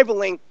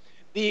rivaling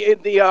the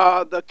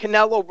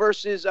Canelo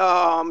versus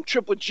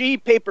Triple G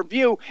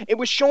pay-per-view. It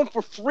was shown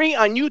for free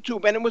on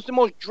YouTube, and it was the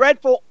most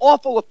dreadful,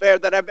 awful affair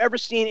that I've ever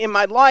seen in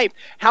my life.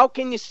 How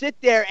can you sit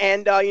there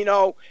and,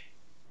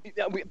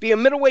 be a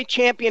middleweight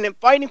champion and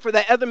fighting for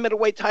that other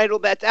middleweight title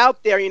that's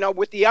out there,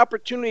 with the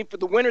opportunity for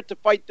the winner to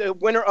fight the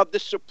winner of the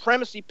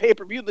Supremacy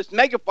pay-per-view, this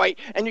mega fight,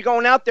 and you're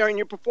going out there and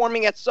you're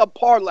performing at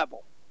subpar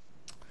level?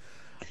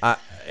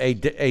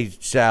 Hey,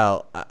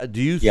 Sal,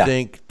 do you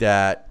think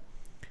that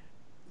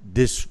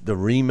the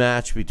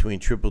rematch between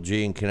Triple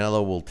G and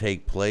Canelo will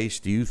take place?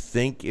 Do you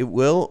think it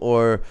will,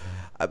 or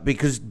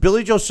because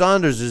Billy Joe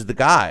Saunders is the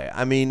guy?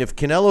 I mean, if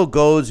Canelo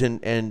goes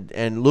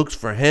and looks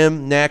for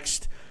him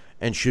next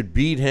and should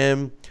beat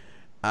him,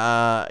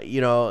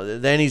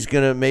 then he's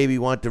gonna maybe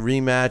want the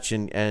rematch,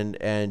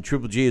 and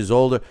Triple G is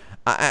older.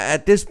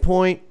 At this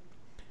point,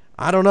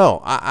 I don't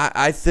know.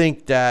 I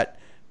think that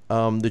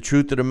the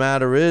truth of the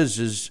matter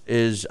is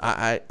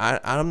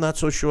I'm not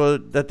so sure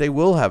that they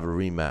will have a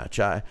rematch.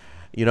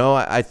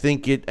 I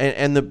think it,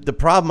 and the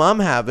problem I'm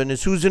having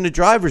is who's in the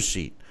driver's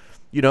seat.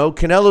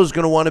 Canelo's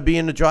going to want to be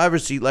in the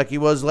driver's seat like he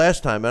was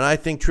last time, and I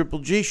think Triple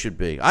G should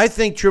be. I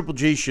think Triple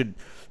G should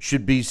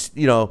be,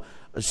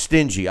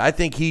 stingy. I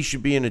think he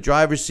should be in the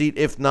driver's seat.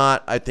 If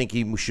not, I think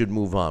he should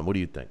move on. What do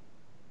you think?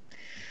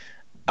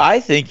 I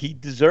think he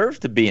deserves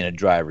to be in a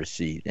driver's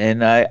seat,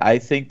 and I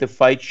think the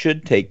fight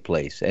should take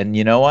place. And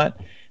you know what?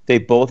 They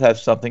both have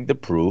something to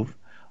prove,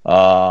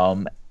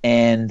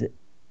 and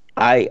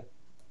I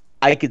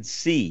could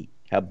see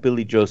how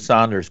Billy Joe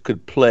Saunders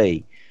could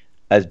play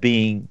as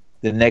being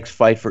the next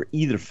fight for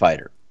either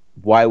fighter.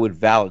 Why would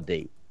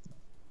validate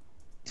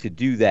to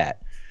do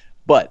that?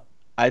 But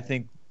I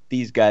think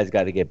these guys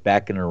got to get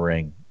back in the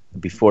ring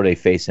before they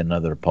face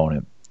another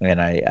opponent,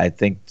 and I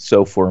think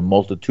so for a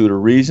multitude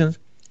of reasons.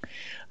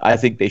 I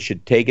think they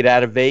should take it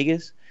out of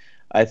Vegas.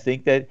 I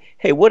think that,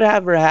 hey,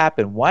 whatever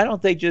happened, why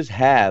don't they just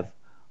have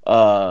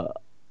a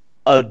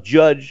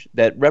judge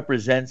that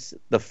represents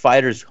the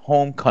fighter's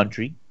home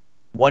country,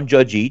 one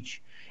judge each,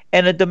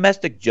 and a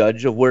domestic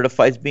judge of where the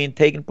fight's being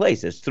taken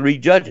place. There's 3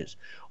 judges.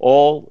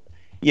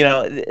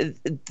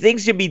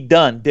 Things should be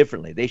done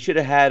differently. They should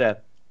have had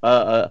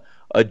a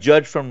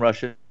judge from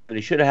Russia. They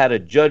should have had a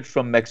judge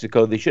from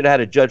Mexico. They should have had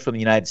a judge from the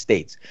United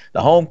States,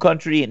 the home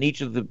country, and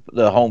each of the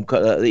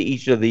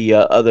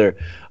other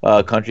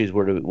countries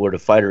where the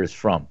fighter is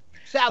from.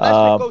 Sal,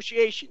 that's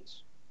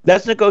negotiations.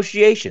 That's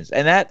negotiations,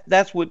 and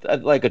that's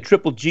what like a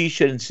Triple G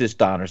should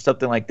insist on, or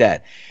something like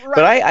that. Right,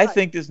 but I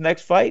think this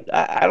next fight,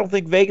 I don't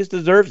think Vegas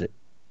deserves it.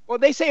 Well,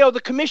 they say, the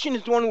commission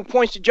is the one who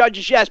appoints the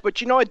judges, yes. But,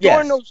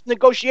 during those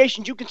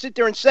negotiations, you can sit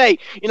there and say,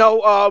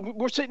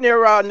 we're sitting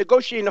there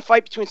negotiating a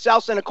fight between Sal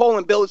Senecola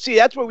and Billy C.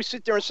 That's where we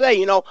sit there and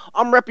say,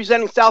 I'm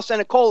representing Sal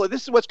Senecola.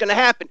 This is what's going to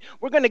happen.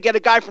 We're going to get a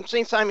guy from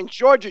St. Simons,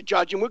 Georgia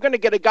judging. We're going to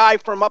get a guy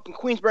from up in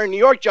Queensbury, New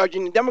York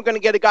judging. And then we're going to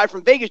get a guy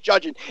from Vegas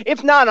judging.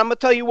 If not, I'm going to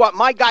tell you what,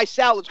 my guy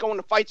Sal is going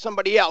to fight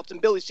somebody else, and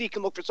Billy C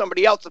can look for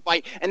somebody else to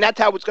fight. And that's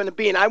how it's going to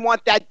be. And I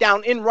want that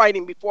down in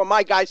writing before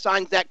my guy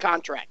signs that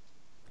contract.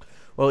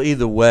 Well,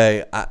 either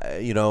way,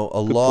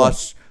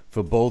 loss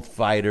for both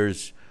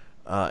fighters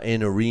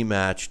in a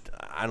rematch,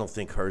 I don't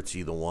think hurts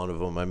either one of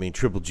them. I mean,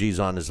 Triple G's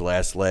on his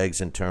last legs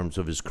in terms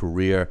of his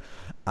career.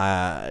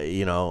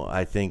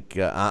 I think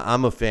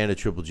I'm a fan of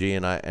Triple G,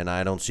 and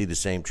I don't see the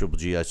same Triple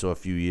G I saw a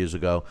few years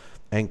ago.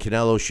 And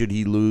Canelo, should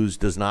he lose,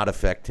 does not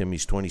affect him.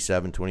 He's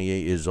 27,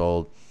 28 years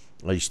old.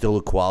 He's still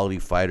a quality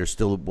fighter,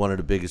 still one of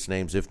the biggest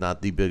names, if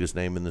not the biggest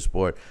name in the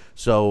sport.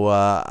 So,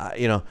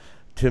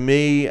 to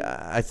me,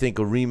 I think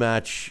a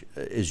rematch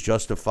is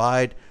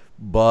justified,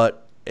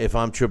 but if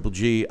I'm Triple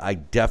G, I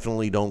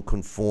definitely don't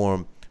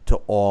conform to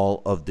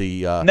all of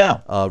the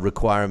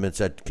requirements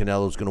that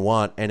Canelo's going to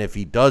want. And if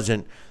he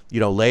doesn't,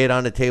 lay it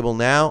on the table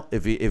now.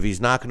 If he's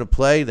not going to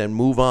play, then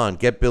move on.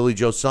 Get Billy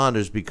Joe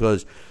Saunders,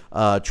 because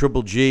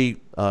Triple G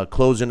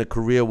closing a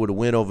career with a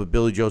win over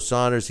Billy Joe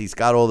Saunders. He's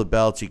got all the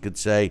belts. He could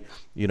say,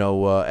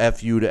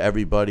 F you to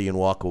everybody and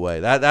walk away.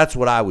 That's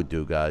what I would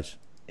do, guys.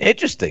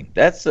 Interesting.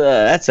 That's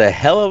a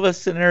hell of a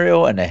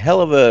scenario and a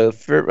hell of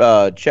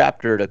a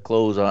chapter to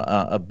close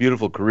a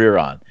beautiful career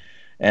on.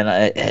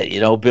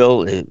 And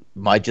Bill, it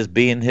might just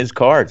be in his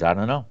cards. I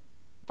don't know.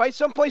 Fight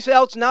someplace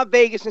else, not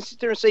Vegas, and sit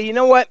there and say, you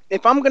know what?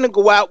 If I'm going to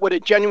go out with a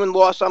genuine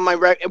loss on my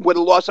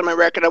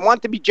record, I want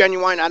it to be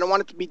genuine. I don't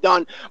want it to be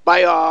done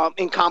by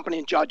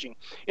incompetent judging.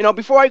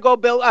 Before I go,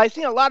 Bill, I've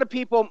seen a lot of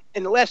people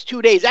in the last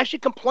 2 days actually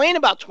complain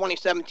about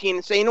 2017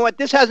 and say, you know what?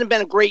 This hasn't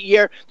been a great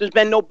year. There's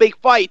been no big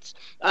fights,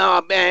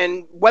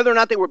 and whether or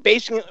not they were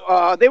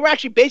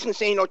actually basing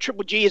saying,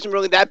 Triple G isn't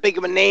really that big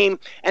of a name.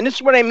 And this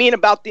is what I mean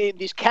about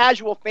these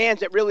casual fans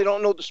that really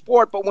don't know the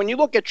sport. But when you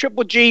look at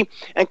Triple G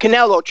and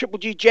Canelo, Triple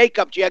G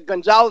Jacobs, you had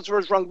Gonzalez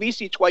versus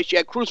Rungvisy twice. You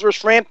had Cruz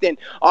versus Frampton.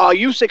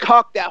 Usyk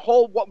Huck, that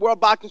whole World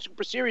Boxing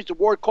Super Series, the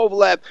Ward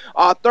Kovalev,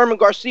 Thurman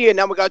Garcia.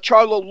 Now we got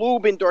Charlo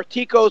Lubin,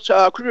 Dorticos,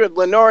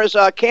 Linares,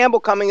 Campbell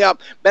coming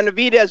up.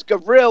 Benavidez,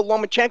 Gavril,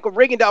 Lomachenko,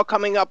 Rigondeaux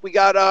coming up. We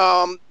got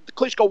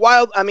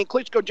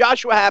Klitschko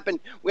Joshua happened.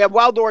 We have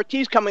Wilder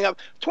Ortiz coming up.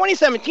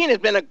 2017 has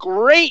been a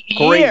great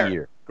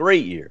year.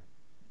 Great year.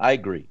 I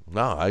agree.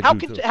 No, how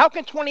can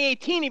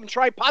 2018 even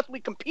try to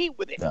possibly compete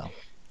with it? No.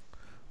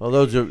 Well,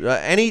 those are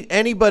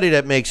anybody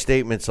that makes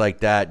statements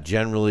like that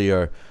generally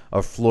are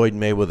Floyd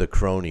Mayweather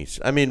cronies.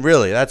 I mean,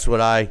 really, that's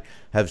what I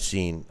have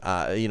seen.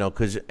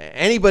 Because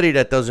anybody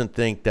that doesn't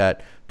think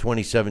that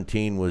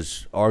 2017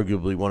 was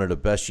arguably one of the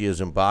best years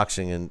in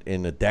boxing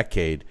in a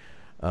decade,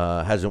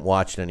 hasn't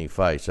watched any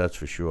fights, that's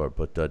for sure.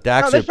 But No,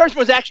 Dax, this person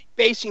was actually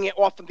basing it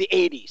off of the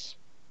 80s.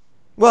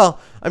 well,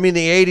 I mean,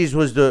 the '80s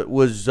was the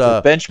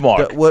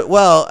benchmark.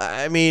 Well,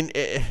 I mean,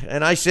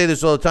 and I say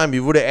this all the time. If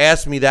you would have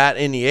asked me that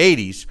in the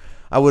 '80s,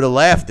 I would have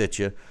laughed at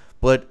you.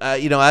 But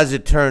as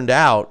it turned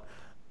out,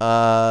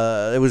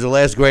 it was the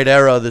last great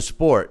era of the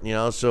sport.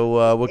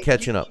 So we're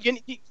catching up.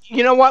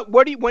 You know what?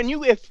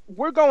 If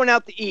we're going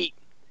out to eat,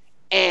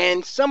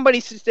 and somebody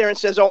sits there and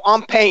says, "Oh,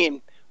 I'm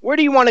paying," where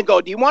do you want to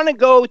go? Do you want to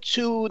go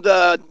to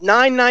the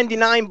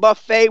 $9.99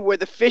 buffet where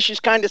the fish is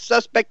kind of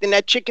suspect and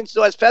that chicken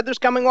still has feathers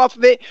coming off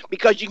of it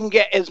because you can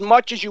get as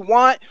much as you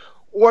want?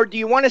 Or do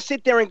you want to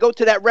sit there and go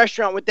to that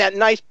restaurant with that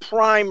nice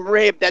prime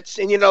rib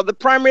the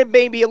prime rib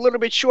may be a little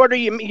bit shorter.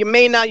 You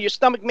may not, your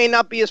stomach may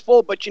not be as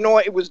full, but you know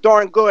what? It was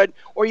darn good.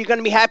 Or you're going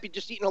to be happy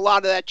just eating a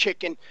lot of that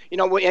chicken,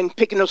 and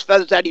picking those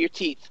feathers out of your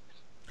teeth.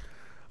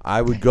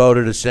 I would go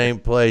to the same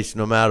place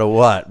no matter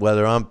what,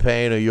 whether I'm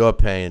paying or you're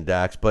paying,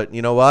 Dax. But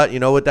you know what? You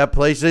know what that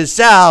place is?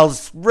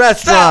 Sal's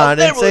Restaurant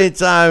in St.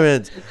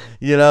 Simon's.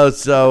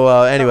 So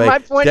anyway. My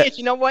point is,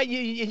 you know what?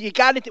 You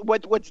got it.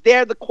 What's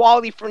there, the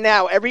quality for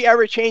now. Every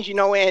era changed,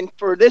 and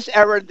for this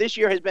era, this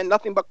year has been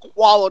nothing but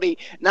quality.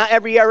 Not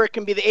every era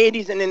can be the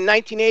 80s, and in the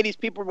 1980s,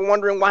 people were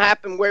wondering what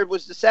happened. Where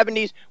was the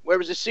 70s? Where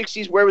was the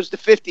 60s? Where was the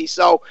 50s?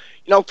 So,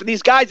 for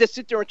these guys that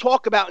sit there and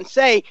talk about and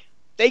say,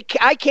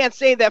 I can't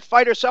say that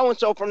fighter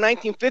so-and-so from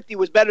 1950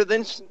 was better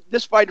than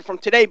this fighter from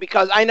today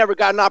because I never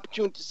got an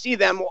opportunity to see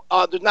them.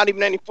 There's not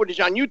even any footage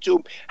on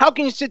YouTube. How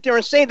can you sit there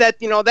and say that,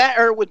 that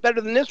era was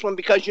better than this one?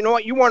 Because you know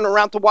what? You weren't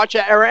around to watch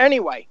that era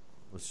anyway.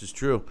 This is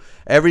true.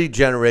 Every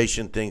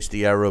generation thinks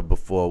the era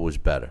before was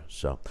better.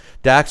 So,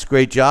 Dax,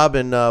 great job,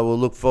 and we'll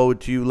look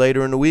forward to you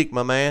later in the week,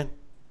 my man.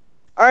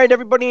 All right,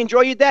 everybody,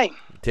 enjoy your day.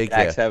 Take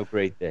Dax, care. have a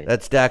great day.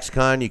 That's Dax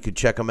Khan. You can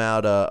check him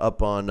out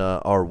up on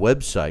our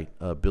website,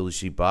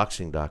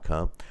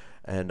 BillyCBoxing.com.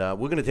 And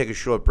we're going to take a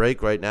short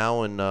break right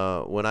now. And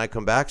when I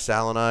come back,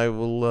 Sal and I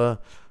will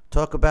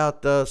talk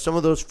about some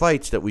of those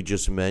fights that we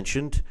just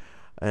mentioned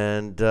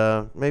and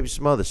maybe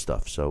some other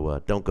stuff.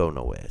 So don't go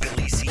nowhere.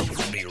 Billy C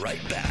will be right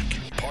back.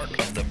 Part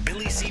of the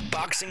Billy C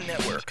Boxing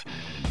Network.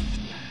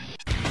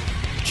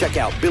 Check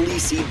out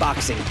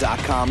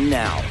BillyCBoxing.com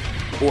now,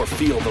 or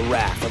feel the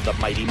wrath of the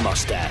mighty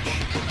mustache.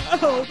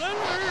 Oh, that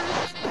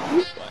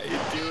hurts. Why are you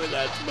doing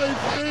that to my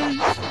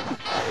face?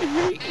 I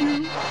hate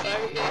you.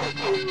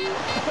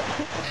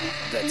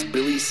 That's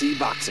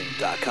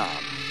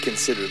BillyCBoxing.com.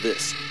 Consider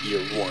this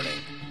your warning.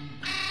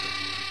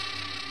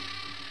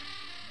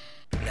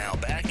 Now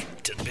back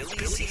to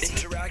Billy C.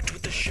 Interact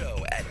with the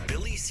show at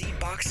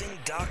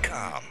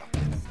BillyCBoxing.com.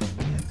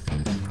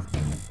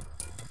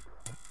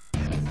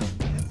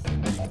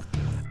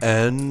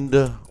 And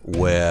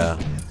we're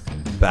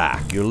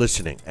back. You're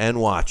listening and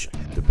watching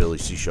the Billy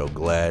C Show.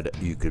 Glad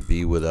you could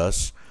be with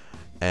us.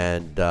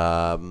 And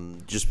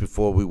just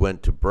before we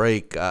went to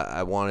break,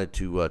 I wanted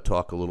to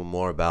talk a little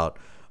more about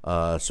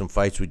some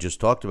fights we just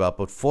talked about.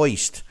 But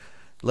first,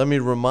 let me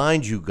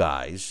remind you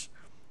guys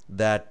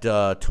that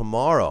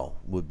tomorrow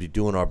we'll be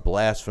doing our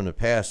Blast from the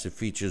Past. It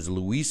features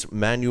Luis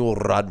Manuel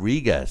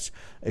Rodriguez,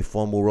 a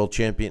former world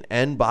champion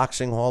and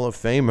Boxing Hall of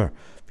Famer.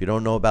 If you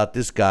don't know about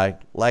this guy,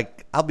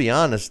 I'll be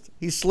honest,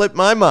 he slipped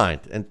my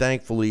mind. And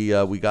thankfully,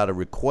 we got a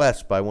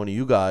request by one of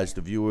you guys,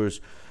 the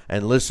viewers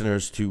and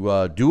listeners,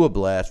 to do a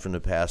Blast from the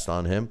Past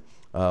on him.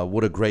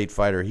 What a great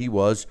fighter he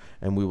was,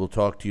 and we will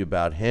talk to you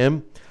about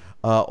him.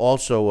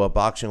 Also,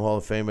 Boxing Hall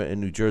of Famer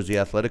and New Jersey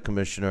Athletic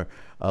Commissioner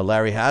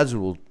Larry Hazard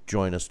will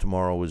join us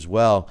tomorrow as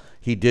well.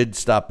 He did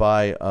stop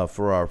by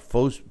for our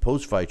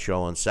post-fight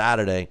show on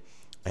Saturday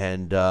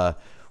and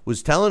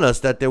was telling us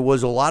that there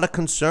was a lot of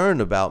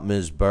concern about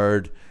Ms.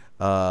 Bird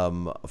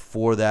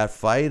for that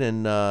fight,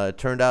 and it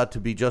turned out to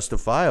be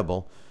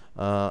justifiable.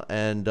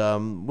 And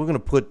we're going to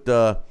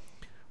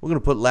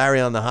put Larry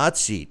on the hot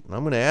seat.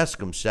 I'm going to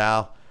ask him,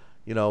 Sal,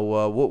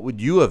 what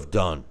would you have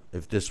done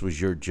if this was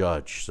your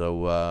judge? So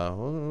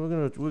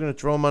we're gonna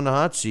throw him on the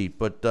hot seat.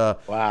 But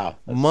wow,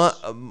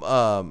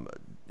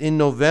 in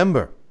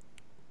November,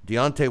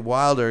 Deontay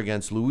Wilder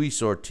against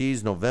Luis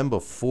Ortiz, November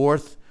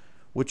 4th.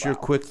 What's your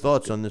quick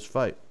thoughts on this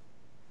fight?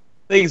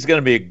 I think it's going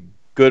to be a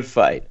good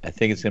fight. I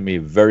think it's going to be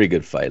a very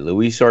good fight.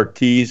 Luis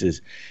Ortiz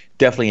is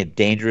definitely a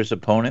dangerous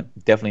opponent,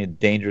 definitely a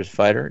dangerous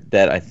fighter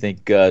that I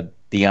think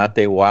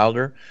Deontay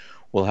Wilder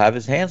will have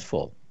his hands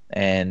full.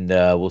 And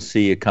we'll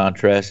see a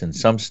contrast in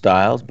some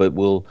styles, but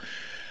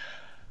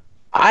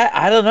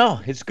I don't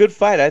know. It's a good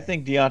fight. I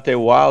think Deontay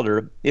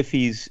Wilder, if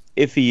he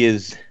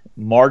is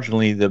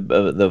marginally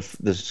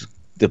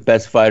the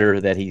best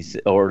fighter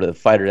that or the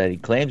fighter that he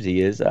claims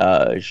he is,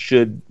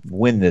 should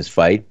win this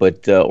fight.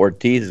 But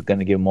Ortiz is going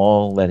to give him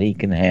all that he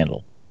can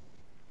handle.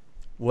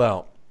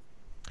 Well,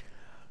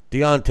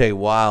 Deontay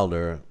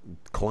Wilder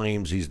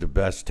claims he's the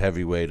best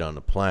heavyweight on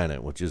the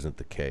planet, which isn't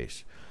the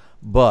case.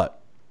 But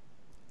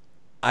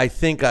I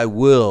think I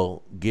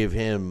will give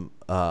him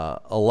a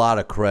lot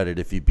of credit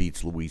if he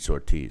beats Luis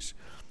Ortiz.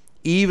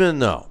 Even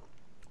though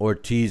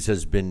Ortiz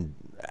has been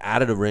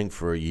out of the ring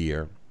for a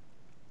year,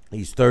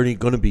 he's going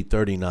to be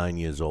 39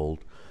 years old.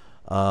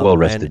 Well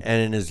rested.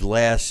 And in his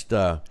last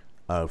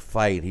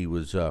fight, he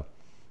was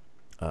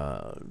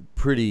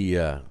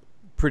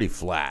pretty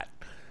flat.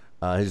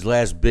 His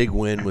last big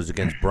win was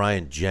against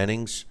Brian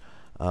Jennings,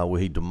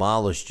 where he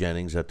demolished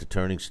Jennings at the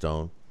Turning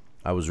Stone.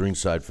 I was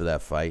ringside for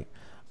that fight.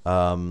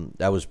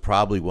 That was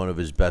probably one of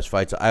his best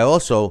fights. I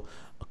also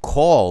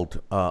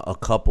called a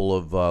couple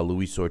of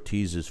Luis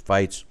Ortiz's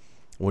fights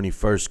when he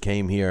first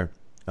came here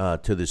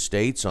to the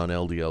States on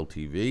LDL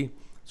TV.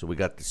 So we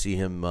got to see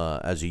him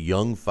as a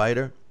young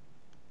fighter.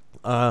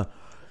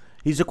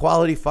 He's a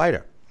quality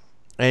fighter.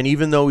 And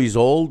even though he's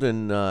old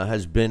and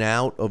has been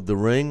out of the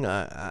ring,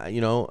 I'm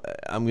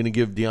going to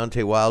give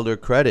Deontay Wilder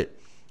credit.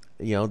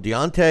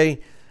 Deontay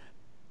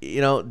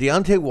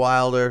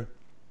Wilder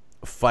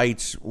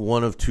fights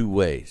one of two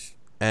ways.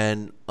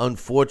 And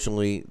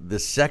unfortunately, the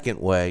second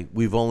way,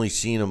 we've only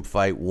seen him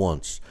fight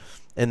once.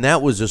 And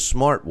that was a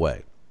smart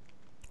way,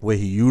 where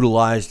he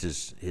utilized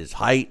his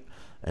height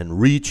and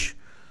reach,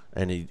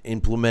 and he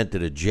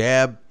implemented a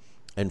jab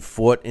and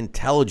fought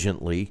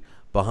intelligently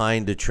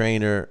behind a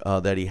trainer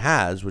that he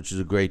has, which is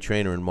a great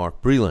trainer in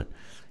Mark Breland.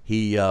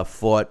 He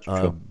fought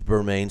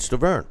Bermane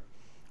Stiverne.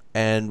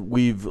 And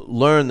we've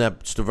learned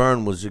that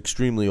Stiverne was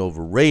extremely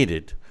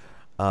overrated,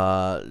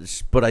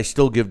 but I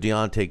still give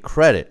Deontay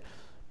credit.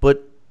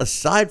 But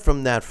aside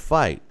from that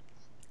fight,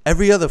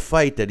 every other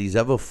fight that he's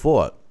ever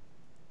fought,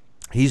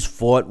 he's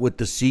fought with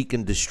the seek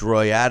and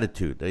destroy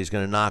attitude, that he's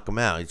going to knock him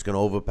out, he's going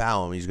to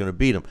overpower him, he's going to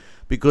beat him,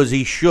 because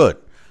he should,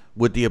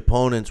 with the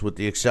opponents, with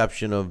the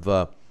exception of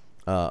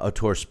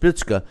Artur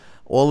Spitska.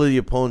 All of the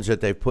opponents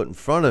that they've put in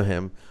front of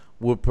him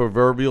were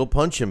proverbial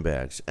punching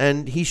bags,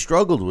 and he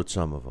struggled with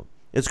some of them.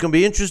 It's going to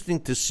be interesting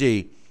to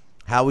see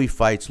how he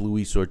fights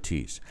Luis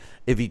Ortiz.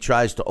 If he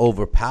tries to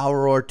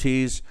overpower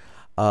Ortiz,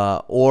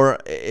 or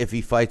if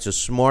he fights a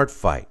smart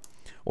fight.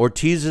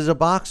 Ortiz is a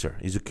boxer.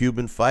 He's a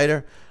Cuban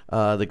fighter.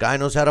 The guy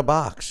knows how to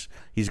box.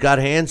 He's got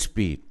hand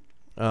speed.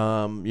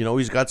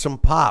 He's got some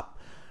pop.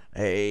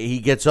 He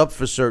gets up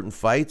for certain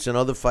fights, and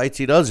other fights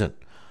he doesn't.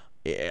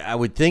 I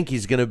would think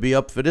he's going to be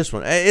up for this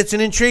one. It's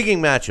an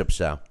intriguing matchup,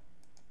 Sal.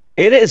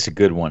 It is a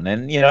good one.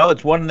 And,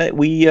 it's one that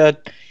we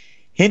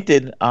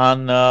hinted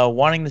on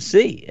wanting to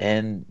see.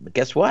 And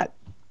guess what?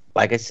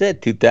 Like I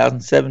said,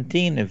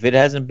 2017, if it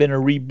hasn't been a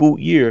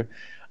reboot year,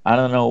 I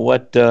don't know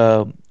what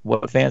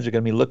fans are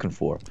going to be looking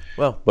for.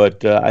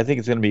 But I think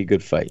it's going to be a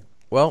good fight.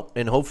 Well,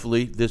 and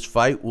hopefully this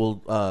fight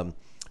will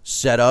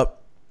set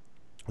up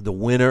the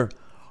winner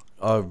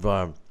of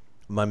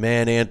my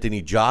man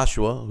Anthony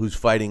Joshua, who's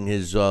fighting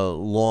his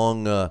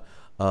long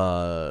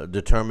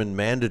determined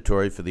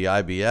mandatory for the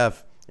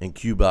IBF, and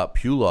Kubrat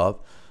Pulev.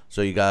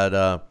 So you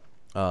got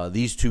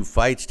these two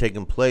fights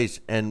taking place,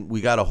 and we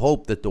got to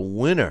hope that the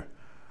winner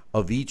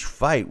of each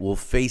fight will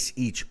face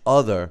each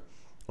other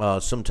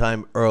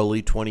sometime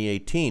early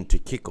 2018 to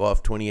kick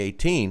off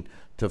 2018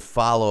 to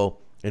follow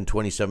in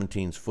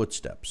 2017's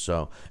footsteps.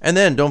 So, and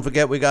then don't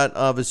forget we got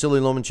Vasily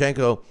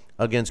Lomachenko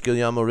against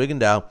Guillermo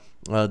Rigondeaux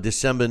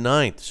December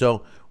 9th.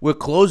 So we're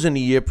closing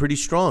the year pretty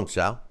strong,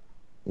 Sal.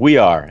 We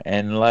are,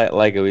 and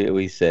like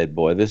we said,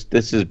 boy, this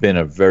has been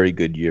a very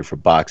good year for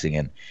boxing,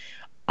 and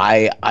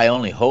I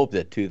only hope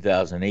that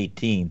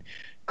 2018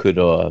 could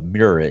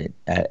mirror it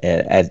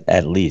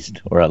at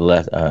least, or at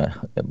less.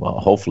 Well,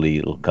 hopefully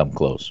it'll come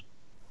close.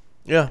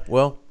 Yeah,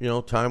 well,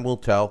 time will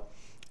tell.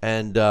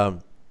 And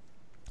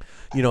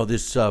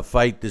this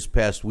fight this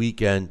past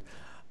weekend,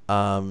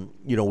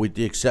 with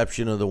the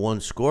exception of the one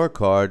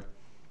scorecard,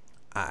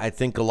 I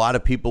think a lot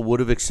of people would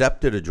have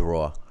accepted a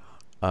draw.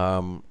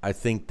 I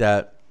think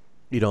that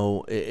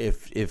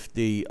if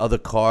the other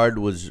card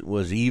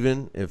was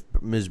even, if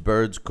Ms.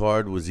 Bird's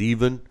card was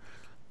even,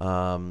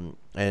 and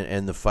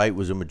the fight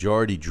was a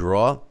majority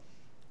draw,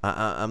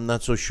 I'm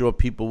not so sure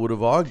people would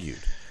have argued.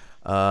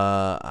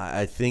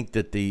 I think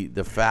that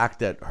the fact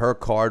that her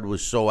card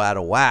was so out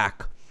of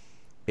whack,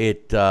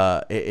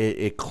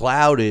 it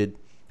clouded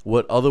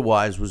what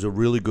otherwise was a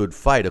really good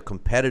fight, a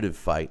competitive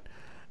fight,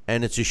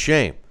 and it's a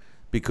shame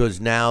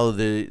because now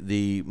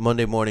the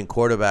Monday morning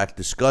quarterback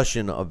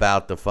discussion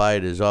about the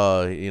fight is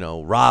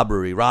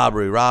robbery,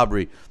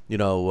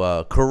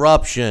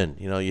 corruption.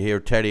 You hear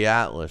Teddy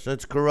Atlas,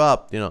 it's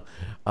corrupt.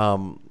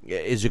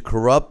 Is it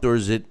corrupt or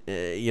is it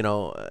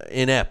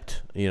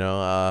inept?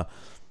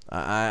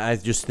 I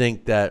just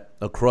think that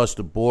across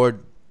the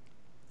board,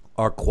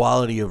 our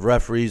quality of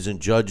referees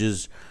and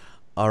judges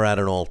are at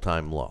an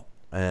all-time low.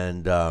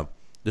 And the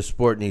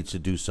sport needs to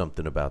do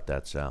something about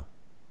that, Sal.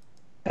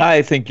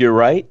 I think you're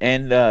right.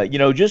 And,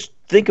 just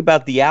think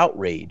about the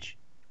outrage.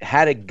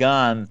 Had it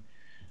gone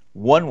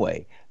one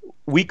way,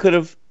 we could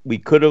have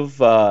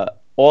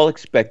all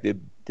expected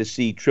to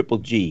see Triple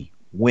G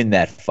win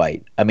that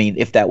fight. I mean,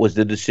 if that was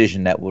the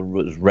decision that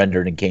was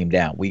rendered and came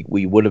down,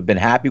 we would have been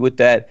happy with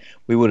that.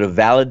 We would have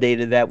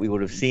validated that. We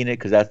would have seen it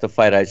because that's the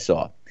fight I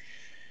saw.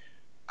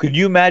 Could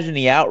you imagine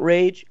the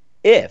outrage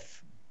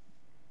if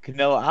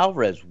Canelo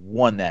Alvarez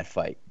won that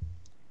fight?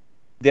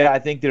 I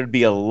think there'd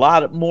be a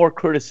lot more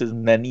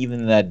criticism than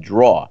even that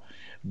draw.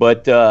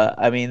 But,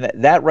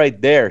 that right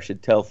there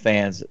should tell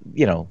fans,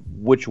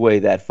 which way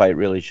that fight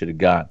really should have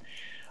gone.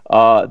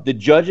 The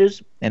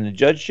judges and the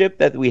judgeship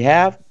that we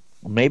have,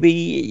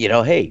 maybe,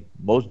 hey,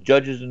 most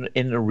judges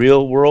in the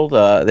real world,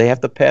 they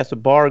have to pass a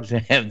bar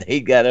exam.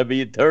 They got to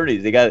be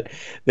attorneys. They got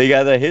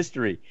a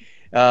history.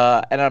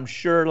 And I'm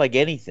sure, like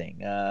anything,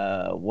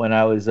 when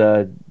I was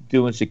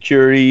doing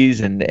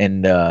securities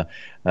and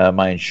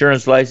my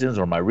insurance license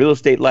or my real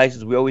estate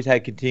license, we always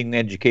had continuing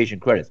education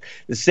credits.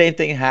 The same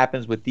thing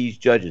happens with these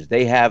judges.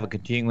 They have a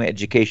continuing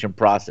education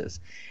process,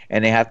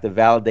 and they have to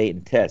validate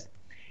and test.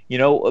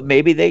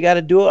 Maybe they got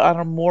to do it on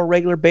a more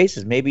regular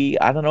basis. Maybe,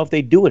 I don't know if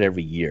they do it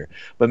every year,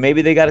 but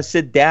maybe they got to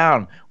sit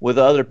down with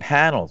other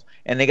panels,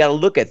 and they got to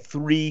look at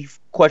 3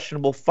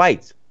 questionable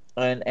fights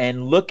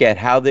and look at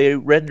how they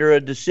render a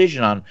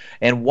decision on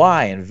and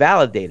why, and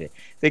validate it.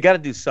 They got to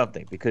do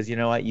something, because you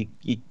know what,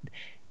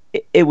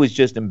 it was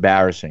just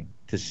embarrassing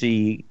to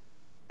see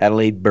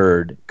Adelaide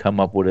Byrd come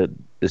up with a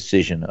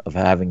decision of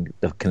having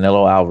the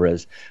Canelo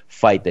Alvarez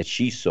fight that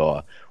she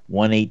saw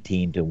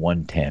 118 to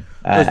 110.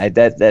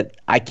 That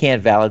I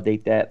can't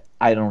validate that.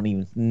 I don't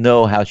even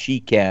know how she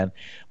can,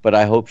 but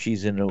I hope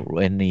she's in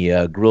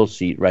the grill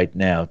seat right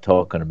now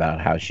talking about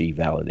how she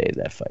validated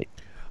that fight.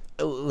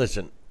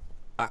 Listen,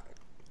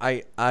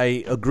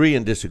 I agree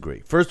and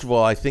disagree. First of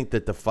all, I think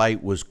that the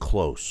fight was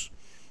close.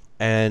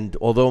 And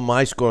although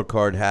my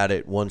scorecard had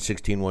it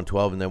 116,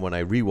 112, and then when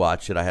I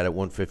rewatched it, I had it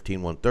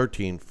 115,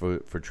 113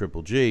 for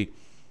Triple G,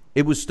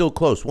 it was still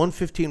close.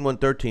 115,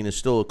 113 is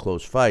still a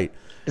close fight.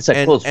 It's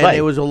a close fight. And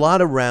there was a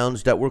lot of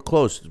rounds that were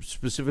close.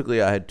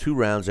 Specifically, I had 2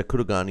 rounds that could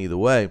have gone either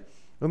way,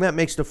 and that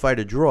makes the fight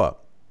a draw.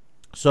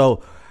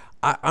 So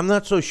I'm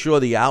not so sure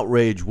the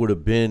outrage would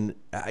have been,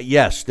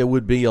 yes, there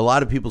would be a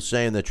lot of people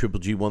saying that Triple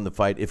G won the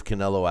fight if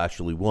Canelo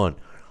actually won.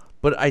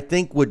 But I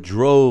think what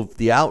drove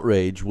the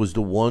outrage was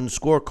the one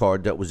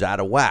scorecard that was out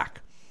of whack.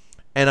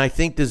 And I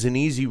think there's an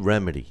easy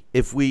remedy.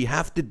 If we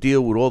have to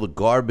deal with all the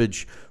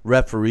garbage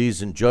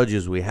referees and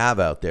judges we have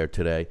out there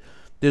today,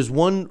 there's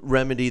one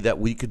remedy that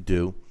we could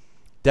do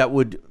that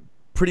would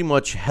pretty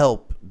much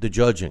help the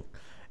judging.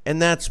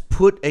 And that's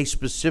put a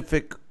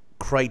specific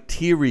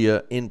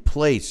criteria in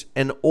place,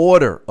 an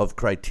order of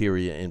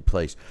criteria in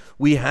place.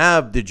 We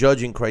have the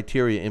judging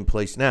criteria in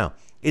place now.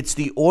 It's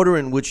the order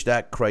in which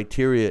that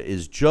criteria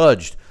is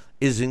judged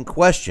is in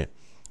question.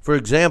 For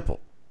example,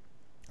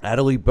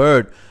 Adelaide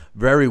Byrd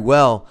very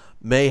well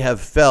may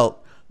have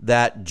felt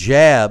that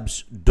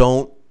jabs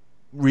don't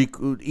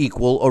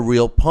equal a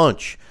real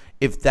punch.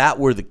 If that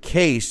were the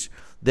case,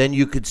 then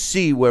you could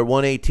see where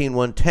 118,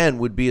 110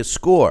 would be a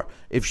score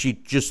if she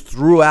just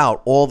threw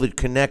out all the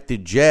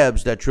connected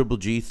jabs that Triple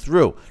G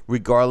threw,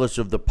 regardless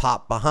of the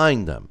pop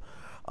behind them.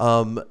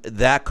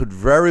 That could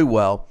very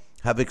well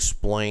have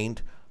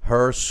explained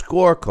her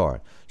scorecard.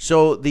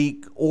 So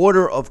the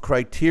order of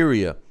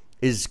criteria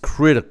is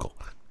critical.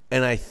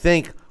 And I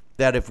think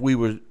that if we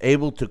were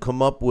able to come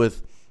up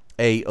with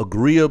a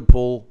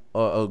agreeable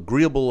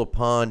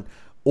upon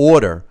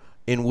order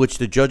in which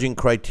the judging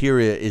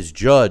criteria is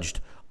judged,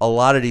 a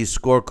lot of these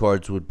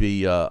scorecards would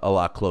be a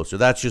lot closer.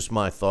 That's just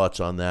my thoughts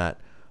on that.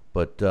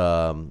 But,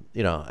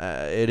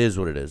 it is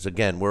what it is.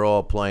 Again, we're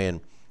all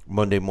playing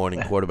Monday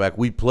morning quarterback.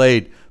 We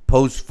played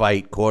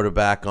post-fight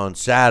quarterback on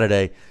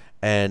Saturday,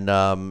 and,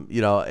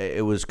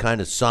 it was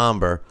kind of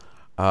somber.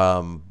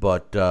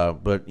 But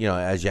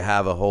as you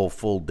have a whole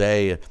full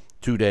day,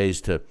 2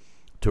 days to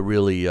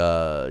really,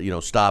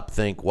 stop,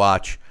 think,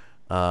 watch,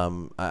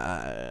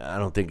 I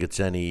don't think it's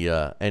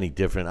any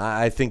different.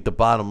 I think the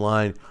bottom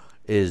line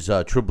is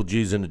Triple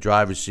G's in the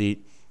driver's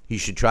seat. He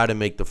should try to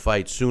make the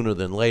fight sooner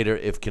than later.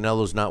 If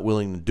Canelo's not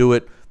willing to do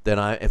it, then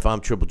if I'm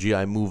Triple G,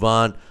 I move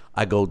on.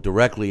 I go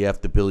directly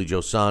after Billy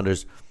Joe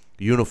Saunders,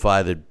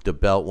 unify the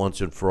belt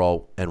once and for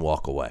all, and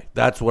walk away.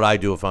 That's what I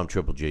do if I'm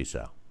Triple G,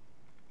 Sal.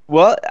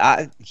 Well,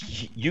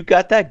 you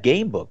got that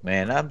game book,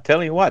 man. I'm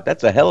telling you what,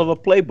 that's a hell of a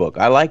playbook.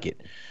 I like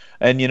it.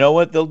 And you know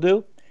what they'll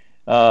do?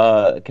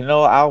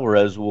 Canelo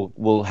Alvarez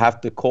will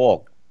have to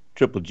call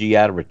Triple G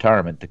out of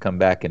retirement to come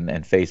back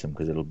and face him,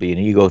 because it'll be an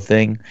ego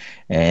thing,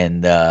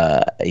 and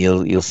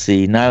you'll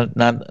see not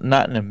in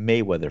a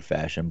Mayweather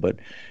fashion, but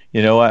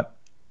you know what?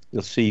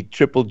 You'll see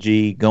Triple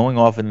G going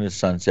off into the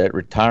sunset,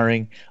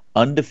 retiring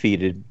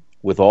undefeated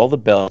with all the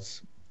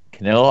belts.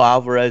 Canelo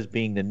Alvarez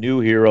being the new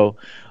hero,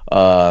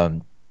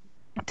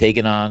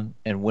 taking on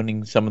and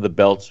winning some of the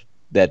belts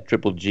that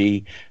Triple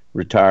G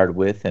retired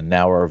with and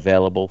now are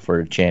available for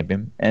a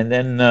champion. And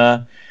then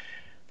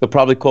they'll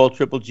probably call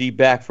Triple G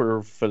back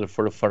for the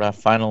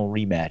final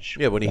rematch.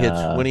 Yeah, when he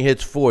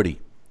hits 40.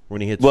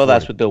 When he hits 40.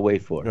 That's what they'll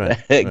wait for.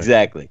 Right.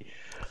 Exactly.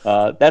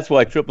 That's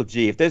why Triple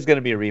G, if there's going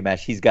to be a rematch,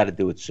 he's got to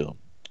do it soon.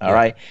 All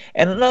right.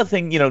 And another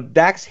thing,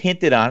 Dax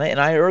hinted on it,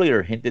 and I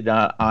earlier hinted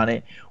on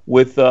it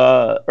with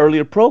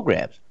earlier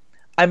programs.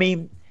 I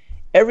mean,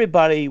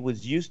 everybody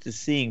was used to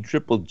seeing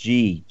Triple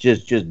G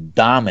just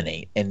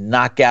dominate and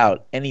knock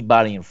out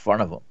anybody in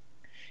front of him.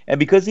 And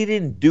because he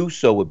didn't do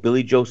so with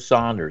Billy Joe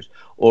Saunders,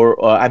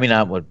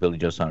 not with Billy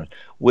Joe Saunders,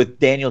 with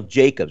Daniel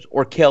Jacobs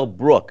or Kell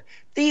Brook,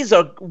 these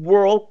are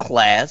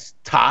world-class,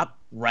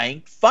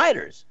 top-ranked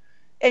fighters.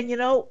 And,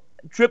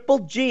 Triple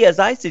G, as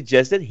I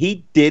suggested,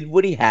 he did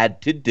what he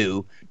had to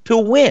do to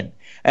win.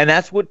 And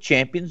that's what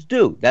champions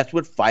do. That's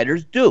what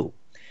fighters do.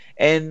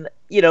 And,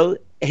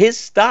 his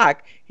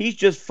stock, he's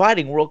just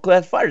fighting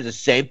world-class fighters. The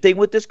same thing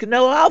with this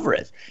Canelo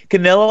Alvarez.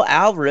 Canelo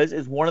Alvarez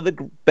is one of the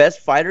best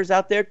fighters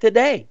out there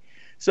today.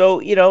 So,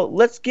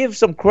 let's give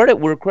some credit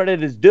where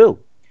credit is due.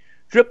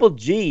 Triple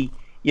G,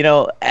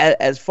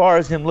 as far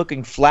as him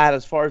looking flat,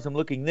 as far as him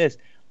looking this,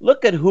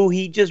 look at who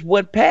he just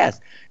went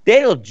past.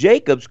 Daniel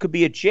Jacobs could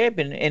be a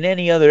champion in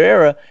any other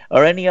era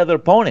or any other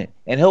opponent,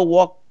 and he'll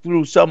walk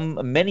through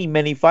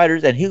many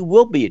fighters, and he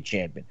will be a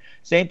champion.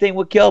 Same thing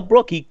with Kell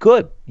Brook. He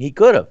could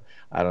have.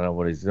 I don't know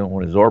what he's doing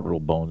with his orbital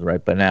bones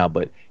right by now,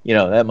 but,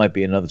 that might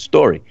be another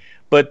story.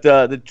 But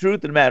the truth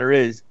of the matter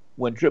is,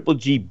 when Triple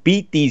G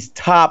beat these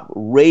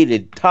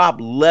top-rated,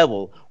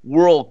 top-level,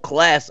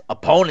 world-class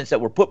opponents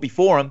that were put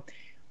before him,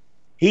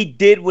 he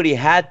did what he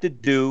had to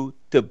do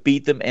to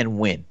beat them and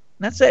win.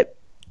 That's it.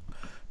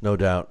 No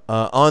doubt.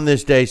 On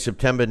this day,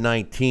 September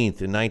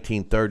 19th, in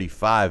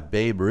 1935,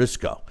 Babe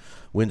Risco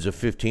wins a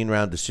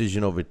 15-round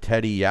decision over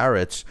Teddy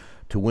Yaretz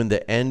to win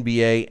the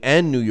NBA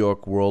and New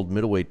York World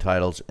Middleweight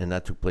titles, and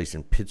that took place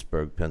in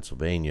Pittsburgh,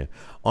 Pennsylvania.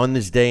 On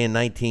this day in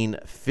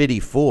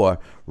 1954,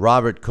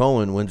 Robert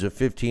Cohen wins a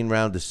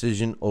 15-round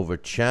decision over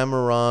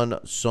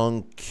Chamarun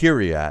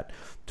Songkiriat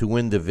to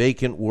win the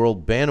vacant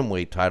World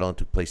Bantamweight title, and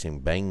took place in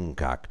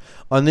Bangkok.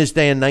 On this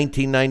day in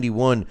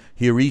 1991,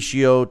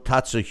 Hiroshio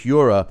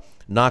Tatsuhira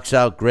knocks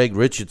out Greg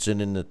Richardson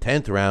in the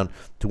 10th round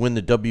to win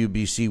the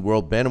WBC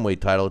World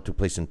Bantamweight title. It took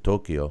place in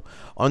Tokyo.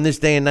 On this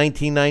day in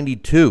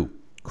 1992,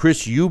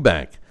 Chris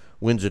Eubank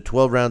wins a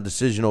 12-round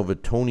decision over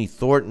Tony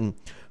Thornton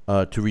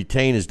to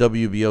retain his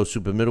WBO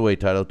Super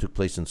Middleweight title. It took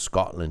place in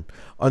Scotland.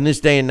 On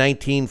this day in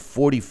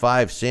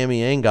 1945,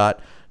 Sammy Angot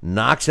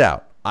knocks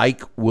out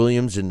Ike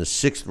Williams in the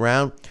 6th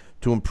round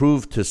to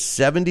improve to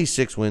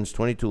 76 wins,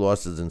 22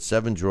 losses, and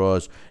 7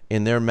 draws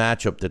in their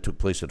matchup that took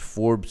place at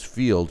Forbes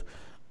Field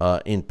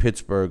in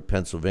Pittsburgh,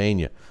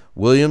 Pennsylvania.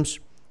 Williams,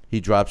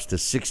 he drops to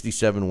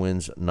 67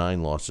 wins,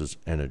 9 losses,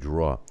 and a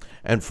draw.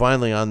 And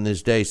finally, on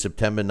this day,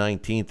 September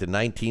 19th, in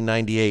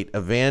 1998,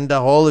 Evander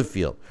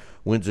Holyfield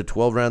wins a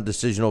 12-round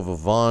decision over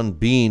Von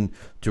Bean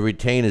to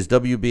retain his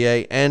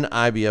WBA and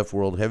IBF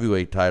World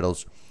Heavyweight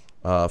titles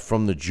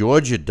from the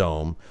Georgia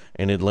Dome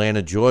in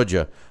Atlanta,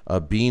 Georgia.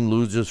 Bean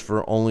loses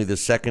for only the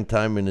second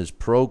time in his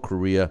pro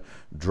career,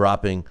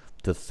 dropping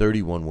to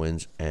 31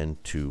 wins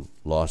and 2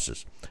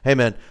 losses. Hey,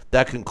 man,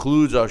 that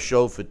concludes our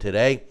show for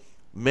today.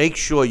 Make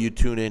sure you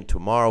tune in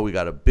tomorrow. We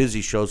got a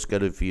busy show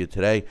scheduled for you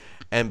today.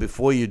 And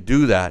before you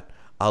do that,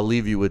 I'll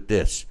leave you with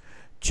this.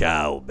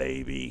 Ciao,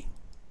 baby.